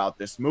more about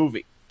this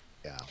movie.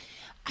 Yeah.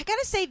 I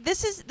gotta say,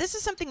 this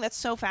is something that's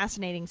so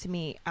fascinating to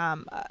me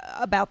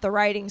about the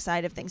writing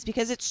side of things,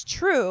 because it's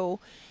true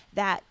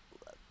that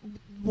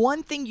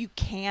one thing you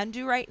can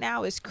do right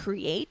now is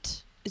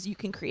you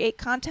can create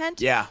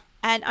content. Yeah.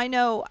 And I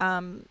know,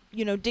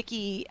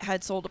 Dickie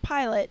had sold a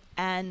pilot,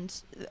 and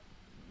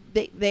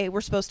they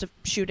were supposed to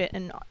shoot it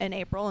in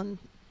April, and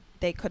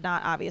they could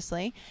not,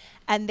 obviously.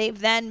 And they've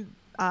then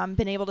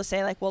been able to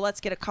say, like, well,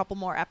 let's get a couple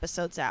more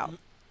episodes out.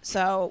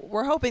 So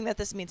we're hoping that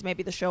this means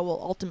maybe the show will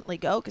ultimately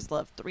go, because they'll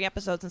have 3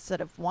 episodes instead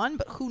of 1,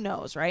 but who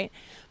knows, right?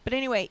 But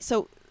anyway,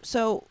 so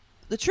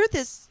the truth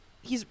is,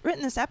 he's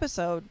written this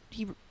episode.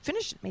 He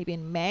finished it maybe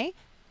in May.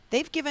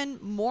 They've given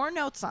more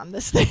notes on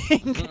this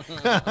thing,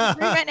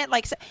 rewritten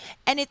it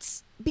and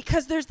it's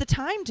because there's the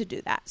time to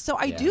do that. So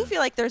I do feel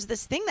like there's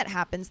this thing that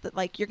happens that,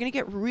 like, you're gonna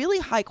get really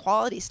high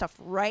quality stuff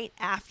right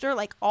after,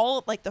 like, all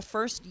of, like, the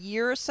first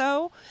year or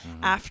so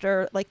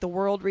after, like, the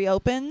world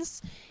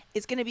reopens.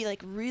 It's going to be,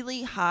 like,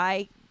 really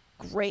high,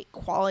 great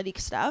quality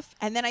stuff.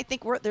 And then I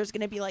think there's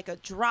going to be, like, a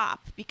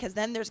drop, because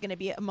then there's going to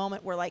be a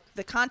moment where, like,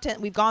 the content,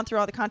 we've gone through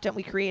all the content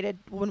we created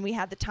when we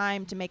had the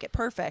time to make it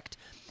perfect.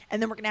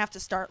 And then we're going to have to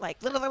start, like,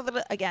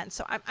 again.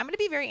 So I'm going to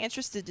be very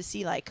interested to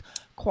see, like,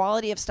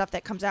 quality of stuff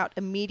that comes out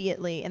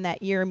immediately in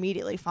that year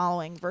immediately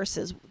following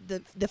versus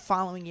the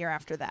following year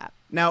after that.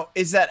 Now,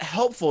 is that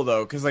helpful,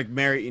 though? Because, like,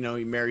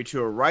 you're married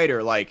to a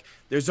writer. Like,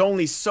 there's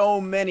only so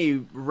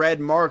many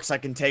red marks I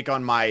can take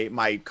on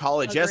my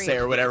college essay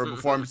or whatever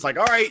before I'm just like,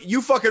 all right,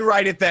 you fucking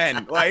write it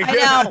then. Like, I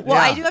know. Well,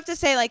 I do have to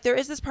say, like, there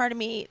is this part of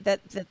me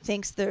that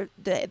thinks that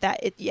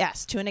it,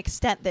 yes, to an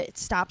extent, that it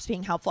stops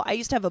being helpful. I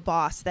used to have a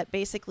boss that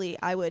basically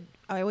I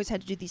always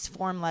had to do these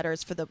form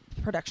letters for the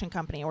production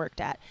company I worked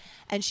at.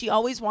 And she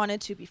always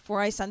wanted to, before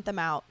I sent them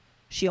out,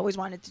 she always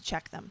wanted to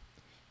check them.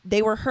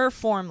 They were her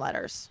form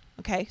letters.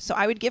 Okay, so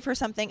I would give her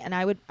something, and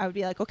I would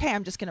be like, okay,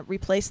 I'm just going to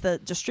replace the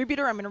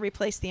distributor. I'm going to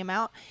replace the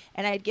amount,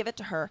 and I'd give it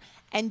to her.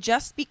 And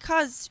just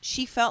because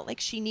she felt like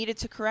she needed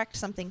to correct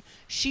something,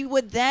 she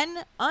would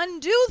then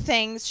undo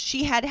things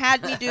she had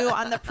me do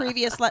on the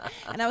previous letter.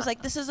 And I was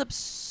like, this is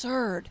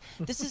absurd.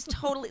 This is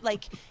totally,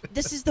 like,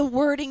 this is the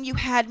wording you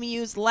had me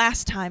use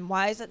last time.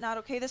 Why is it not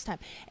okay this time?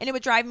 And it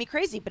would drive me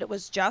crazy, but it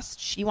was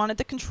just, she wanted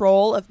the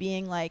control of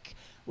being like,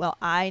 well,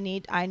 I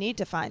need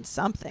to find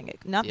something.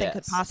 Nothing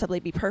could possibly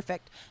be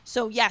perfect.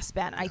 So yes,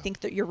 Ben, I think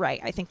that you're right.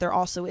 I think there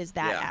also is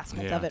that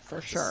aspect of it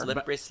for sure.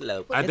 Slippery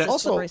slope. It's a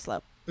slippery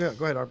slope. Yeah,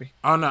 go ahead, Arby.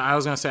 Oh no, I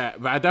was gonna say,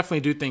 but I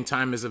definitely do think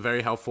time is a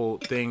very helpful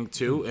thing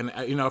too.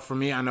 And for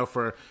me, I know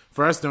for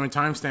us doing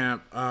timestamp,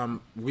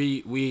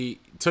 we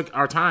took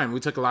our time. We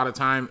took a lot of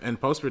time in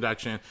post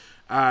production.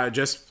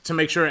 Just to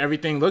make sure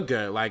everything looked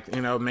good. Like,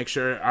 make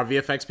sure our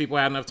VFX people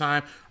had enough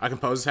time, our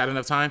composers had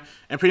enough time,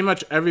 and pretty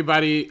much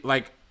everybody,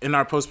 like, in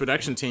our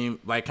post-production team,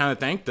 like, kind of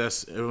thanked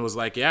us. It was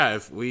like, yeah,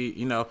 if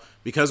we,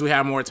 because we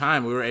had more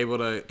time, we were able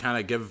to kind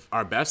of give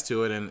our best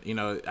to it. And,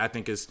 I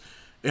think it's,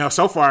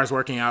 so far it's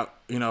working out,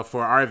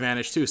 for our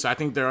advantage too. So I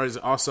think there is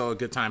also a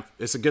good time.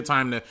 It's a good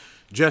time to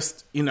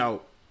just,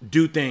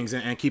 do things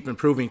and keep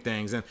improving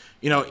things. And,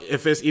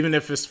 if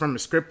it's from a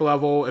script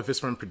level, if it's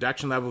from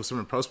production level, if it's from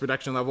a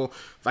post-production level,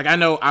 like,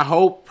 I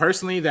hope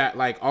personally that,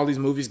 like, all these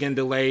movies getting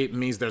delayed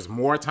means there's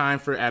more time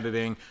for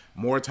editing,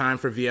 more time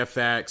for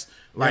VFX.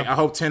 Like, I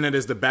hope Tenet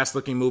is the best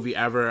looking movie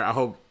ever. I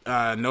hope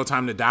No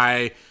Time to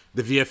Die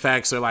the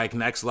VFX are like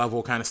next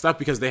level kind of stuff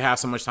because they have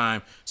so much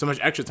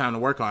extra time to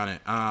work on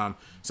it.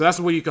 So that's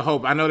what you could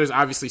hope. I know there's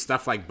obviously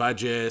stuff like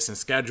budgets and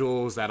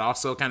schedules that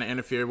also kind of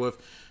interfere with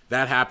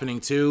that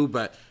happening too.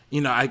 But,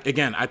 I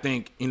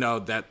think,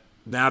 that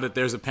now that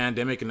there's a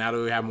pandemic and now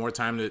that we have more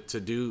time to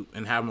do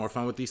and have more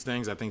fun with these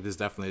things, I think this is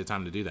definitely the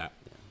time to do that.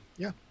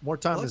 Yeah, more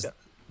time is.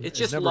 It's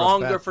just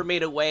longer for me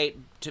to wait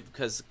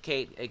because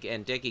Kate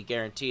and Dickie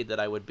guaranteed that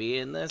I would be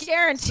in this.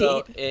 Guaranteed.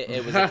 So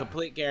it was a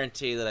complete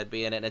guarantee that I'd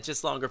be in it. And it's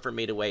just longer for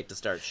me to wait to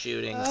start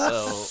shooting.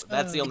 So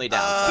that's the only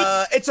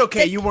downside. It's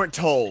okay. You weren't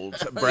told,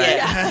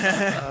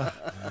 Brett.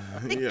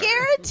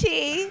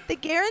 The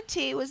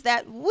guarantee was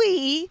that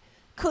we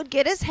could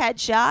get his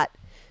headshot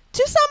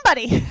to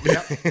somebody.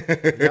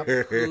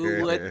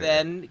 Who would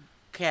then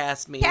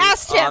cast me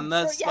on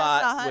the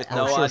spot with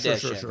no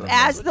audition. Sure.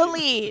 As the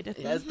lead.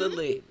 As the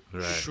lead.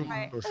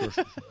 Right.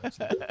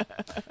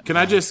 Can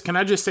I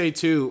just say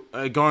too,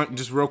 going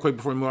just real quick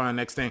before we move on to the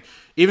next thing,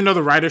 even though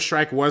the writer's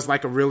strike was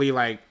like a really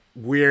like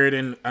weird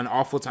and an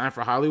awful time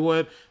for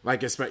Hollywood,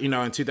 like in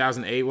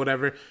 2008,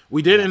 whatever,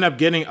 we did end up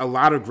getting a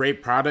lot of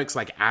great products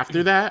like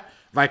after that.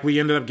 Like we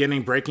ended up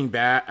getting Breaking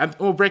Bad.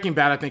 Well, Breaking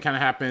Bad I think kind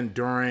of happened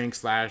during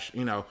 /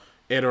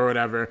 it or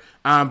whatever.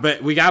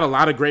 But we got a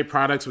lot of great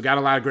products. We got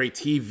a lot of great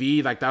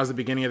TV. Like that was the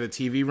beginning of the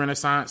TV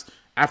renaissance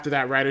after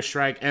that writer's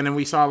strike. And then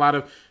we saw a lot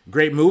of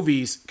great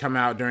movies come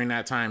out during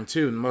that time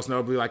too. Most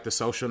notably like The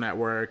Social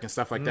Network and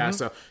stuff like that.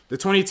 So the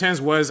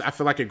 2010s was, I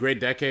feel like, a great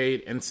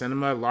decade in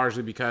cinema,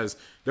 largely because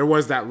there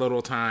was that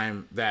little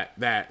time that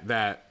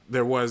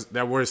there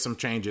were some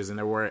changes and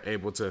they were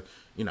able to,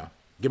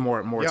 get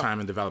more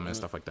time in development and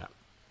stuff like that.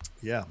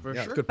 Yeah, for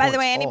sure. Good By points. the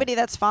way, anybody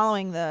that's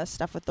following the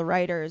stuff with the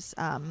writers,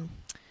 I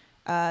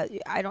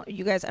don't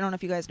know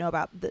if you guys know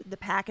about the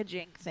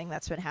packaging thing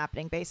that's been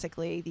happening.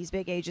 Basically, these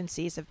big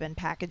agencies have been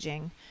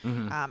packaging.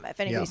 If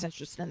anybody's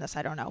interested in this,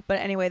 I don't know. But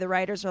anyway, the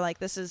writers are like,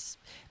 this is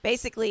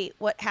basically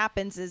what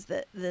happens is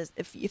that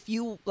if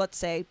you, let's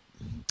say,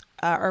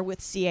 are with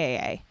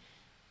CAA,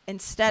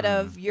 instead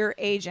of your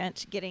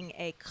agent getting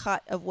a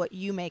cut of what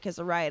you make as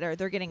a writer,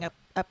 they're getting a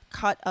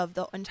cut of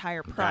the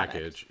entire product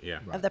Package,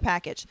 of the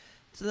package.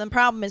 So the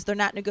problem is they're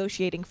not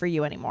negotiating for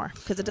you anymore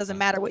because it doesn't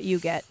matter what you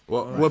get.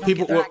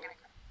 People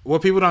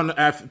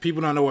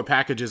don't know what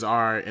packages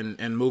are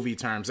in movie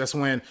terms. That's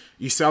when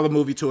you sell a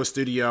movie to a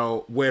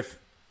studio with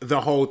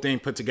the whole thing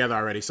put together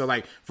already. So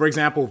like, for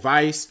example,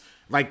 Vice,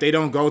 like they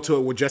don't go to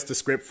it with just the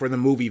script for the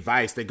movie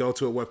Vice. They go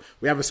to it with,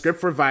 we have a script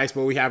for Vice,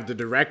 but we have the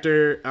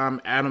director,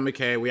 Adam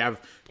McKay, we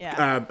have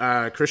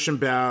Christian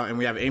Bale, and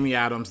we have Amy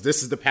Adams.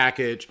 This is the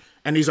package.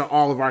 And these are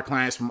all of our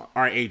clients from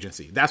our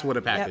agency. That's what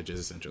a package is,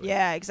 essentially.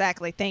 Yeah,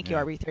 exactly. Thank you,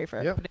 RB3, for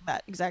putting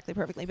that exactly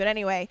perfectly. But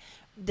anyway,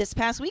 this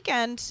past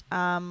weekend,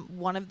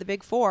 one of the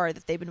big four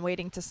that they've been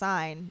waiting to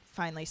sign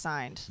finally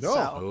signed.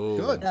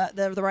 Good.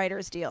 The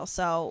writers' deal.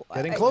 So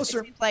getting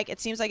closer. It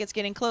seems like it's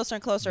getting closer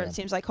and closer. Yeah. It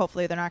seems like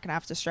hopefully they're not going to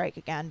have to strike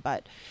again.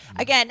 But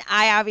again,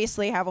 I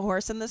obviously have a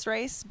horse in this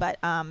race. But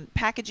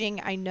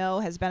packaging, I know,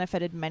 has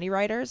benefited many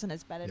writers and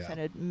has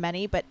benefited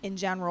many. But in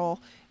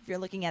general, if you're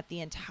looking at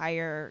the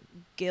entire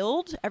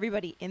guild,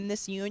 everybody in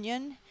this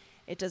union,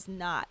 it does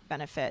not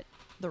benefit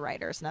the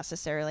writers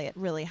necessarily. It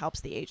really helps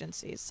the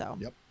agencies. So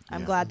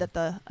I'm glad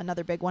that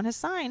another big one has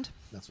signed.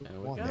 That's what we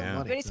want.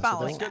 Everybody's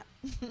following that.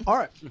 All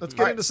right, let's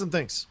get into some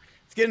things.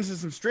 Let's get into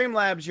some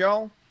Streamlabs,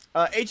 y'all.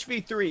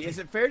 HV3, is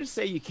it fair to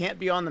say you can't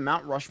be on the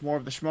Mount Rushmore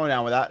of the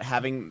Schmodown without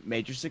having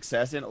major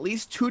success in at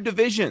least 2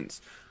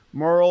 divisions?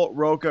 Merle,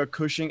 Roca,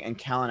 Cushing, and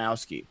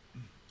Kalinowski.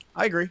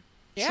 I agree.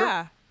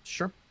 Yeah.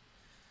 Sure.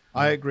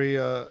 I agree.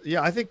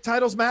 I think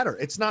titles matter.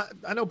 It's not,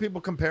 I know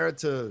people compare it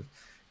to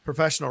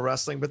professional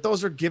wrestling, but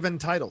those are given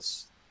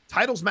titles.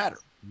 Titles matter.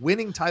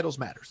 Winning titles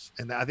matters.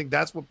 And I think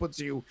that's what puts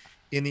you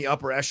in the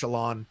upper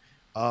echelon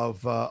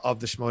of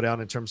the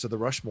Schmodown in terms of the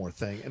Rushmore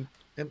thing.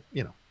 And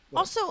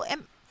Also,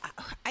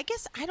 I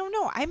guess, I don't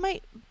know. I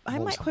might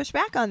push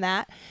back on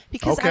that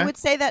because I would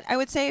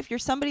say if you're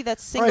somebody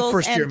that's singles. All right,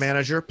 first year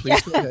manager,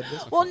 please go ahead.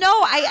 Well, no,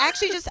 I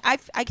actually I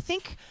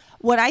think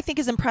what I think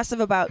is impressive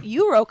about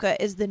you,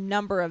 Roca, is the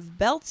number of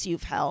belts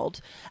you've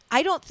held.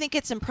 I don't think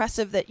it's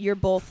impressive that you're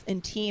both in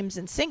teams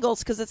and singles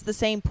because it's the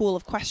same pool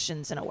of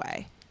questions in a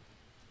way.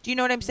 Do you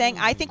know what I'm saying?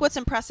 I think what's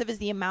impressive is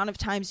the amount of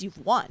times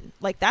you've won.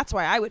 Like, that's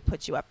why I would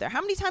put you up there.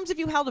 How many times have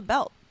you held a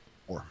belt?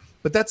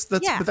 But that's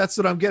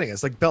what I'm getting.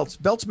 It's like belts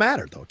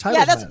matter though.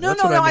 Titles matter. No.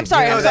 I'm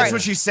sorry. No, that's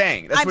what she's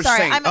saying. That's what she's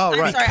saying. I'm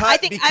sorry. I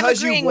think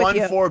because I'm you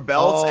won 4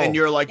 belts and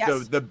you're like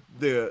Yes.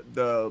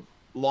 the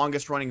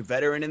longest running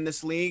veteran in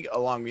this league,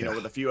 along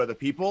with a few other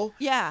people.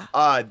 Yeah.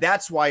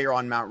 That's why you're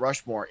on Mount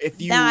Rushmore.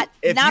 If you Not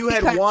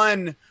had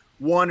won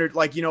one or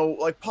like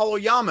Paul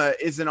Oyama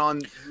isn't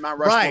on Mount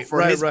Rushmore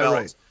for his belts.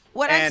 Right.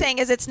 What I'm saying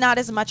is it's not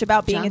as much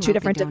about being in 2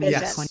 different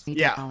divisions.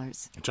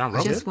 $20. John I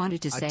wrote just it?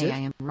 wanted to say I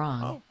am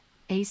wrong. Oh.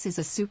 Ace is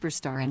a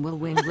superstar and will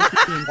win Rookie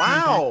and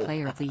Comeback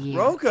Player of the Year.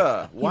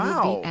 Roca, He will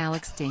wow. beat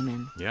Alex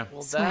Damon. Yeah.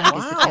 Swag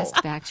is the best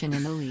faction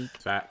in the league.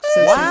 Facts.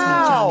 So Wow. says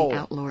my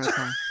Johnny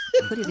Outlorica.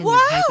 Put it in your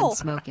pipe and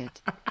smoke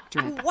it.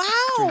 Drip.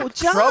 Wow,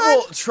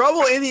 John.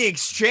 Trouble in the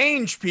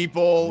exchange,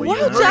 people. Wow, You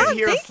heard John, it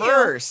here thank you.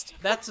 first.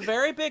 That's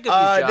very big of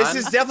you, John. This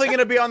is definitely going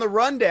to be on the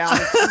rundown.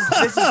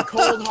 This is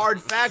cold,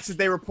 hard facts that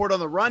they report on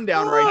the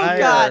rundown right Oh here.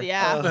 God,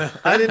 yeah.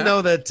 I didn't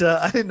know that.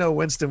 I didn't know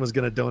Winston was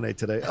going to donate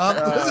today.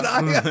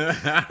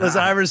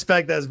 Listen, I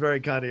respect that. It's very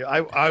kind of you.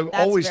 I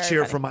always very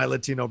cheer funny. for my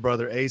Latino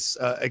brother Ace,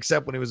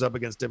 except when he was up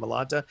against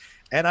Dimolanta.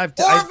 And Or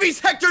if he's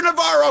Hector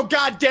Navarro,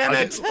 God damn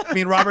it! I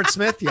mean Robert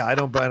Smith. Yeah, I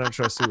don't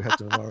trust who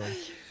Hector Navarro.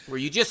 Were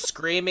you just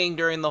screaming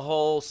during the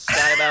whole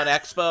Skybound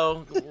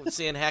Expo,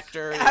 seeing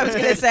Hector? I was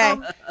gonna say.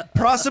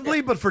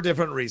 Possibly, but for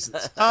different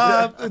reasons.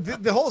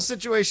 The whole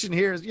situation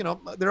here is,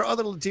 there are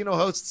other Latino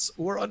hosts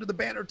who are under the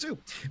banner too.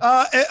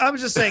 I'm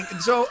just saying.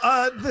 So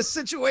the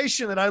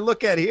situation that I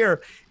look at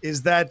here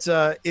is that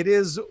it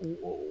is.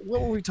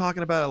 What were we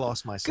talking about? I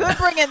lost myself. Good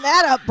bringing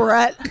that up,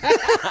 Brett.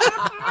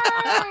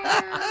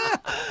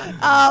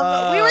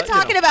 We were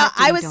talking about.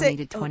 I was saying.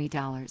 donated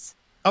 $20.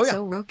 Oh yeah.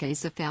 So Roque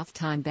is a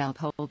fourth-time belt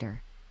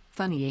holder.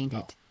 Funny, ain't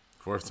it?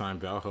 Fourth-time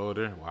belt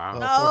holder. Wow.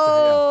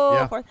 Oh,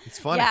 yeah. fourth. It's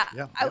funny. Yeah,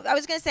 Yeah. I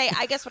was gonna say.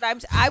 I guess what I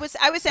was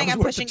saying. I'm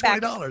Worth pushing the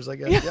back. $20, I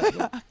guess.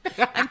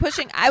 Yeah.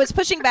 I was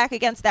pushing back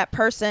against that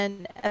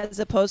person as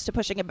opposed to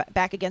pushing it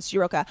back against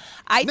Yuroka.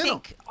 I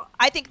think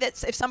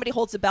that if somebody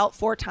holds the belt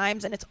 4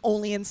 times and it's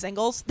only in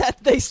singles,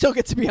 that they still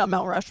get to be on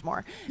Mount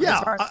Rushmore.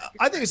 Yeah,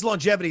 I think it's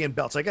longevity and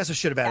belts. I guess I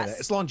should have added that.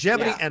 It's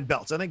longevity and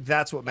belts. I think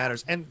that's what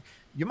matters. And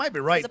you might be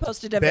right. As opposed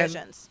to Ben,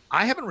 divisions.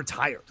 I haven't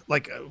retired.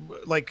 Like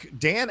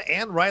Dan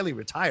and Riley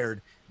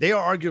retired. They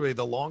are arguably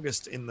the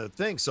longest in the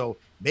thing. So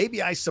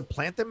maybe I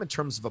supplant them in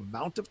terms of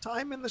amount of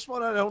time in this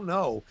one. I don't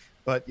know.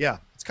 But yeah,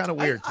 it's kind of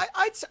weird.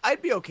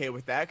 I'd be okay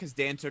with that because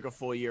Dan took a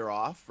full year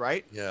off,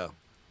 right? Yeah.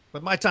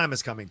 But my time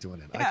is coming to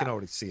an end. Yeah. I can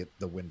already see it,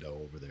 the window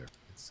over there.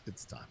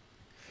 It's time.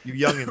 You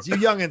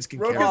youngins can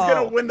Roka's carry.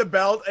 gonna win the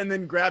belt and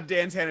then grab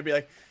Dan's hand and be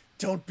like,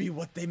 "Don't be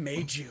what they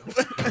made you."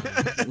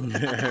 I'm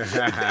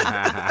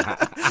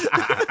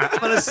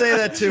gonna say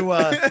that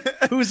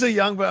to who's a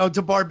young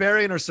to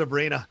Barbarian or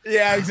Sabrina.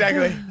 Yeah,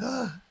 exactly.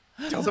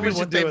 Don't Somebody be should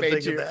what do they a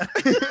made thing you. of that.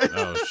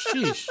 Oh,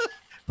 sheesh.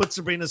 Put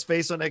Sabrina's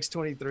face on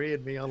X23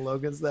 and me on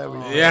Logan's. That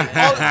would be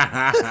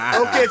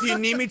Yeah. Okay, if you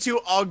need me to,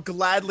 I'll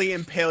gladly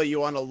impale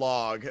you on a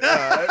log, and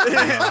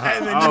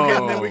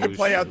then we can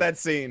play out that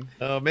scene.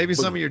 maybe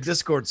some of your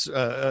Discord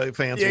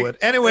fans Yeah. would.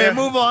 Anyway, Yeah.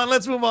 move on.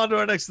 Let's move on to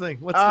our next thing.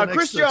 What's the next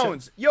Chris section?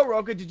 Jones, yo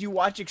Roka, did you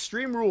watch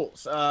Extreme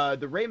Rules?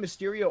 The Rey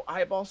Mysterio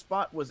eyeball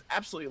spot was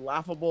absolutely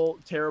laughable,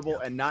 terrible,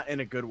 and not in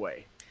a good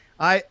way.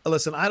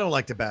 Listen, I don't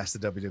like to bash the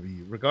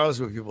WWE, regardless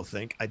of what people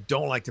think. I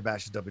don't like to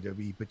bash the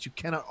WWE, but you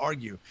cannot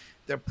argue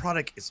their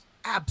product is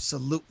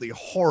absolutely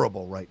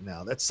horrible right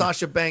now. That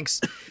Sasha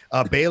Banks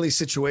Bailey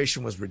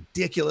situation was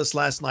ridiculous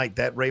last night.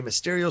 That Rey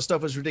Mysterio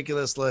stuff was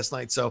ridiculous last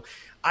night. So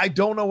I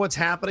don't know what's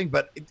happening,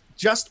 but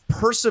just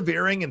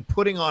persevering and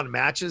putting on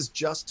matches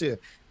just to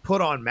put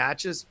on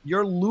matches,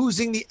 you're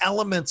losing the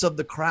elements of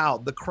the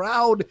crowd. The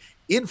crowd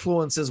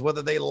influences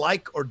whether they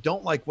like or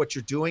don't like what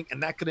you're doing,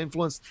 and that could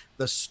influence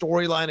the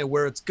storyline and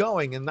where it's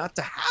going. And not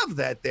to have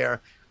that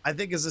there, I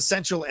think, is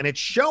essential, and it's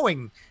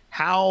showing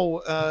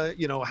how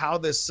how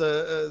this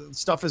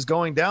stuff is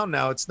going down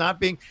now. It's not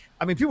being.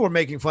 I mean, people were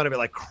making fun of it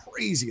like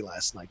crazy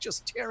last night,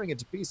 just tearing it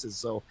to pieces.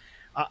 So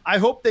I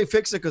hope they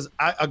fix it because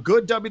a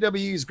good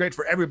WWE is great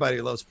for everybody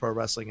who loves pro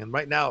wrestling, and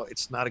right now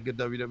it's not a good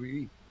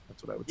WWE.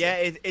 That's what I would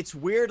say. Yeah, it's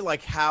weird,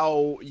 like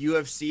how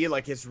UFC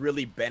has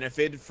really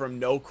benefited from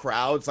no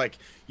crowds. Like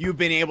you've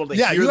been able to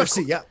hear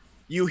UFC,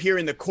 you hear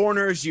in the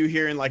corners, you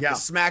hear in the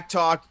smack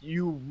talk,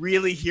 you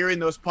really hearing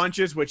those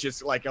punches, which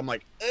is like I'm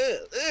like,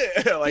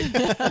 like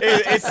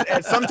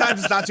it's sometimes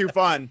it's not too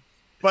fun.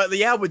 But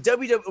yeah,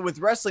 with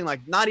wrestling,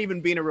 like not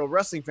even being a real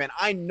wrestling fan,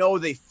 I know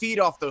they feed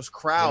off those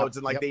crowds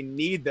and they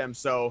need them.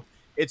 So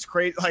it's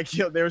crazy. Like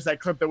there was that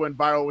clip that went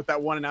viral with that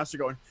one announcer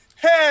going,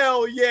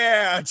 "Hell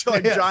yeah!"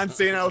 to John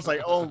Cena. I was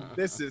like, "Oh,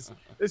 this is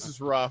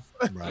rough."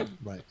 Right.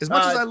 As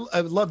much as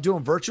I love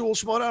doing virtual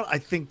Schmodown, I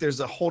think there's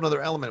a whole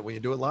nother element when you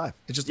do it live.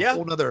 It's just a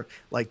whole nother,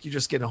 you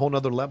just get a whole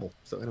nother level.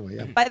 So anyway,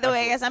 yeah. By the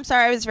way, guys, I'm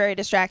sorry I was very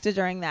distracted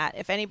during that.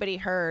 If anybody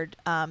heard,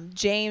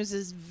 James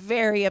is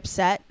very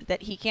upset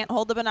that he can't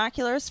hold the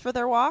binoculars for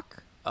their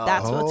walk.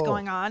 That's what's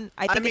going on.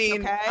 I think it's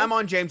okay. I'm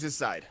on James's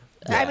side.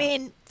 Yeah. I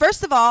mean,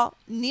 first of all,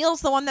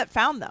 Neil's the one that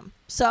found them.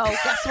 So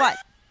guess what?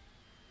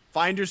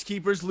 Finders,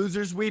 keepers,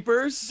 losers,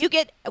 weepers.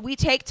 We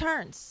take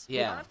turns. Yeah.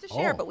 We don't have to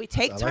share, but we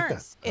take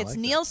turns. Like it's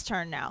Neil's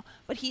turn now.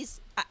 But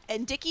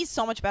and Dickie's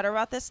so much better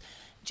about this.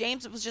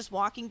 James was just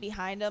walking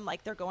behind him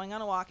like they're going on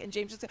a walk, and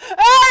James just goes,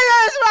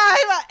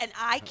 and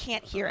I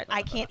can't hear it.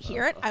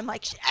 I'm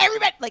like,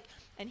 everybody,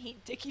 and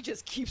Dickie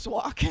just keeps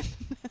walking,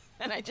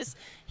 and I just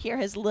hear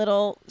his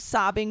little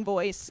sobbing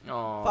voice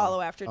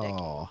follow after Dickie.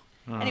 Oh.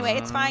 Anyway,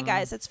 it's fine,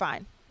 guys. It's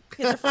fine.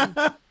 Kids are fun.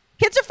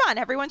 Kids are fun.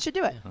 Everyone should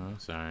do it. I'm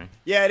sorry.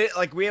 Yeah,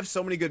 we have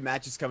so many good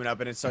matches coming up,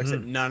 and it sucks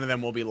that none of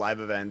them will be live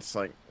events.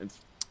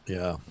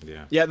 Yeah.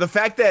 The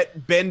fact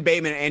that Ben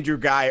Bateman and Andrew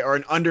Guy are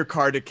an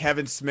undercard to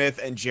Kevin Smith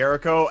and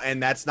Jericho,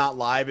 and that's not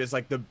live is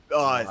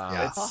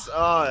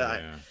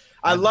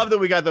I love that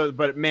we got those,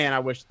 but man, I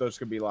wish those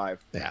could be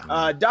live.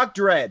 Yeah. Doc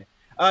Dredd.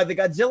 The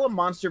Godzilla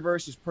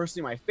MonsterVerse is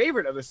personally my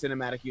favorite of the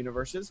cinematic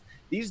universes.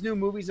 These new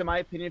movies, in my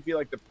opinion, feel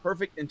like the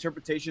perfect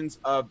interpretations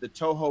of the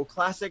Toho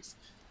classics.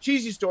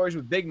 Cheesy stories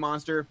with big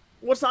monster.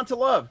 What's not to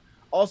love?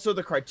 Also,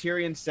 the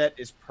Criterion set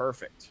is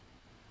perfect.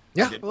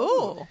 Yeah.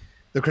 Ooh.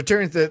 The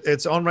Criterion,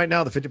 it's on right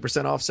now, the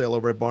 50% off sale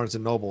over at Barnes &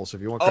 Noble. So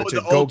if you want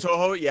Criterion, the old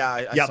Toho?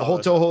 Yeah. I the whole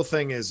Toho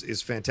thing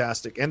is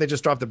fantastic. And they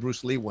just dropped the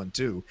Bruce Lee one,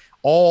 too.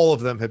 All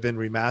of them have been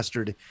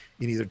remastered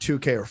in either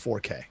 2K or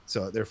 4K.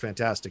 So they're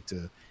fantastic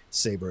to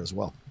Saber as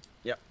well.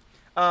 Yep.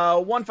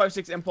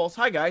 156 Impulse.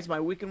 Hi, guys. My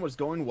weekend was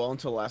going well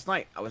until last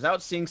night. I was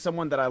out seeing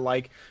someone that I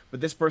like, but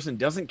this person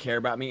doesn't care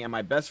about me, and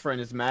my best friend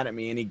is mad at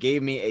me, and he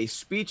gave me a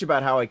speech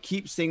about how I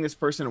keep seeing this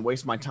person and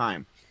waste my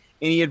time.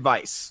 Any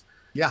advice?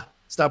 Yeah.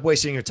 Stop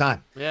wasting your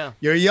time. Yeah.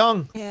 You're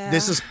young. Yeah.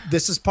 This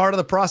is part of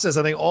the process.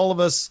 I think all of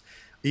us,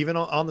 even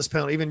on this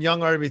panel, even young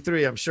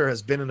RB3, I'm sure,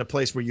 has been in a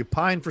place where you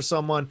pine for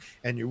someone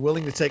and you're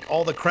willing to take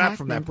all the crap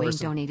from that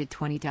person. Wayne donated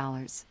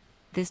 $20.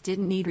 This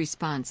didn't need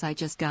response. I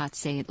just got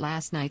say it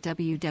last night.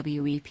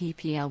 WWE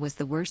PPL was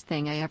the worst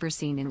thing I ever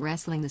seen in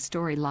wrestling. The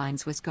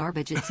storylines was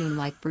garbage. It seemed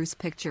like Bruce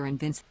Picture and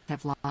Vince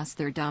have lost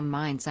their dumb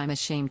minds. I'm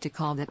ashamed to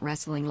call that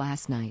wrestling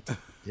last night.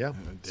 Yeah.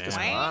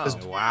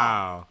 Damn.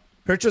 Wow.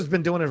 Pritchard's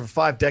been doing it for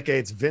 5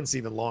 decades. Vince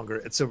even longer.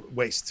 It's a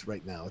waste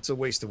right now. It's a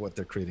waste of what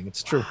they're creating.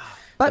 It's true.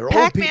 But They're old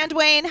Pac-Man,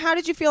 Dwayne, how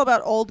did you feel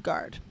about Old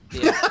Guard?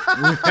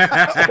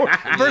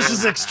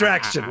 versus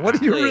Extraction. What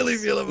do you really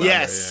feel about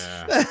Yes.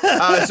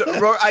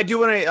 So I do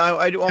want to.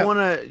 I want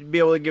to be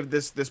able to give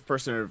this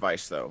person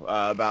advice though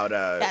about.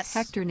 Yes.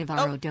 Hector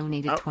Navarro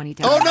donated $20.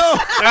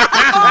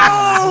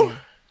 Oh no!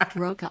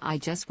 Roca, I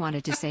just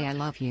wanted to say I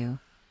love you.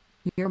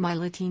 You're my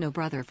Latino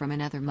brother from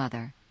another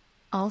mother.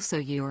 Also,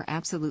 you are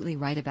absolutely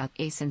right about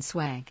Ace and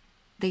Swag.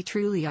 They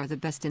truly are the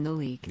best in the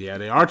league. Yeah,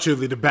 they are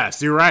truly the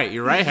best. You're right.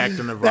 You're right,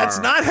 Hector Navarro. That's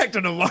not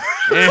Hector Navarro.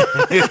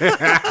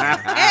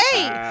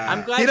 Hey!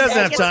 I'm glad He doesn't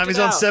have you time. He's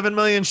on out. 7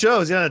 million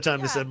shows. He doesn't have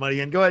time to send money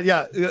in. Go ahead.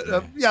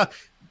 Yeah.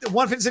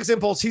 156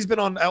 Impulse. He's been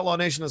on Outlaw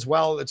Nation as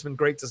well. It's been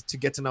great to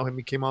get to know him.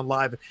 He came on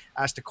live,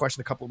 asked a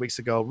question a couple of weeks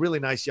ago. Really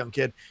nice young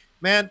kid.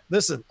 Man,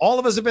 listen, all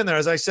of us have been there.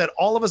 As I said,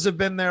 all of us have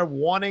been there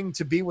wanting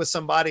to be with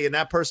somebody, and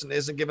that person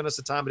isn't giving us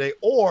the time of day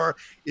or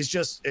is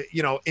just,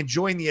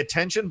 enjoying the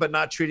attention but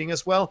not treating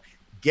us well.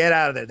 Get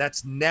out of there.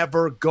 That's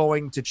never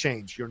going to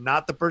change. You're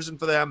not the person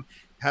for them.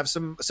 Have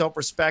some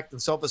self-respect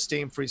and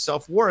self-esteem for your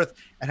self-worth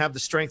and have the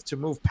strength to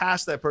move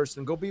past that person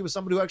and go be with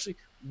somebody who actually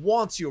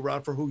wants you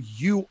around for who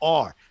you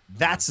are.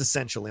 That's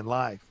essential in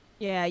life.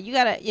 Yeah, you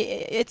gotta.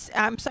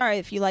 I'm sorry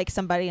if you like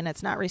somebody and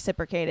it's not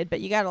reciprocated,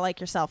 but you gotta like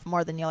yourself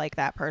more than you like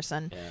that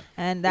person. Yeah.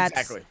 And that's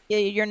exactly.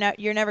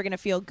 You're never gonna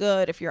feel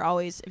good if you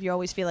always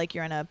feel like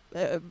you're in a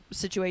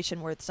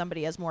situation where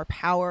somebody has more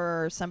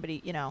power or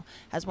somebody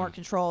has more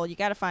control. You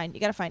gotta find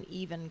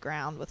even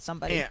ground with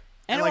somebody,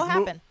 and it will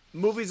happen.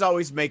 Movies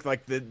always make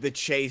like the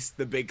chase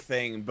the big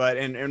thing, but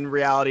in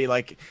reality,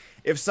 like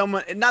if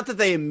someone, not that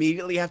they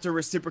immediately have to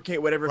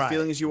reciprocate whatever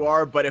feelings you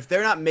are, but if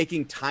they're not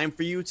making time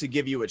for you to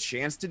give you a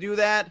chance to do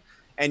that,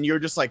 and you're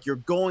just like, you're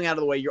going out of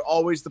the way, you're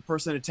always the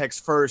person to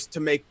text first, to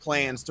make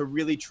plans, to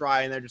really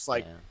try, and they're just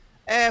like,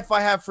 if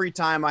I have free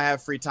time, I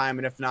have free time,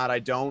 and if not, I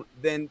don't,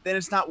 then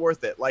it's not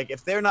worth it. Like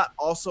if they're not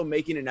also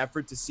making an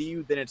effort to see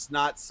you, then it's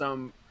not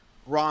some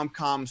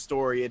rom-com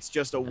story. It's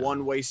just a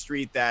one-way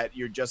street that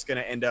you're just going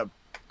to end up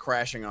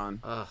crashing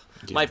on.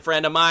 My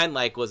friend of mine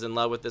was in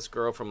love with this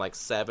girl from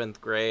 7th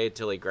grade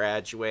till he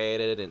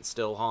graduated, and it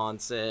still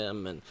haunts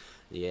him. And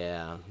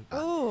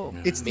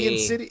it's the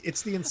insidious.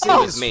 It's the insidious.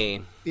 It was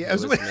me. Yeah, it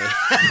was me.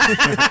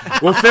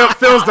 Well,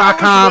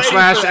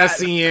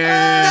 Phils.com/SEN.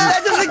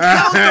 That doesn't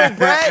count though,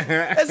 Brett.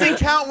 That doesn't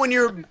count when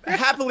you're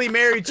happily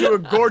married to a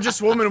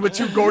gorgeous woman with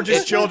 2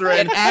 gorgeous children.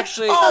 And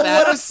actually,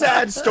 what a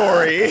sad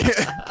story.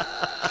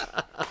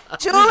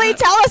 Julie,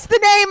 tell us the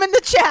name in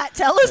the chat.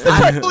 Tell us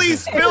the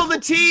Please spill the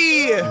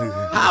tea.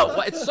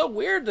 How? It's so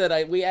weird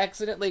that we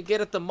accidentally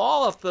get at the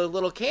mall off the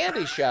little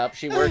candy shop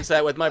she works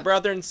at with my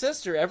brother and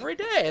sister every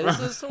day.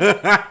 This is so weird.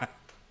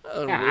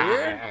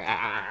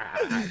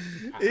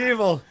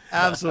 Evil.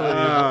 Absolutely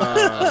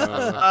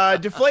evil.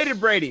 Deflated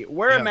Brady.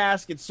 Wear a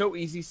mask. It's so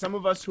easy. Some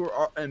of us who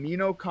are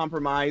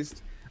immunocompromised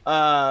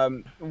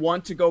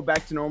want to go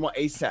back to normal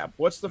ASAP.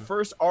 What's the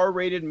first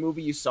R-rated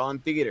movie you saw in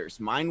theaters?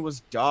 Mine was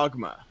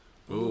Dogma.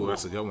 Ooh,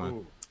 that's a good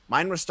one.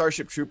 Mine was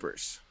Starship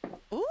Troopers.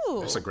 Ooh.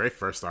 That's a great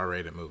first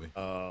R-rated movie.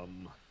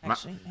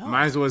 Actually, no.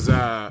 Mine was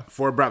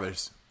Four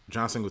Brothers,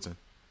 John Singleton.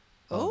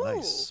 Oh,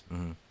 nice.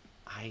 Mm-hmm.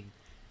 I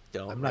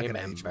don't I'm not going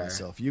to age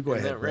myself. You go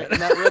ahead. Isn't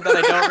that weird that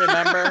I don't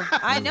remember?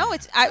 I know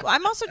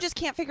I'm also just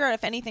can't figure out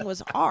if anything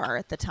was R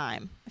at the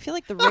time. I feel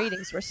like the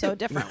ratings were so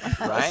different.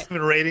 Right?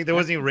 There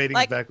wasn't even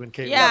ratings back when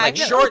Kate. Yeah, like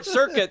Short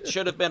Circuit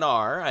should have been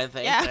R, I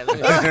think.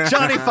 Yeah.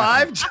 Johnny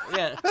Five.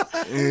 Yeah.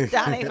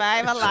 Johnny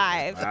Five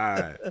Alive, All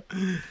right.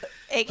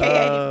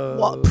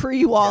 aka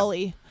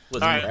pre-Wally.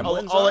 Was All right,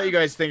 Gremlins I'll let on? you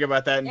guys think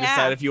about that and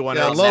decide if you want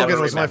to. Logan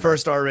was my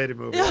first R-rated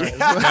movie. Oh,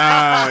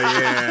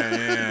 yeah.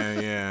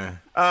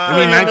 I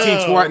mean,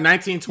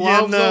 1912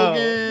 Yeah, no.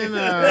 Logan.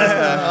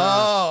 man.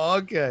 Oh,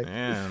 okay.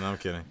 Yeah, no, I'm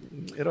kidding.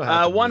 It'll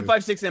happen.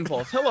 156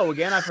 Impulse. Hello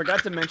again. I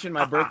forgot to mention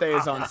my birthday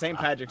is on St.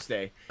 Patrick's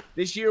Day.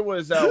 This year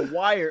was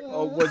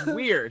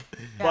weird,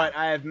 but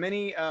I have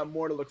many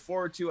more to look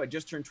forward to. I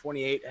just turned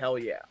 28. Hell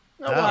yeah.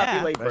 Oh, well,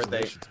 happy late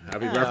birthday.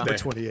 Happy birthday.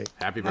 28.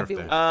 Happy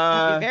birthday.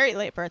 Happy very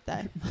late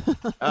birthday.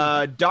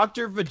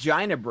 Dr.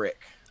 Vagina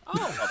Brick.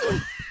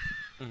 Oh.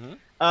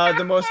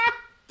 The most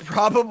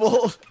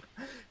probable.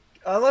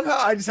 I love how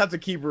I just have to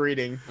keep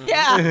reading.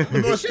 Yeah. The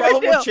most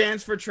probable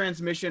chance for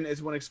transmission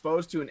is when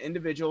exposed to an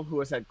individual who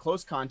has had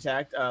close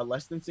contact,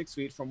 less than 6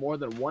 feet, for more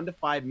than 1 to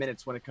 5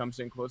 minutes when it comes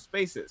to enclosed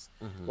spaces,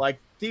 like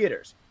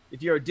theaters.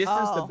 If you're a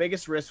distance, the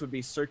biggest risk would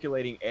be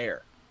circulating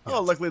air. Yes.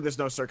 Oh, luckily there's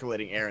no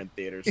circulating air in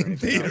theaters. Or In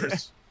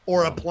theaters.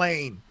 Or a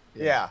plane.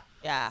 Yeah.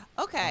 Yeah.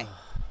 Okay.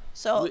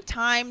 So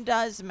time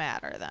does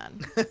matter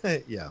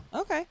then. Yeah.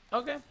 Okay.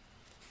 Okay.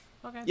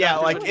 Yeah,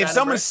 Dr. like if Vagina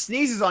someone Brick.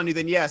 sneezes on you,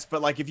 then yes.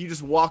 But like if you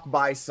just walk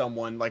by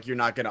someone, like you're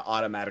not gonna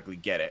automatically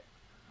get it.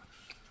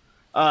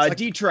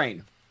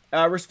 D-Train.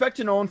 Respect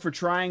to Nolan for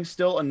trying.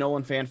 Still a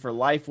Nolan fan for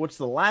life. What's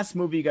the last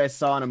movie you guys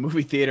saw in a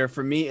movie theater?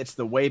 For me, it's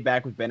The Way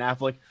Back with Ben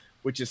Affleck,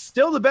 which is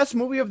still the best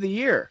movie of the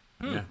year.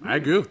 Yeah, I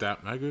agree with that.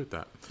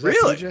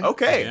 Really? PJ?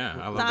 Okay. Yeah,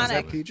 I love that.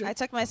 Sonic. PJ? I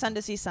took my son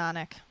to see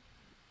Sonic.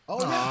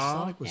 Oh, yeah.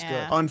 Sonic was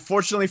Yeah. good.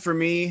 Unfortunately for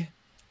me,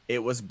 it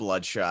was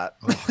Bloodshot.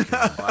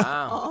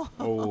 Wow.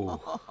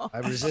 Oh, I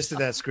resisted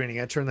that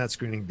screening. I turned that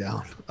screening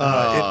down.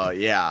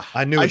 Yeah.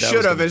 I knew I that was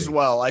should have gonna as be.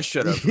 well. I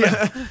should have.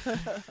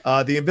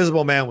 Yeah. The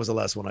Invisible Man was the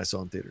last one I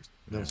saw in theaters.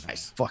 That was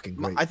Nice. fucking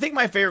great. I think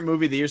my favorite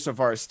movie of the year so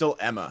far is still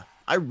Emma.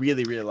 I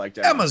really, really liked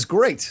Emma. Emma's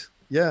great.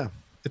 Yeah.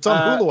 It's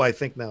on Hulu, I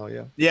think, now.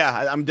 Yeah.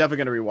 Yeah, I'm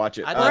definitely gonna rewatch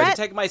it. I'd like Brett?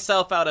 to take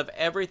myself out of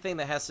everything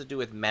that has to do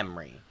with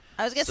memory.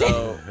 I was gonna say.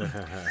 So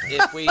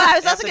if we But I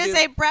was have also to gonna do-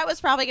 say Brett was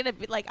probably gonna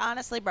be like,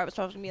 honestly, Brett was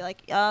probably gonna be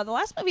like, the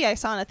last movie I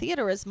saw in a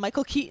theater was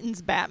Michael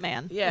Keaton's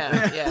Batman. Yeah,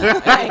 I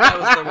think that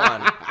was the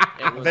one.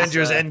 It was,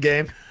 Avengers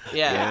Endgame.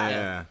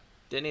 Yeah.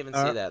 Didn't even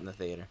see that in the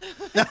theater.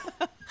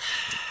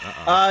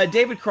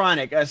 David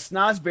Cronick.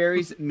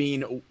 Snozberries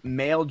mean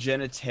male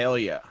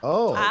genitalia.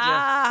 Oh.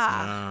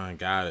 Ah.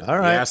 got it. All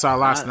right. Yeah, I saw a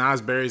lot of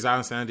snozberries out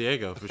in San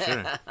Diego for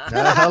sure.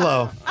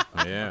 Hello.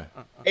 Yeah.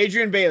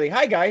 Adrian Bailey.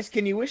 Hi guys,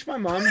 can you wish my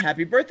mom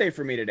happy birthday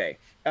for me today?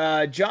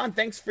 John,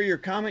 thanks for your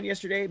comment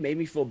yesterday. Made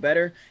me feel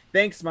better.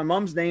 Thanks. My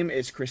mom's name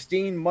is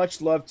Christine.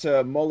 Much love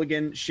to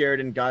Mulligan,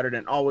 Sheridan, Goddard,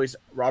 and always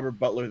Robert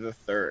Butler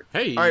III.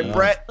 Hey. All right,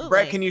 Brett. Ooh,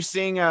 Brett, wait. can you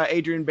sing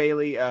Adrian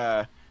Bailey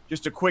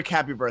just a quick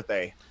happy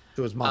birthday?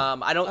 To his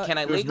mom. I don't. Can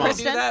I it was legally do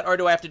Kristen? that, or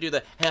do I have to do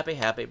the happy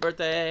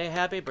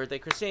birthday,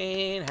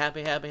 Christine,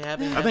 happy.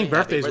 I think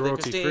birthday's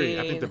royalty free.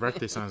 I think the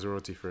birthday song's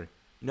royalty free.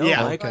 No,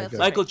 Yeah. Okay, good.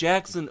 Michael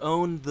Jackson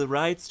owned the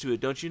rights to it.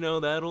 Don't you know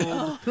that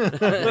old?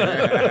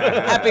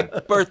 Happy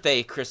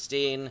birthday,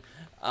 Christine.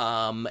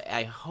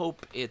 I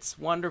hope it's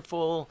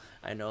wonderful.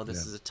 I know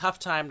this is a tough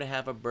time to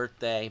have a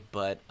birthday,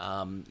 but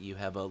you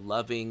have a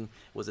loving.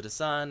 Was it a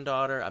son,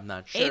 daughter? I'm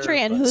not sure.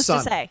 Adrian, but- who's Son.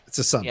 to say? It's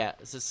a son. Yeah,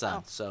 it's a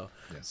son. So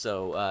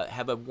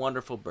have a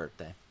wonderful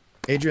birthday.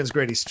 Adrian's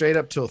great. He stayed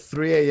up till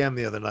 3 a.m.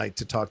 the other night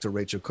to talk to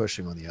Rachel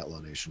Cushing on the Outlaw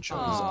Nation show.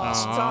 He's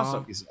awesome. It's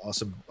awesome. He's an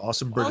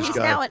awesome Well, British he's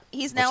guy. now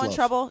he's now Much in love.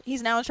 trouble.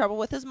 He's now in trouble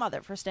with his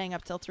mother for staying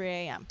up till 3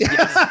 a.m.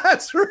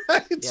 That's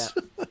right. Yeah.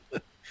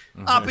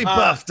 Happy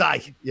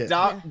birthday. Yeah.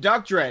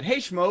 Doc Dredd. Hey,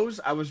 Schmoes.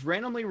 I was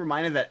randomly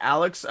reminded that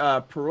Alex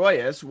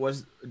Proyas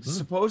was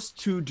supposed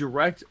to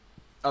direct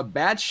a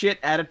bad shit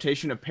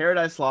adaptation of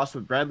Paradise Lost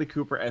with Bradley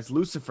Cooper as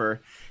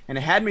Lucifer, and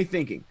it had me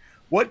thinking,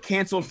 what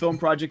canceled film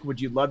project would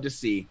you love to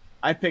see?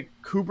 I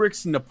picked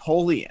Kubrick's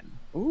Napoleon.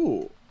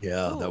 Ooh.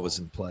 Yeah, that was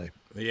in play.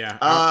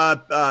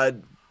 Yeah.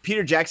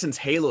 Peter Jackson's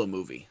Halo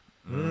movie.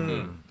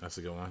 That's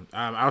a good one.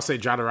 I'll say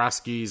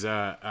Jodorowsky's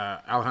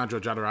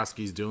Alejandro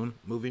Jodorowsky's Dune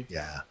movie.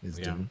 Yeah, he's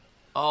Yeah. doing.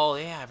 Oh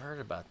yeah, I've heard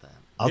about that.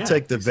 I'll Yeah,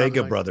 take the he sounds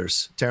Vega like-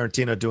 brothers.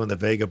 Tarantino doing the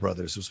Vega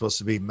brothers. It was supposed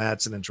to be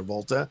Madsen and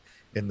Travolta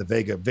in the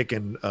Vega. Vic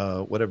and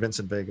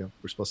Vincent Vega.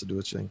 We're supposed to do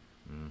a thing.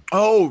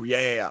 Oh,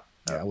 yeah.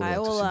 Yeah, would I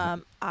love to see will that.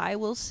 I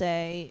will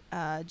say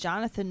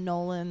Jonathan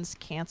Nolan's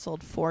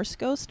canceled Force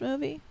Ghost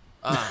movie.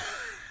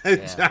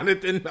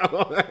 Jonathan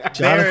Nolan.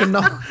 Jonathan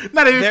Nolan.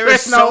 Not even There are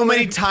Chris so Nolan.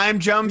 many time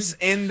jumps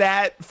in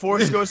that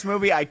Force Ghost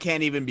movie, I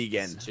can't even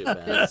begin. Too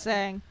bad. Just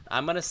saying.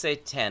 I'm gonna say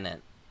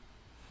Tenet.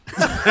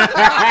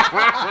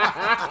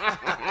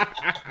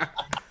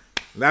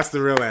 That's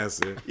the real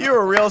answer. You're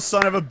a real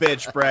son of a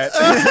bitch, Brett.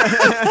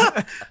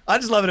 I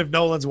just love it if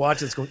Nolan's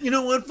watching this going, you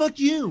know what? Fuck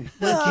you.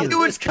 Fuck you.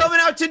 Dude, it's coming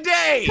out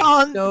today.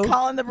 Calling No.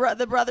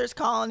 the brothers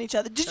calling each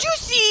other. Did you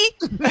see?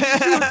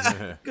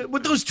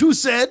 What those two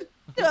said?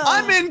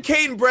 I'm in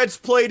Kate and Brett's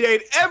play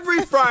date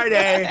every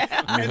Friday,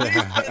 and these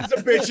sons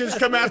of bitches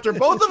come after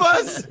both of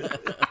us.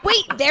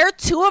 Wait, they're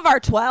 2 of our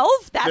 12?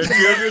 There's That's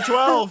 2 of your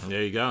 12.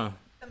 There you go.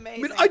 I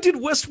amazing. mean, I did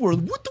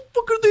Westworld. What the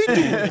fuck are they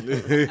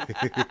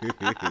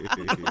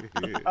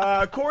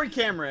doing? Corey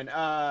Cameron.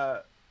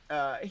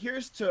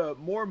 Here's to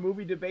more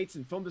movie debates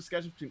and film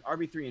discussions between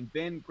RB3 and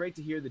Ben. Great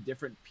to hear the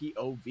different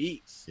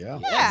POVs.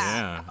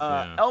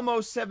 Yeah.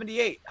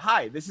 Elmo78.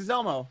 Hi, this is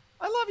Elmo.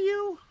 I love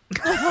you.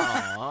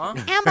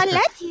 Elmo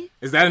loves you.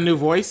 Is that a new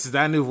voice? Is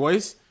that a new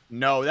voice?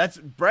 No, that's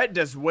Brett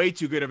does way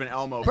too good of an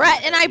Elmo.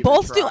 Brett and I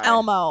both do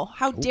Elmo.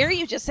 How dare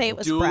you just say it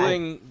was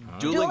Dueling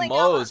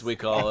Mo's, we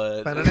call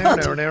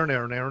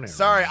it.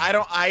 Sorry,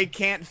 I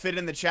can't fit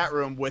in the chat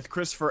room with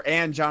Christopher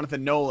and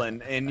Jonathan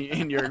Nolan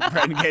in your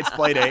Brett and Gates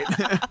playdate.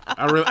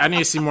 I need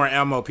to see more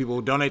Elmo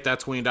people. Donate that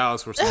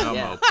 $20 for some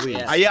Elmo,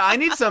 please. Yeah, I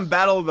need some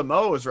Battle of the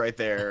Mo's right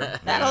there.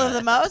 Battle of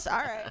the Mo's?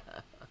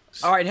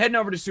 All right, heading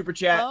over to Super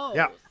Chat. Oh.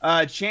 Yeah.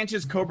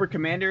 Chance's Cobra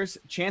Commanders.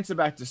 Chance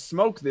about to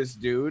smoke this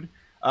dude.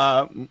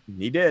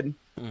 He did.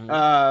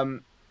 Mm-hmm.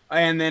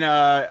 And then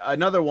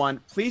another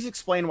one. Please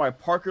explain why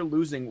Parker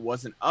losing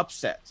was an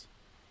upset.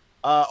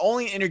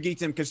 Only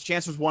intergeeked him because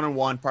Chance was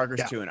 1-1. Parker's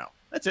 2-0.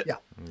 That's it. Yeah.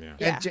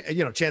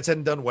 And Chance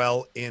hadn't done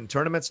well in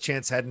tournaments.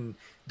 Chance hadn't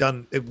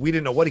done. We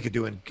didn't know what he could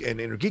do in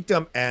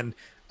intergeekdom, and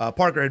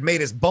Parker had made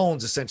his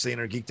bones essentially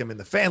intergeekdom in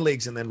the fan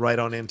leagues, and then right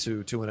on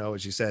into 2-0,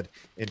 as you said,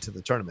 into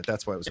the tournament.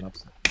 That's why it was an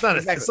upset.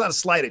 It's not a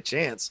slight at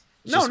Chance.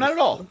 No, not at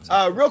all.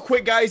 Real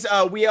quick, guys,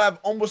 we have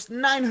almost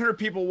 900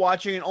 people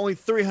watching and only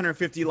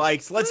 350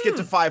 likes. Let's get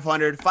to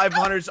 500.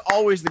 500 is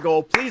always the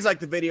goal. Please like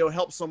the video. It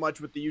helps so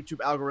much with the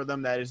YouTube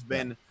algorithm that has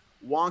been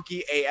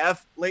wonky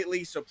AF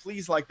lately. So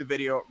please like the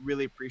video.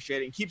 Really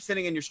appreciate it. And keep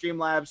sending in your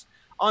Streamlabs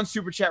on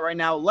Super Chat right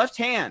now. Left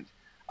hand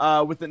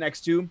with the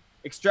next two.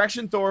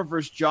 Extraction Thor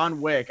versus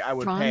John Wick. I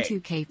would pay.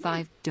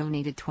 Tron2K5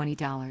 donated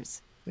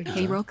 $20.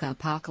 Hey Roka,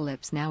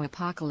 Apocalypse Now.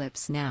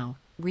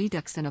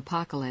 Redux and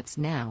Apocalypse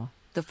Now.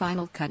 The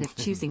final cut of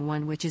choosing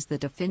one, which is the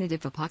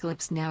definitive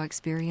Apocalypse Now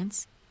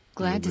experience.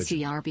 Glad to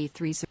see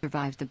RB3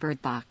 survive the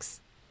bird box.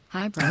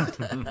 Hi, Brett.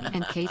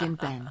 And Kate and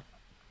Ben.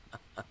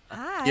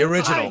 Hi. The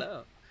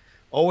original.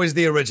 Always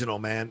the original,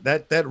 man.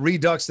 That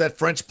Redux, that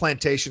French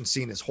plantation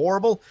scene is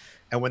horrible.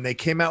 And when they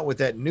came out with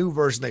that new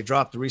version they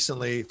dropped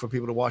recently for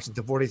people to watch at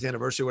the 40th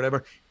anniversary or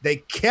whatever, they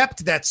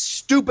kept that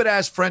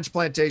stupid-ass French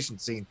plantation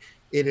scene.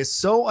 It is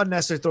so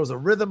unnecessary. It throws the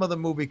rhythm of the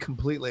movie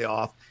completely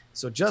off.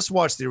 So just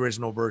watch the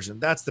original version.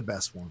 That's the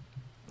best one.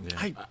 Yeah.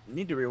 I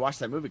need to rewatch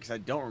that movie because I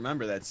don't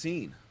remember that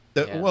scene.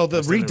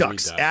 The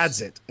Redux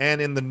adds it, and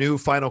in the new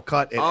final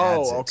cut, it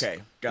adds it. Oh, okay.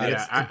 Got it.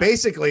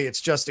 Basically,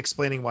 it's just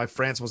explaining why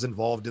France was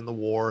involved in the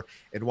war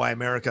and why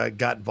America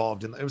got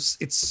involved in it.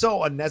 It's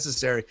so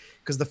unnecessary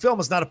because the film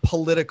is not a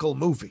political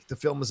movie. The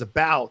film is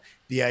about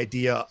the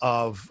idea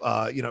of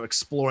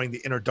exploring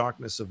the inner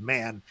darkness of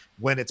man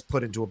when it's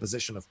put into a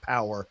position of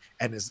power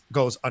and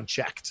goes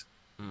unchecked.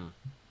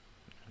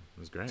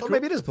 Was great. So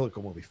maybe it is a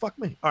political movie. Fuck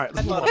me. All right.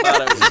 I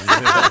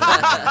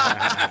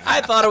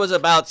thought it was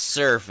about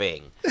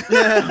surfing.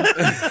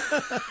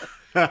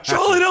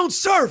 Charlie, don't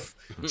surf.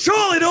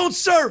 Charlie, don't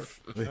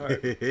surf.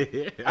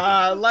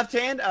 Left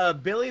hand,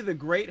 Billy the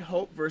Great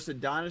Hope versus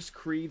Adonis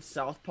Creed.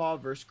 Southpaw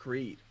versus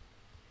Creed.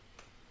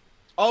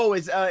 Oh,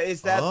 is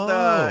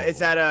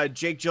that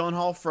Jake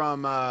Gyllenhaal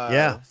from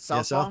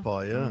Southpaw?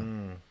 Southpaw. Yeah.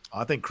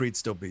 I think Creed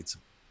still beats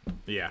him.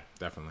 Yeah,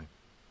 definitely.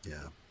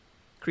 Yeah.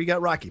 Creed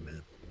got Rocky,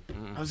 man.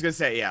 I was gonna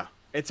say, yeah.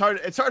 It's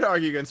hard to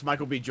argue against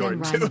Michael B.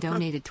 Jordan Ben too. Ryan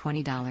donated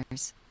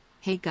 $20.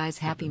 Hey guys,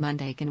 happy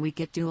Monday. Can we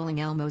get dueling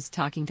Elmos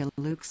talking to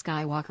Luke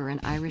Skywalker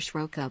and Irish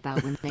Roka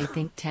about when they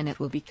think Tenet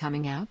will be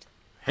coming out?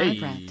 Hey. Hi,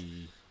 Brett.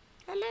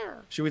 Hello.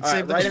 Should we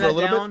save right those for a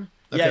little down?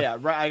 bit? Okay. Yeah.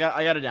 Right.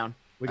 I got it down.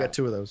 We got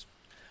two of those.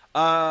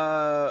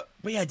 But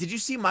yeah, did you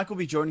see Michael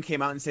B. Jordan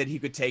came out and said he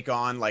could take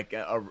on like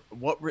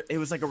it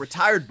was like a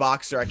retired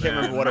boxer. I can't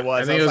remember what it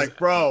was. I was like,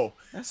 bro,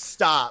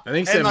 stop. I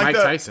think he said Mike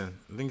Tyson.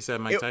 I think he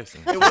said Mike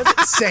Tyson. It was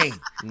insane.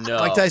 No,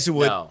 Mike Tyson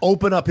would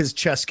open up his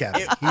chest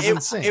cavity. He's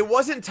insane. It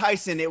wasn't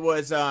Tyson. It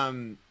was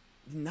not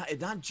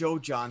Joe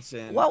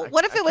Johnson. Well,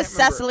 what if it was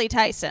Cecily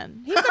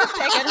Tyson? He could have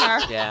taken her.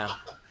 Yeah.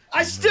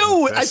 I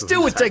still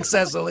would take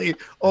Cecily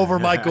over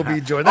Michael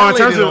B. Jordan. In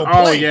terms of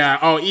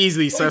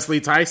easily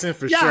Cecily Tyson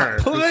for sure.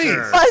 Please. For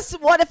sure. Plus,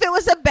 what if it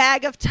was a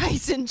bag of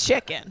Tyson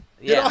chicken?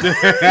 Yeah.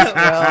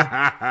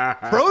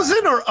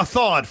 Frozen or a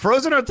thawed?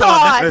 Frozen or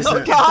thawed?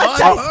 Thawed.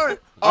 God,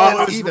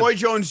 it was Roy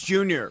Jones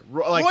Jr.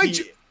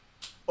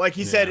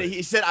 He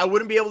said I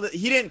wouldn't be able to.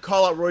 He didn't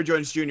call out Roy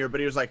Jones Jr., but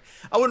he was like,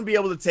 I wouldn't be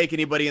able to take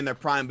anybody in their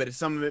prime, but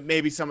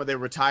maybe some of the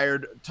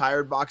retired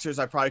boxers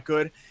I probably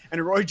could.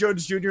 And Roy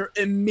Jones Jr.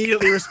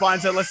 immediately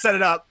responds, "Let's set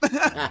it up." Yeah.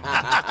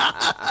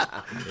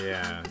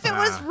 If it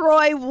was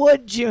Roy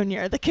Wood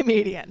Jr., the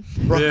comedian.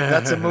 Bro,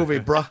 that's a movie,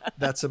 bro.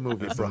 That's a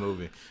movie, That's bro. a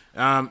movie.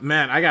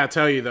 Man, I gotta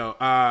tell you though,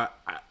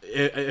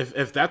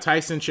 if that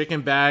Tyson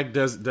chicken bag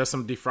does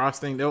some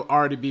defrosting, there'll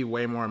already be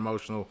way more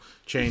emotional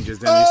changes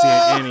than you see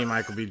in any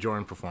Michael B.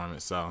 Jordan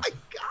performance. So,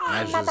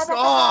 that's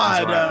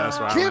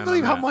why I can't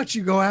believe how much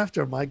you go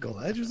after Michael.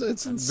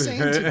 It's insane.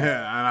 To me. And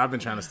I've been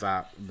trying to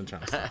stop.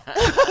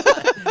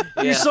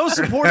 You're so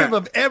supportive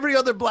of every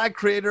other black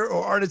creator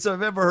or artist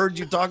I've ever heard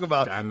you talk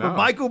about. I know. But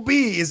Michael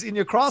B. is in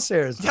your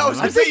crosshairs.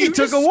 I think he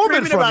took a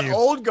woman from about you.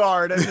 Old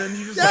Guard, and then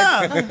you just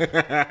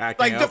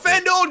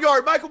defend Old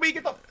Guard. Michael B.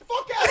 Get the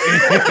fuck out of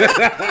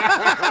here.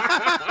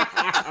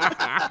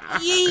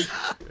 Yeet.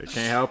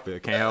 Can't help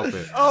it. Can't help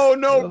it. Oh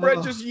no,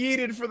 Brett just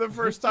yeeted for the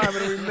first time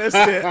and we missed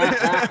it.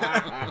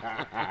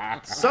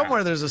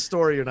 Somewhere there's a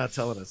story you're not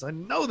telling us. I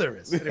know there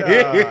is.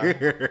 Anyway,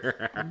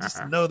 I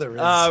just know there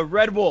is.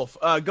 Red Wolf,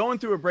 going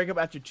through a breakup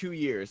after 2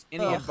 years.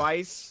 Any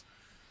advice?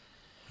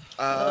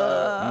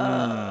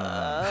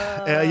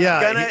 Yeah,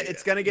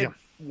 it's gonna get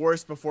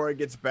worse before it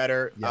gets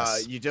better.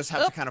 Yes. You just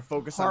have to kind of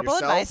focus on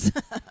Horrible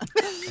yourself.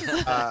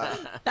 advice.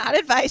 Not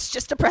advice,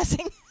 just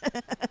depressing.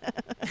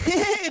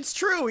 It's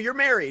true. You're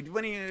married.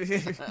 When you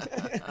guys are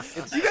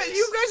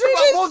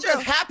both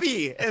just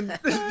happy and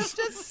Just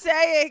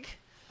saying.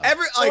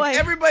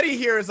 everybody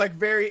here is like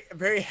very,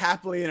 very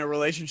happily in a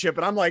relationship,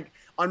 and I'm like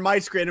on my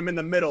screen, I'm in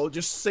the middle,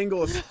 just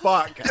single as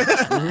fuck.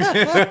 It's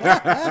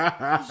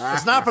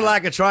not for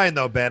lack of trying,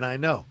 though, Ben. I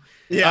know.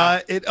 Yeah.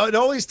 It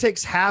always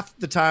takes half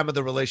the time of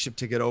the relationship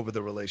to get over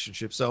the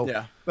relationship. So,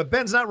 Yeah. But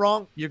Ben's not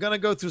wrong. You're going to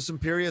go through some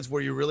periods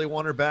where you really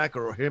want her back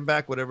or him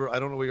back, whatever. I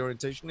don't know what your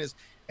orientation is.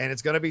 And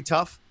it's going to be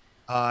tough.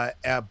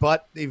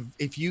 But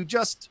if you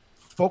just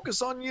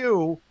focus on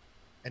you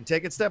and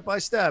take it step by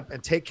step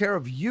and take care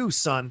of you,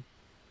 son,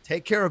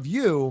 take care of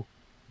you,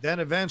 then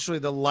eventually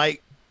the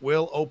light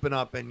will open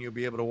up and you'll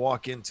be able to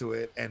walk into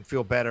it and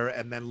feel better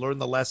and then learn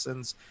the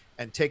lessons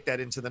and take that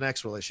into the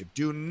next relationship.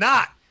 Do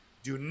not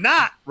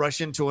rush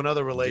into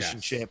another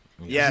relationship.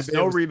 Yes,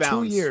 no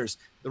rebounds. 2 years.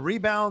 The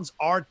rebounds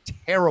are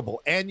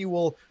terrible, and you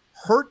will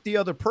hurt the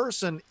other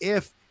person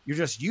if you're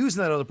just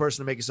using that other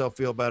person to make yourself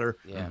feel better.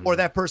 Yeah. Or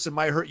that person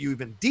might hurt you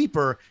even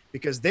deeper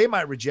because they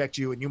might reject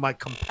you, and you might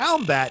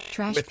compound that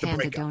Trash with the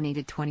Panda breakup.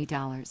 donated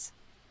 $20.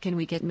 Can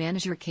we get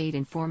manager Kate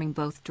informing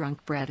both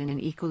drunk Brett and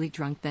an equally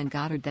drunk Ben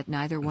Goddard that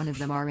neither one of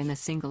them are in the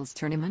singles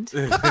tournament?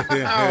 Oh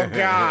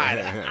God!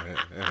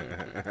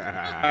 All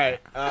right,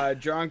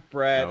 drunk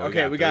Brett.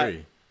 Oh, we got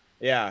three.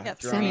 yeah. Got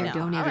drunk. three Summer now.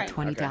 donated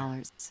All right.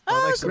 $20.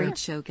 Oh, Great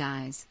show,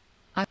 guys.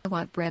 I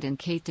want Brett and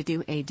Kate to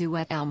do a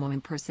duet Elmo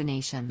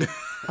impersonation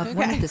of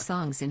one of the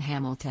songs in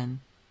Hamilton.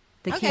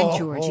 The Okay. King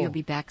George You'll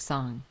Be Back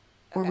song.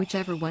 Or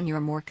whichever one you're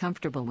more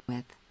comfortable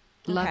with.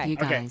 Love Okay. you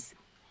guys.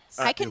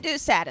 I can do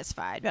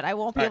Satisfied, but I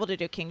won't be able to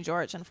do King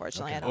George,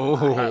 unfortunately. I don't know.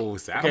 Oh,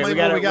 Okay, many we more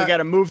gotta we got? we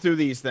gotta move through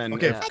these then.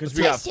 Okay. because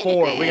we got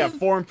four. We got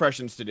 4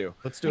 impressions to do.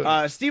 Let's do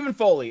it. Stephen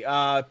Foley,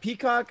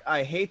 Peacock.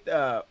 I hate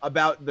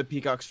about the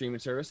Peacock streaming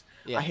service.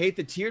 Yeah. I hate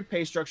the tiered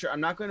pay structure.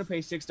 I'm not going to pay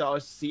 $6 to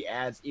see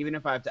ads, even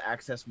if I have to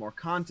access more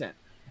content.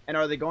 And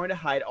are they going to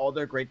hide all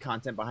their great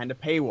content behind a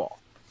paywall?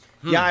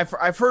 Yeah,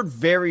 I've heard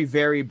very,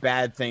 very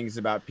bad things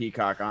about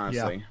Peacock.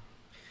 Honestly.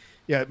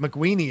 Yeah,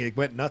 McWeeny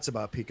went nuts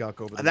about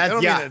Peacock over the That's-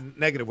 weekend. I yeah. don't mean in a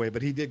negative way,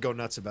 but he did go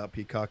nuts about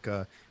Peacock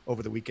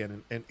over the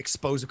weekend and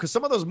expose it. Because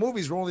some of those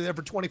movies were only there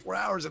for 24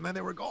 hours and then they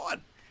were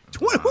gone.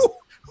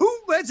 Who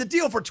has a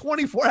deal for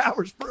 24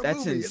 hours for a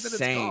That's movie?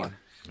 insane. And then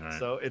it's gone?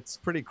 So it's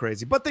pretty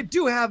crazy. But they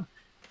do have,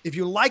 if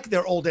you like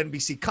their old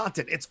NBC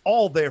content, it's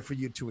all there for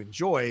you to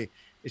enjoy.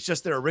 It's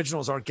just their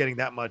originals aren't getting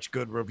that much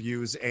good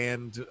reviews.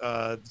 And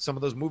some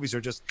of those movies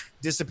are just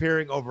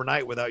disappearing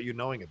overnight without you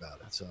knowing about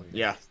it. So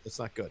Yeah. it's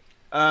not good.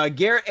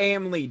 Garrett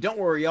A.M. Lee, don't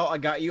worry, y'all. I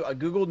got you. I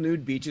Googled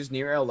nude beaches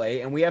near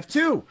L.A., and we have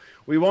 2.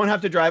 We won't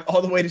have to drive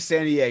all the way to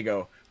San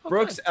Diego.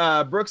 Brooks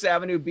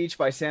Avenue Beach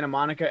by Santa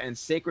Monica and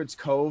Sacred's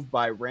Cove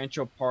by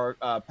Rancho Park,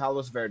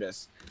 Palos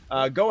Verdes.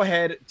 Go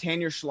ahead,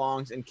 tan your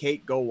schlongs, and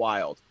Kate, go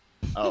wild.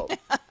 Oh,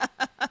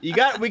 we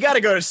got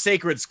to go to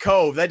Sacred's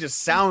Cove. That just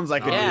sounds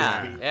like a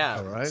nude beach. Yeah.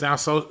 All right.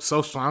 Sounds so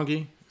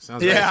slongy.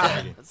 Sounds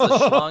Yeah. very slongy. It's the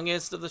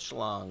schlongest of the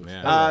schlongs.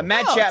 Yeah.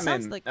 Matt Oh, it Chapman,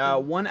 sounds like the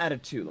 1 out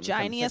of 2. Let me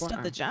find the Giniest second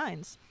of the one.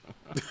 Gines.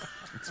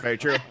 It's very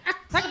true.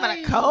 Talking about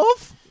a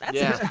cove?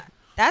 Yeah.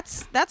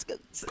 That's good.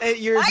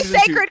 Yours My is a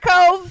 2. sacred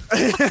cove.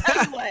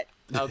 Tell you what.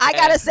 I Okay.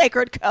 got a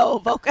sacred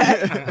cove,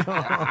 okay?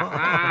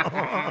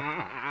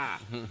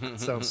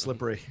 Sounds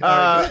slippery. All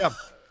right, yeah.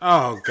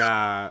 Oh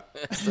God.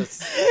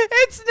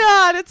 It's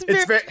not.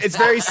 It's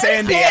very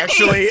sandy,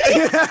 actually.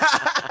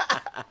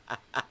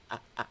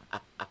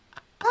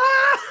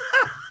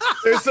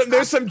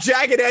 There's some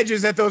jagged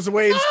edges that those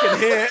waves can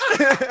hit.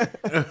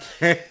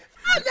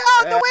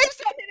 No, the waves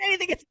don't hit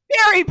anything. It's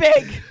very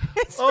big.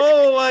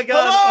 Oh my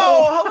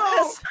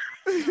God!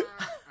 Hello.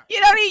 You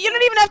don't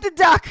even have to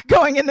duck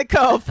going in the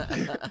cove.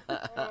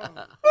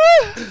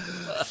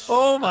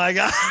 Oh my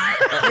God!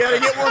 You gotta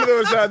get one of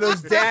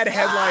those dad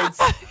headlights.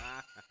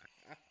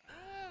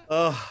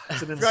 Oh,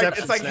 it's an Inception.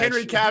 It's like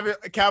Henry snatch.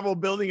 Cavill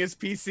building his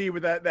PC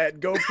with that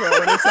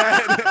GoPro in his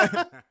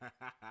head.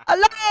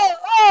 Hello.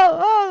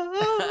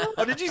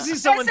 Oh, did you see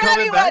someone There's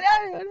coming back?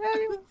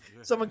 anyone.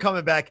 Someone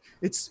coming back.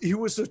 He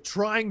was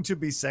trying to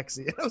be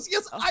sexy. And I was,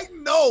 yes, I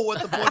know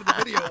what the point of the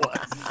video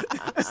was.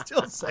 I'm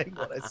still saying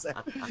what I said.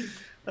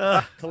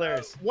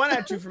 Hilarious. 1 out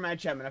of 2 from Matt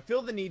Chapman. I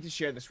feel the need to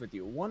share this with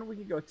you. 1 week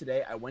ago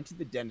today, I went to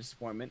the dentist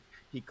appointment.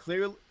 He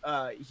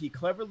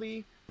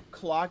cleverly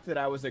clocked that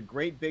I was a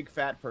great big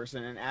fat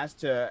person and asked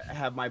to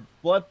have my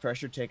blood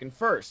pressure taken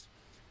first.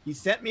 He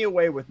sent me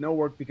away with no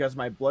work because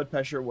my blood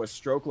pressure was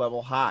stroke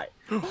level high.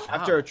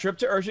 After a trip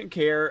to urgent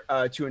care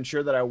to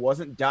ensure that I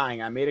wasn't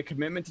dying, I made a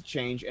commitment to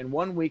change. In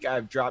 1 week,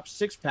 I've dropped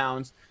 6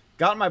 pounds,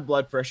 got my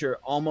blood pressure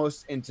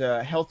almost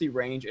into healthy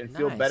range, and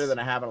feel better than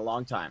I have in a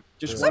long time.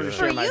 Just wanted to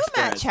share my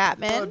experience. Matt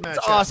Chapman.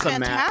 That's awesome,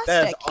 Matt.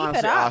 That is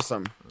honestly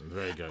awesome.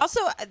 Very good.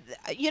 Also,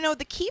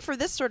 the key for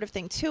this sort of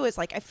thing too is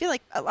like I feel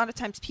like a lot of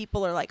times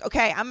people are like,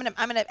 okay, I'm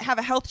gonna have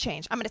a health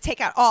change. I'm gonna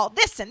take out all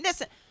this and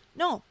this.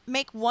 No,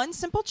 make one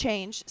simple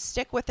change,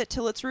 stick with it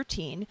till it's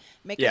routine.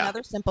 Make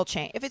another simple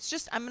change. If it's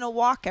just I'm gonna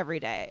walk every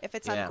day. If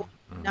it's I'm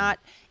not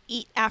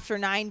eat after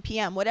 9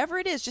 p.m. Whatever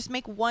it is, just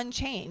make one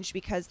change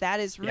because that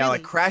is really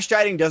like crash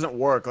dieting doesn't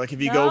work. Like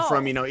if you go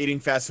from eating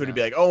fast food to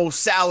be like, oh,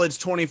 salads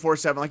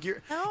 24/7, like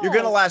you're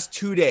gonna last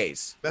 2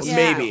 days. That's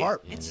maybe.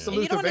 It's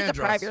you don't want to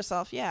deprive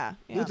yourself.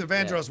 Luther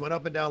Vandross went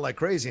up and down like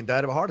crazy and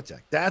died of a heart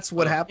attack. That's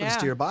what happens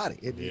to your body.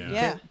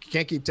 You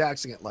can't keep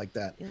taxing it like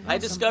that. I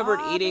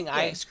discovered eating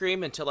ice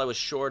cream until I was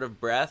short of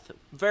breath.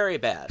 Very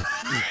bad.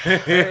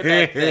 Very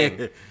bad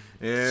thing.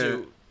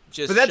 So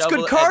just but that's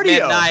good shovel cardio.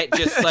 At midnight,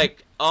 just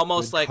like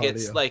almost like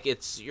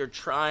it's you're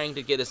trying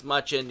to get as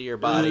much into your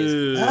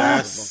body as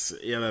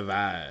possible.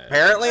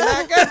 Apparently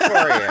not good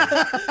for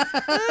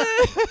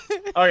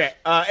you. Okay,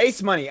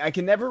 Ace Money. I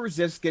can never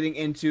resist getting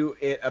into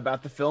it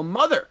about the film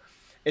Mother.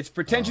 It's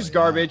pretentious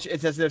garbage.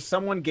 It's as if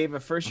someone gave a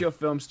first-year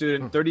film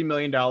student $30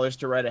 million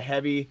to write a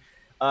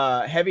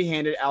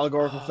heavy-handed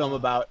allegorical film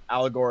about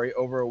allegory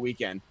over a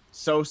weekend.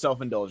 So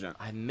self-indulgent.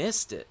 I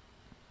missed it.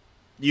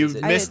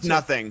 You've missed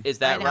nothing. Is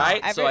that right?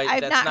 I've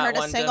not heard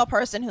a single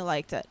person who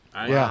liked it.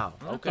 Wow.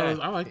 Okay.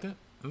 I liked it.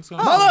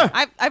 Mother!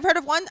 I've heard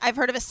of one. I've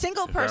heard of a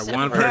single person.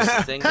 One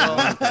person.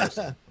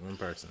 One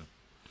person.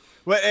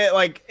 Well,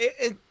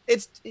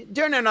 it's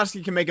Darren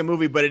Aronofsky can make a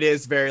movie, but it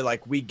is very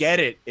like we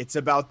get it. It's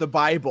about the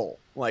Bible.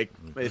 Like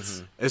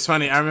it's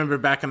funny. I remember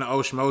back in the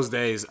Oshmos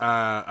days,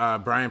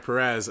 Brian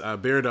Perez,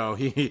 Beardo,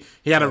 he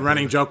had a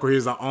running joke where he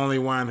was the only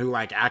one who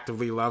like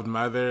actively loved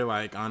Mother,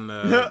 like on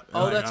the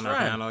on our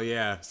panel.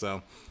 Yeah,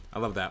 so I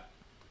love that.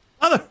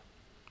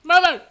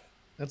 Mother.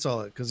 That's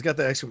all. Because it's got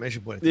the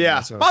exclamation point.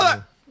 Yeah, so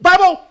Mother.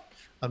 Bible.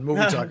 On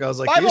movie talk, I was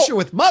like, Bible. the issue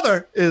with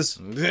Mother is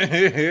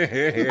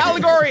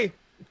allegory.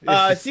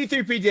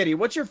 C3P Diddy,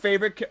 what's your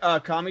favorite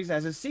comics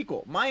as a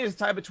sequel? Mine is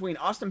tied between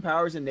Austin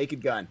Powers and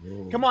Naked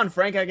Gun. Come on,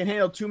 Frank, I can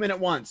handle 2-minute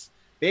once.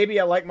 Baby,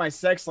 I like my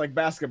sex like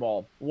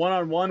basketball.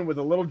 1-on-1 with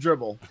a little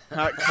dribble.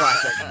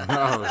 Classic.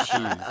 Oh,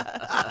 jeez.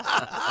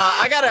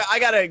 I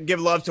gotta give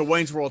love to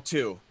Wayne's World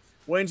 2.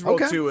 Wayne's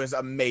World 2 is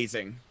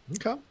amazing.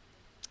 Okay.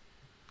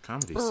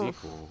 Comedy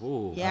sequel.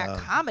 Ooh. Yeah,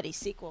 comedy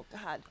sequel.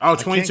 God. Oh,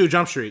 22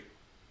 Jump Street.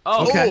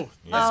 Oh, okay.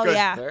 That's good.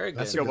 Yeah. Very good.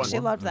 That's a good one. She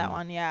loved that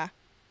one. Yeah.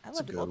 I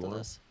loved both of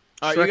those.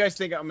 You guys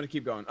think I'm gonna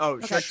keep going? Oh,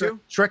 Shrek 2.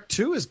 Shrek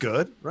 2 is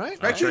good, right?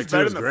 Shrek 2 is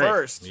better than the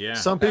first. Yeah.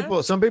 Some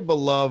people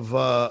love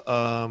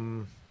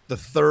the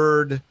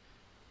third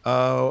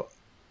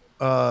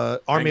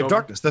Army of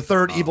Darkness, the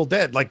third Evil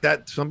Dead, like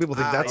that. Some people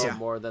think that's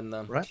more than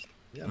them, right?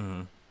 Yeah.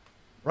 Mm-hmm.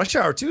 Rush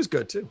Hour 2 is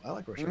good too. I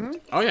like Rush Hour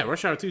 2. Oh yeah,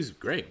 Rush Hour 2 is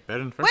great. Better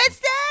than the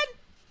first.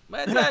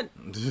 Winston.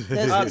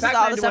 This is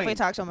all the stuff we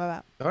talked to him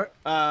about. All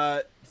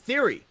right.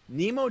 Theory: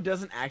 Nemo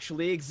doesn't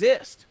actually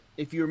exist.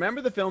 If you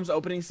remember the film's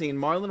opening scene,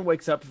 Marlin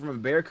wakes up from a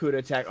barracuda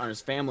attack on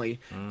his family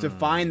to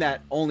find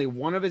that only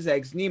one of his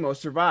eggs, Nemo,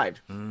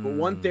 survived. But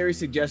one theory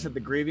suggests that the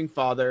grieving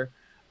father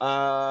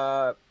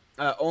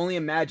only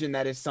imagined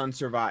that his son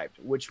survived,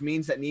 which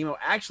means that Nemo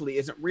actually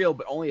isn't real,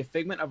 but only a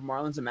figment of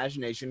Marlin's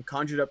imagination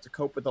conjured up to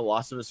cope with the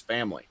loss of his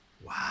family.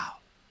 Wow.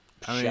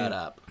 Shut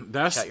up.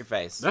 Shut your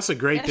face. That's a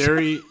great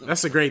theory.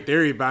 That's a great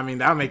theory, but I mean,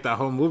 that would make that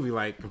whole movie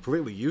like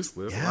completely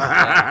useless.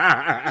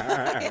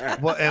 Yeah.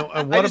 Well,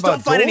 and what I just about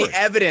don't find Dory? any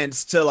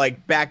evidence to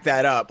like back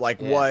that up.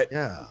 Like what?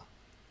 Yeah.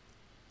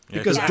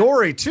 Because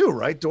Dory too,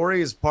 right?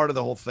 Dory is part of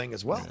the whole thing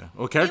as well. Yeah.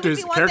 Well,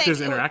 characters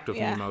interact with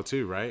Nemo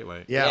too, right?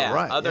 Like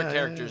right. Other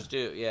characters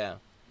do.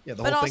 Yeah,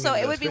 the but whole also,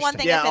 thing it would be one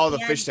thing. Yeah, if all at the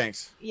the fish end,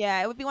 tanks.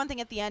 Yeah, it would be one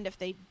thing at the end if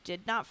they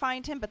did not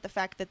find him, but the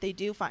fact that they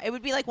do find, it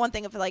would be like one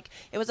thing if like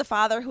it was a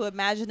father who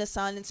imagined a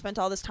son and spent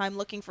all this time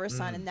looking for a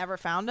son and never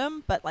found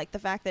him, but like the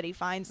fact that he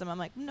finds him, I'm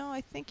like, no,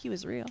 I think he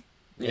was real.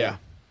 Yeah.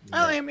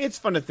 I mean, it's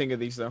fun to think of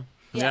these though.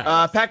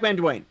 Yeah. Pac-Man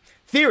Dwayne.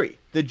 Theory: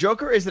 the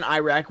Joker is an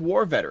Iraq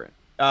war veteran.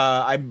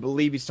 I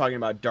believe he's talking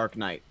about Dark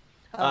Knight.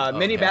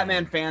 Many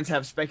Batman fans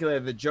have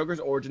speculated the Joker's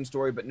origin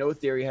story, but no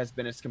theory has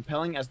been as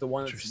compelling as the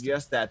one that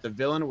suggests that the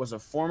villain was a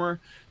former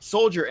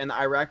soldier in the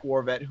Iraq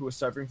war vet who was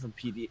suffering from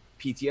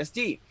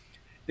PTSD.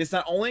 This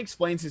not only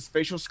explains his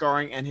facial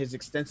scarring and his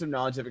extensive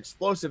knowledge of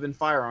explosive and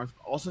firearms,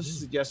 but also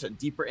suggests a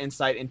deeper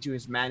insight into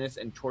his madness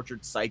and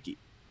tortured psyche.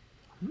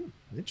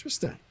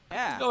 Interesting.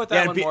 Yeah. Go with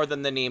that one more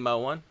than the Nemo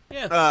one.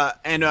 Yeah.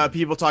 And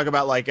people talk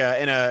about like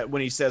when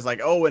he says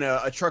like, oh, when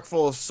a truck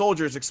full of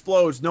soldiers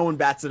explodes, no one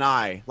bats an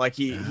eye. Like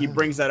he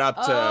brings that up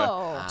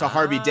to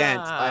Harvey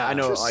Dent. I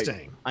know.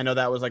 I know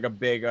that was like a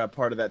big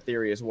part of that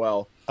theory as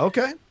well.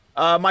 Okay.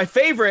 My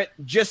favorite,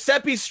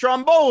 Giuseppe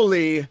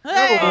Stromboli.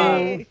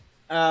 Hey!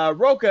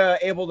 Roca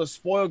able to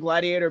spoil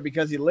Gladiator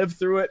because he lived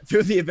through it,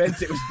 through the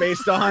events it was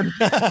based on.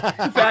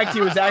 In fact,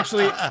 he was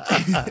actually...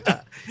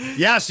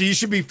 Yeah, so you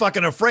should be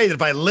fucking afraid that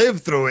if I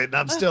live through it and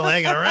I'm still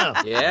hanging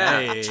around.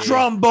 Yeah.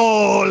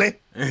 Stromboli.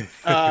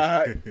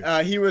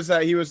 He was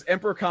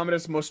Emperor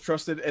Commodus' most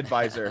trusted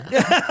advisor.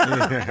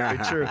 Very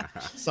true.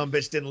 Some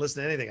bitch didn't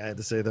listen to anything I had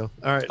to say, though.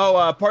 All right.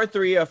 Oh, part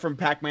 3 from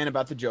Pac-Man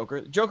about the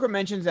Joker. Joker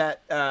mentions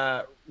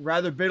that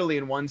rather bitterly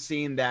in one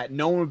scene that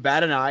no one would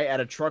bat an eye at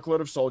a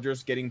truckload of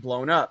soldiers getting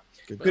blown up.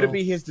 Could it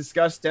be his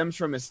disgust stems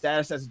from his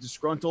status as a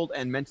disgruntled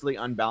and mentally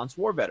unbalanced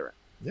war veteran?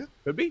 Yeah.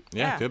 Could be.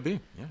 Yeah, could be.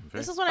 Yeah,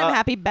 this is when I'm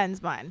happy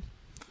Ben's mine.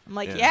 I'm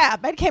like,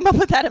 Ben came up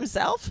with that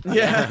himself.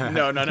 Yeah.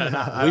 No.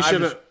 We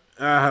should have.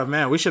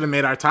 We should have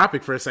made our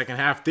topic for a second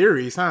half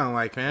theories, huh?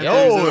 Like, man,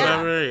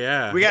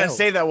 We gotta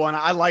say that one.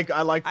 I like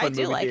fun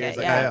movie like theories.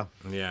 it.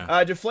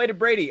 Yeah. Deflated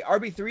Brady,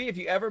 RB3. If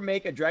you ever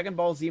make a Dragon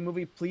Ball Z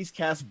movie, please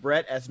cast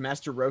Brett as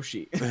Master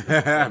Roshi.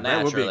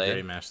 That would be a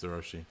great Master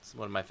Roshi. It's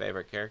one of my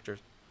favorite characters.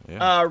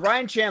 Yeah.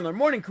 Ryan Chandler,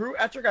 morning crew.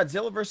 After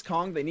Godzilla vs.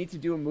 Kong, they need to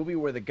do a movie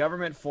where the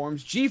government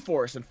forms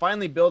G-Force and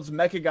finally builds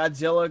Mecha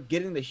Godzilla.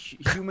 Getting the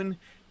human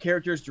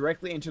characters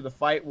directly into the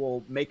fight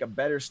will make a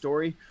better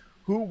story.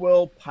 Who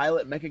will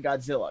pilot Mecha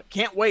Godzilla?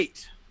 Can't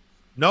wait.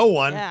 No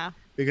one. Yeah.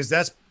 Because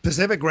that's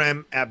Pacific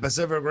Rim, and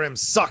Pacific Rim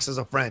sucks as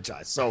a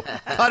franchise. So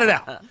cut it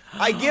out.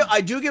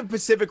 I do give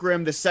Pacific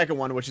Rim, the second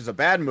one, which is a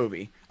bad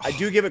movie. I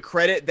do give it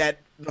credit that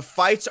the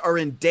fights are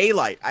in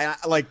daylight.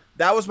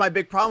 That was my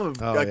big problem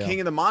of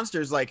King of the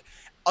Monsters. Like,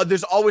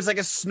 there's always like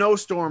a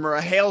snowstorm or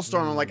a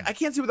hailstorm. I'm like, I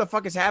can't see what the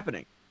fuck is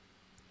happening.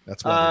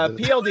 That's why.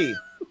 PLD.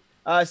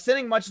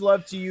 Sending much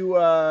love to you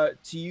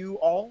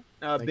all.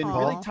 Been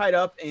really tied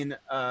up in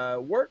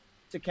work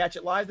to catch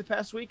it live the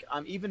past week.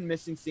 I'm even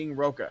missing seeing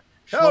Roca.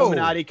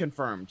 Illuminati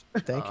confirmed.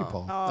 Thank you,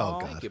 Paul. Oh,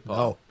 God. Thank you, Paul.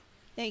 No.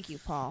 Thank you,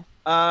 Paul.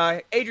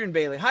 Adrian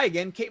Bailey. Hi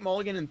again. Kate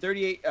Mulligan and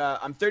 38.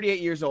 I'm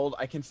 38 years old.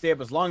 I can stay up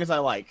as long as I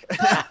like.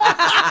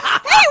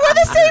 Hey, we're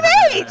the same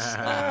age.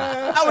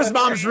 How is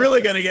mom's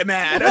really going to get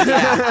mad?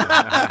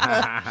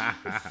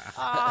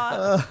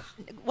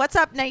 What's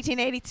up,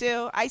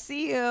 1982? I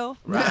see you.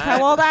 That's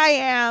how old I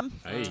am.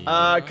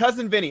 Hey.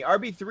 Cousin Vinny,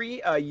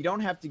 RB3, you don't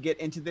have to get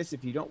into this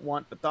if you don't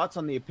want, but thoughts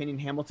on the opinion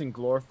Hamilton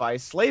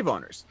glorifies slave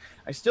owners.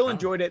 I still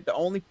enjoyed it. The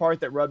only part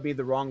that rubbed me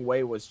the wrong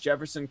way was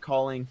Jefferson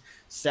calling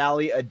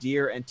Sally a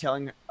dear and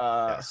telling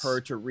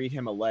her to read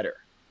him a letter.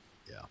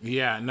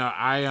 Yeah, no,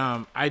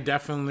 I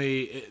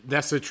definitely,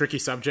 that's a tricky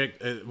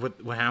subject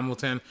with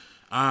Hamilton.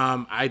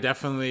 I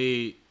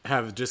definitely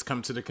have just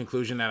come to the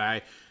conclusion that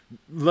I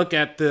look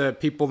at the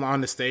people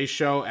on the stage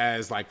show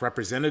as like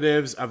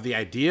representatives of the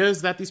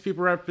ideas that these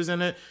people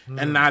represented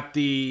and not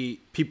the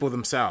people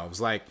themselves.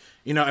 Like,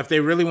 you know, if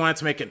they really wanted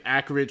to make an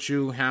accurate,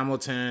 true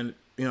Hamilton,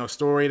 you know,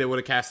 story, they would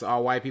have casted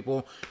all white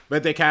people,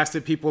 but they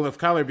casted people of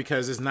color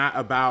because it's not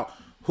about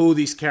who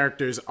these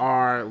characters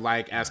are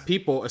like as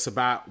people. It's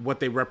about what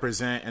they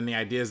represent and the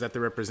ideas that they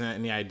represent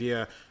and the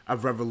idea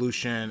of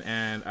revolution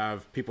and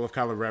of people of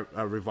color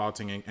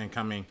revolting and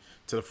coming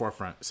to the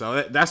forefront.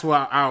 So that's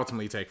what I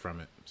ultimately take from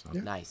it. So.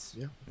 Yeah. Nice.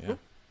 Yeah.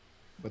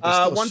 But they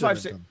still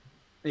 156. should've done.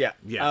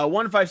 Yeah.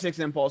 156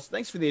 Impulse.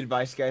 Thanks for the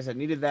advice, guys. I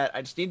needed that.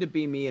 I just need to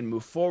be me and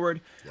move forward.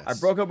 Yes. I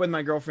broke up with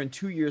my girlfriend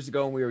 2 years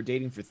ago and we were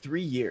dating for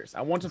 3 years.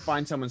 I want to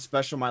find someone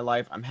special in my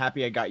life. I'm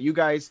happy I got you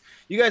guys.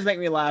 You guys make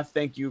me laugh.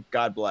 Thank you.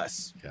 God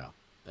bless. Yeah.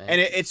 And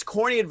it's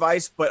corny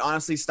advice, but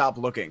honestly, stop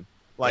looking.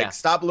 Like,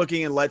 stop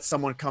looking and let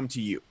someone come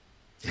to you.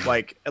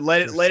 Like,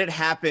 let it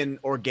happen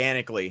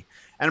organically.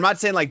 And I'm not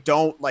saying like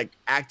don't like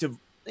active.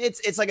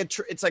 It's like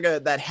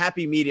that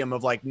happy medium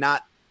of like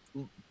not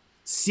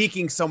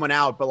seeking someone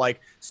out, but like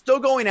still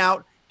going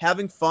out,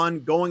 having fun,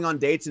 going on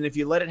dates, and if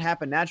you let it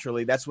happen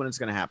naturally, that's when it's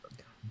going to happen.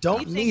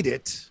 Don't need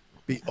it.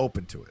 Be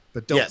open to it,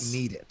 but don't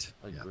need it.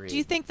 Agreed. Do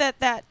you think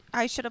that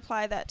I should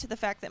apply that to the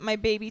fact that my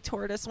baby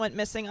tortoise went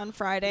missing on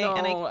Friday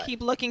and I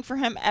keep looking for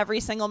him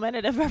every single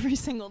minute of every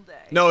single day?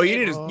 No,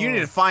 you need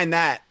to find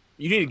that.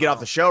 You need to get off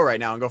the show right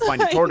now and go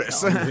find your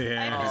tortoise. I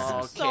miss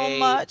him so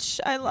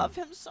much. I love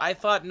him so much. I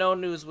thought no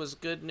news was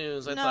good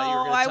news. I no, thought you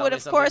were going to I tell would me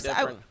of something course.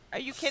 different. Are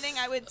you kidding?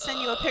 I would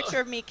send you a picture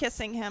of me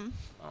kissing him.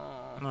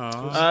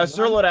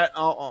 Sirlet,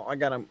 I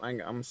got him.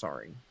 I'm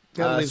sorry.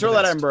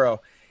 Sirlet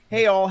Edinburgh.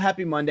 Hey all,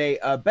 happy Monday.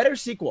 Better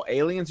sequel,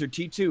 Aliens or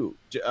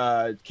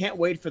T2? Can't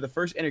wait for the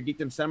first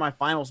Intergeekdom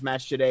semifinals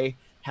match today.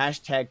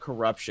 #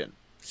 corruption.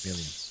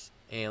 Aliens.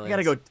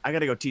 I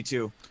gotta go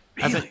T2.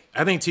 I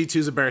think T2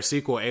 is a better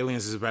sequel.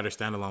 Aliens is a better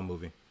standalone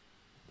movie.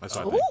 That's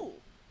what I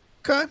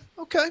think.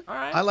 Okay. All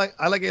right. I like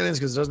Aliens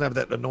because it doesn't have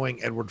that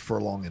annoying Edward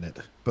Furlong in it.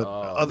 But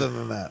other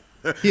than that,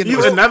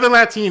 he's another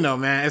Latino,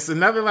 man. It's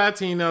another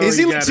Latino. Is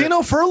he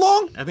Latino,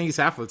 Furlong? I think he's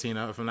half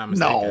Latino, if I'm not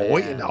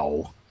mistaken.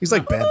 No. He's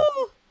like Ben.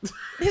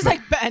 He's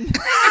like Ben.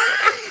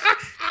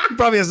 He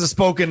probably hasn't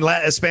spoken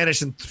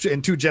Spanish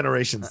in 2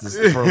 generations.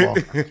 This Furlong.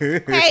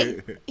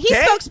 Hey, he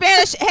spoke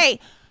Spanish. Hey,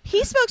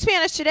 he spoke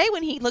Spanish today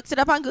when he looked it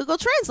up on Google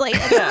Translate.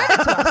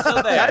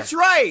 That's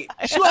right.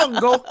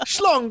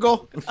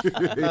 Schlongo.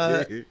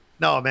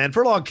 No, man,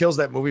 Furlong kills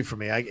that movie for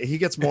me. He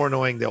gets more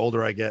annoying the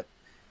older I get.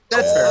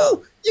 That's fair.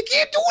 You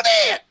can't do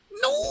that.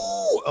 No.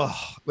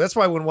 Oh, that's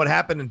why when what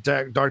happened in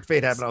Dark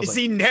Fate happened, I was Is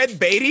like, he Ned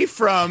Beatty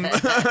from?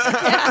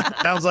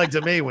 sounds like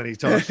to me when he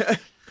talks.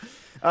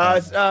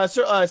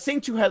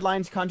 Seeing two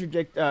headlines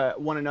contradict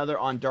one another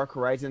on Dark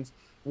Horizons.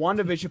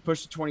 WandaVision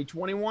pushed to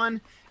 2021,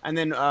 and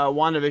then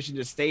WandaVision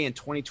to stay in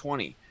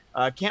 2020.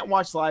 Can't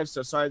watch live,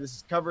 so sorry this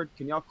is covered.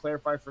 Can y'all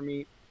clarify for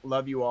me?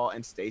 Love you all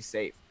and stay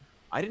safe.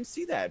 I didn't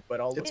see that, but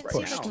I'll look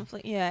right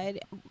now.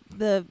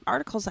 The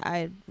articles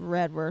I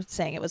read were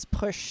saying it was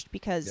pushed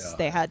because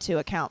they had to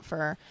account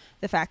for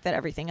the fact that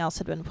everything else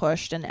had been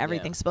pushed and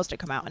everything's supposed to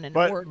come out in an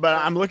order. But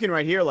I'm looking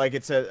right here, like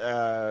it's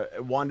a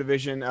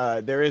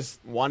WandaVision. There is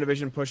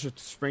WandaVision pushed to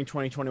spring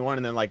 2021,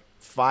 and then like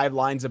 5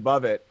 lines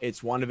above it, it's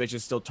WandaVision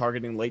still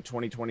targeting late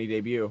 2020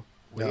 debut.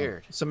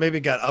 Weird. So maybe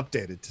it got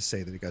updated to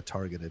say that it got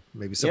targeted.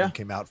 Maybe someone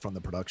came out from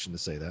the production to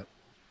say that.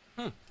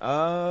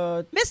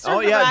 Mr. Oh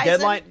yeah, Horizon.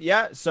 Deadline.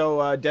 Yeah,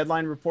 so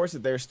Deadline reports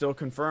that they're still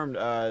confirmed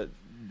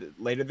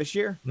later this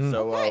year.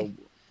 So I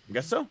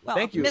guess so. Well,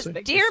 Thank you,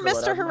 dear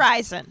Mr.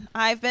 Horizon.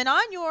 I've been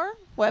on your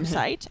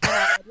website, and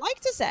I would like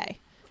to say.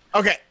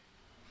 Okay,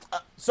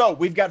 so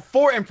we've got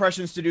 4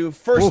 impressions to do.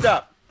 First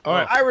up, All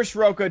right. Irish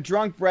Roca,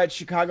 Drunk Brett,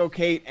 Chicago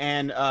Kate,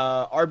 and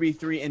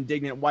RB3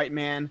 Indignant White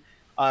Man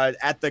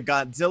at the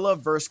Godzilla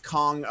vs.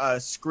 Kong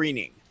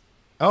screening.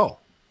 Oh,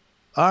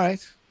 all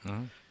right.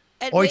 And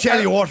I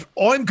tell you what,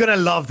 I'm going to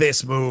love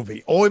this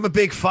movie. I'm a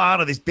big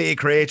fan of these big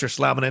creatures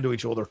slamming into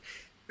each other.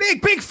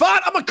 Big fan.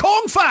 I'm a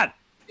Kong fan.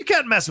 You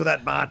can't mess with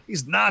that man.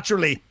 He's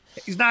naturally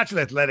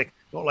athletic.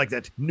 Don't like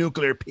that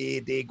nuclear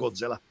PD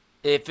Godzilla.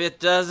 If it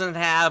doesn't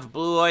have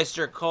Blue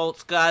Oyster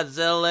Cult's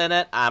Godzilla in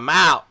it, I'm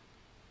out.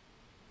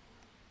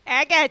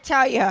 I gotta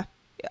tell you,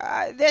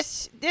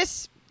 this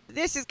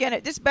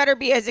better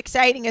be as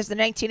exciting as the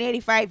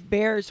 1985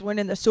 Bears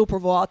winning the Super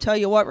Bowl. I'll tell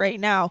you what, right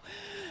now,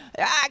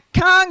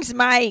 Kong's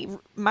my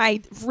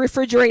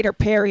refrigerator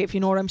Perry, if you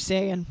know what I'm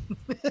saying.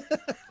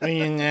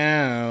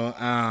 Well,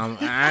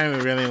 I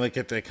would really look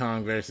at the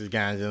Kong versus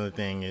Godzilla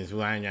thing as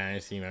who I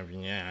gotta see.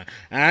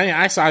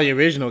 I saw the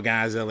original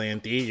Godzilla in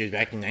theaters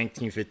back in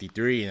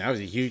 1953, and I was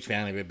a huge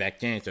fan of it back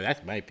then, so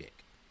that's my pick.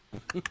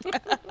 All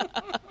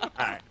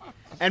right.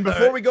 And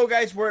before we go,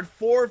 guys, we're at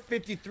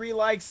 453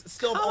 likes,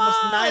 still almost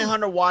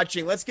 900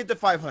 watching. Let's get to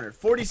 500.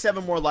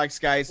 47 more likes,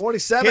 guys.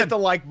 47. Hit the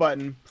like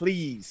button,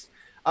 please.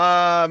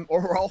 Or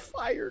we're all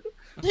fired.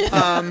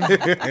 Fired.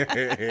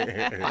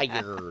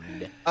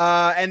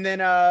 And then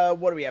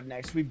what do we have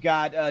next? We've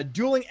got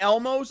Dueling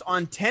Elmos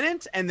on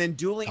Tenet, and then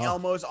Dueling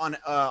Elmos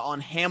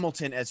on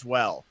Hamilton as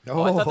well.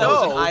 Oh, I thought that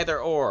was an either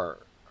or.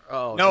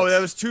 Oh No,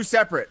 that was 2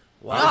 separate.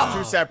 Wow. That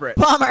was 2 separate.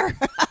 Bummer.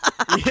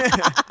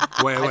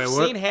 Wait, I've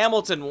what? seen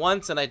Hamilton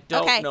once, and I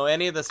don't know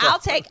any of the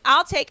stuff.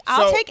 I'll take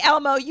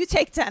Elmo. You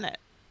take Tenet.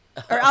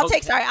 Or I'll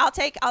take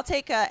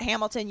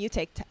Hamilton. You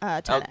take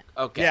Tenet.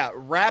 Okay. Yeah,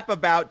 rap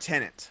about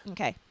Tenet.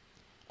 Okay.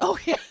 Oh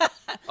yeah.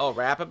 Oh,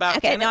 rap about.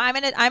 Okay. Tenet? No, I'm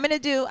gonna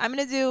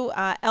do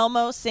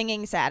Elmo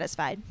singing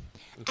 "Satisfied."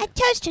 I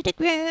toast to the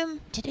groom,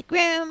 to the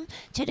groom,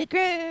 to the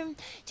groom,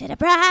 to the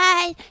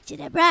bride,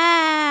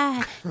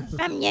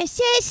 from your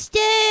sister.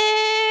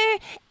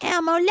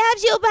 Elmo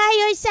loves you by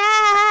your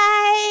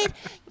side.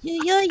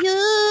 Union.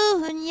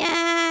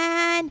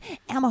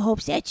 Elmo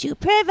hopes that you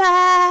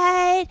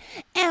provide.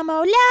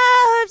 Elmo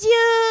loves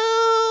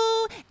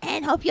you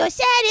and hope you're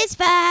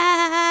satisfied.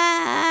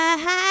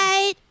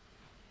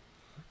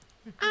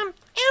 Elmo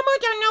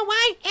don't know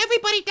why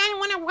everybody doesn't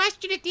want to rush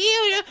to the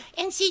theater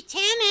and see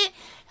Tenet.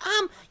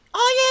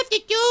 All you have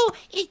to do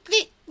is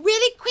get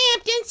really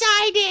cramped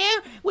inside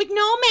there with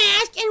no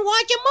mask and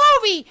watch a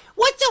movie.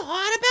 What's so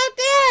hard about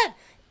that?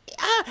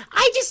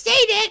 I just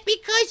say that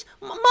because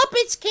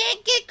Muppets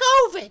can't get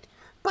COVID.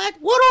 But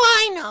what do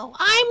I know?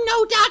 I'm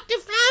no Dr.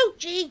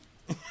 Fauci.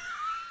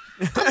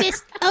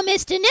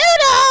 Mr.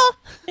 Noodle!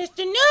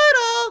 Mr.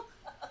 Noodle!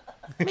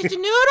 Mr.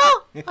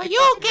 Noodle, are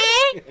you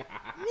okay?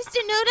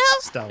 Mr. Noodle?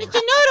 Stone. Mr.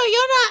 Noodle,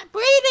 you're not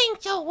breathing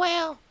so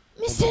well.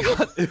 Mr.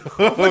 Noodle.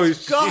 Oh,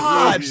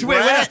 God,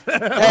 Wait.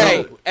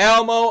 Hey,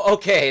 Elmo.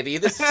 Okay,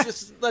 this is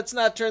just. Let's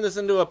not turn this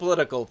into a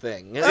political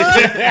thing. Emma.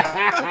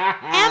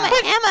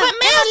 But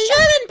mail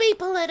shouldn't be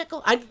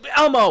political.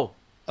 Elmo.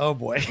 Oh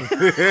boy.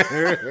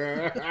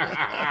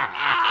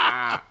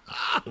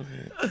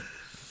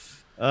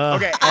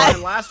 Okay, and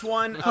then last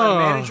one,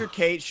 Manager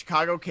Kate,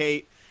 Chicago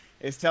Kate,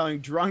 is telling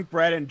Drunk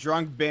Brett and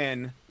Drunk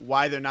Ben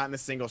why they're not in the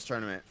singles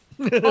tournament.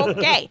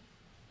 Okay.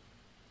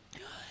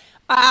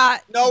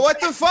 No, what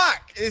the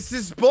fuck? This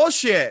is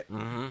bullshit.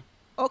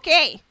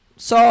 Okay.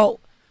 So,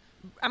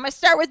 I'm going to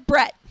start with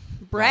Brett.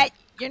 Brett,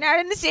 you're not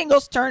in the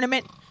singles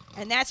tournament,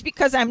 and that's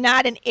because I'm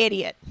not an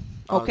idiot.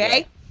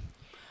 Okay?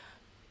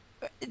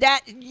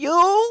 That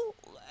you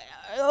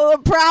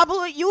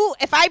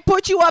if I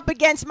put you up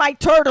against my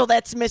turtle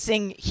that's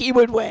missing, he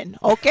would win.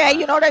 Okay?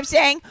 You know what I'm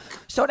saying?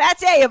 So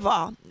that's A of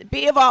all.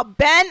 B of all,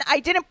 Ben, I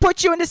didn't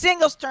put you in the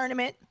singles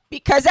tournament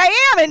because I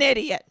am an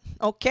idiot.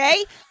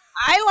 Okay?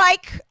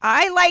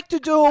 I like to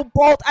do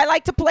both. I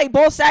like to play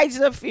both sides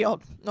of the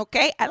field.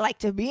 Okay? I like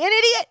to be an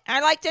idiot.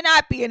 I like to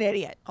not be an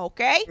idiot.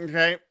 Okay?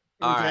 Okay.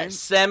 All right,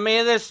 send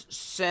me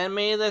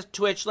this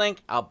Twitch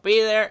link. I'll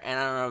be there, and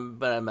I'm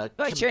gonna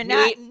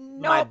complete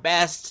my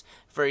best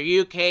for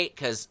you, Kate,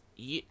 because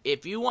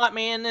if you want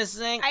me in this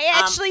thing, I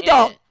actually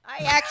don't.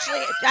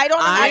 I don't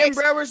know how and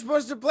Brad were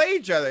supposed to play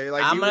each other.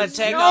 Like, I'm going to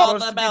take all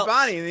the belts.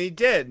 Bonnie, and he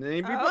did, and then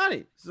he'd be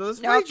Bonnie. So let's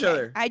play each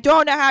other. I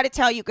don't know how to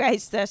tell you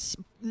guys this.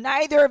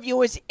 Neither of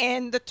you is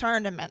in the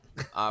tournament.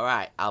 All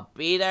right, I'll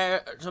be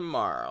there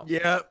tomorrow.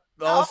 Yep,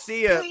 I'll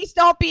see you. Please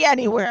don't be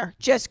anywhere.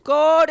 Just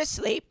go to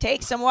sleep.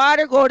 Take some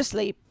water. Go to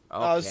sleep.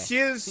 Okay. I'll see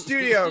you in the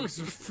studio. We're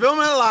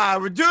filming it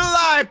live. We're doing it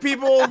live,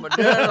 people. We're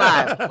doing it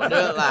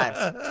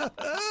live.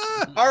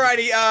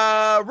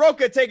 Alrighty,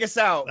 Roka, take us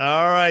out.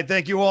 All right.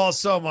 Thank you all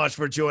so much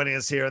for joining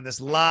us here in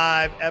this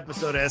live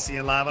episode of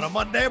SEN Live on a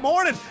Monday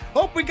morning.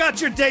 Hope we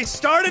got your day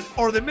started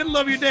or the middle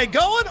of your day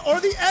going or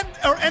the end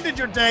or ended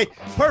your day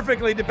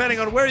perfectly, depending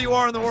on where you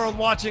are in the world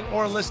watching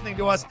or listening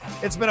to us.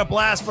 It's been a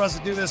blast for us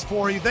to do this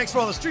for you. Thanks for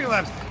all the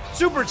Streamlabs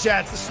super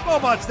chats, the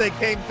Schmobots they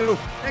came through.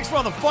 Thanks for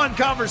all the fun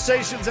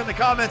conversations in the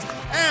comments.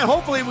 And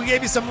hopefully we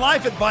gave you some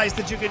life advice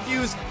that you can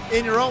use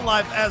in your own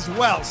life as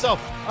well. So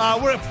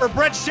we're for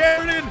Brett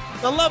Sheridan,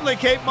 the lovely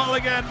Kate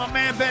Mulligan, my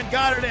man Ben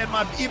Goddard, and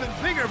my even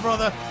bigger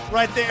brother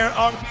right there,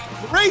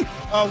 RB3.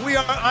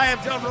 I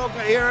am John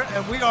Roca here,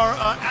 and we are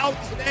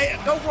out today.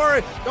 And don't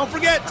worry, don't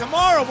forget,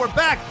 tomorrow we're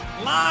back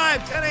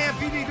live, 10 a.m.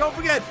 PD. Don't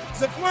forget,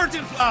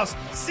 Flirtenflaus,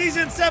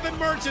 Season 7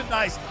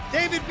 merchandise,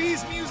 David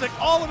B's music,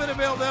 all of it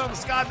available on the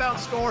Skybound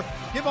store.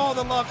 Give all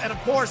the love. And, of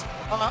course,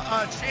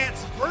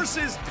 Chance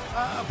versus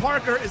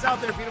Parker is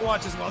out there for you to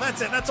watch as well.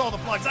 That's it. That's all the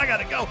plugs. I got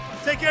to go.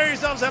 Take care of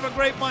yourselves. Have a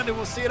great Monday.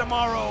 We'll see you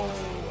tomorrow.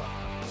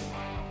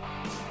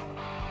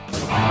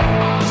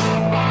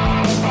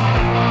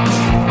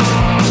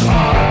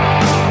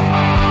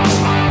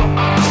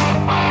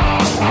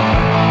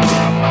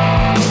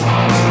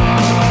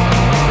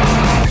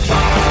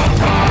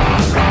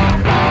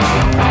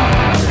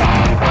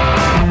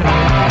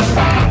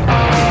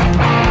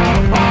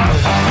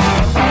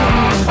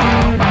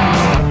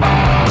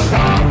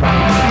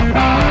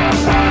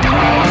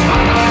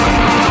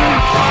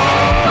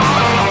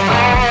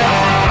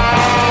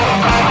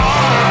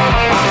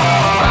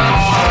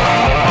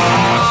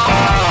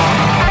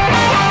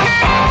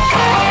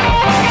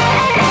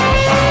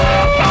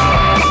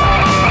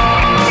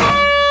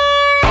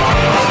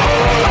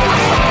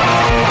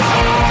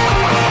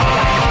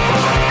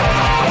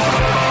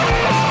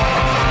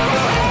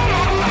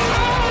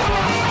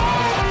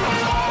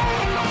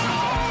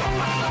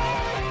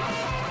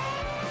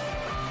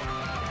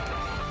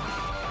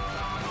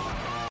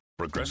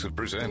 Progressive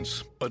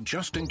presents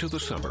Adjusting to the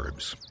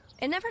Suburbs.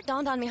 It never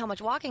dawned on me how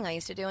much walking I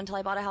used to do until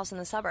I bought a house in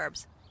the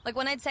suburbs. Like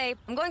when I'd say,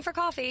 I'm going for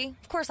coffee,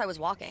 of course I was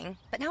walking,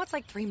 but now it's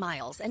like 3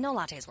 miles and no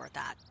latte's worth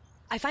that.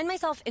 I find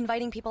myself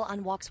inviting people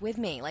on walks with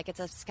me like it's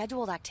a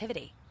scheduled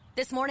activity.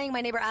 This morning,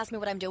 my neighbor asked me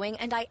what I'm doing,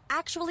 and I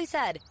actually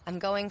said, I'm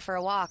going for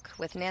a walk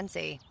with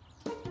Nancy.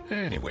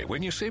 Anyway,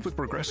 when you save with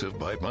Progressive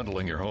by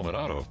bundling your home and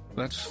auto,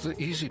 that's the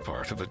easy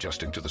part of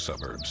adjusting to the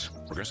suburbs.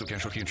 Progressive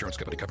Casualty Insurance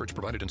Company, coverage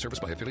provided in service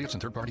by affiliates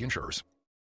and third-party insurers.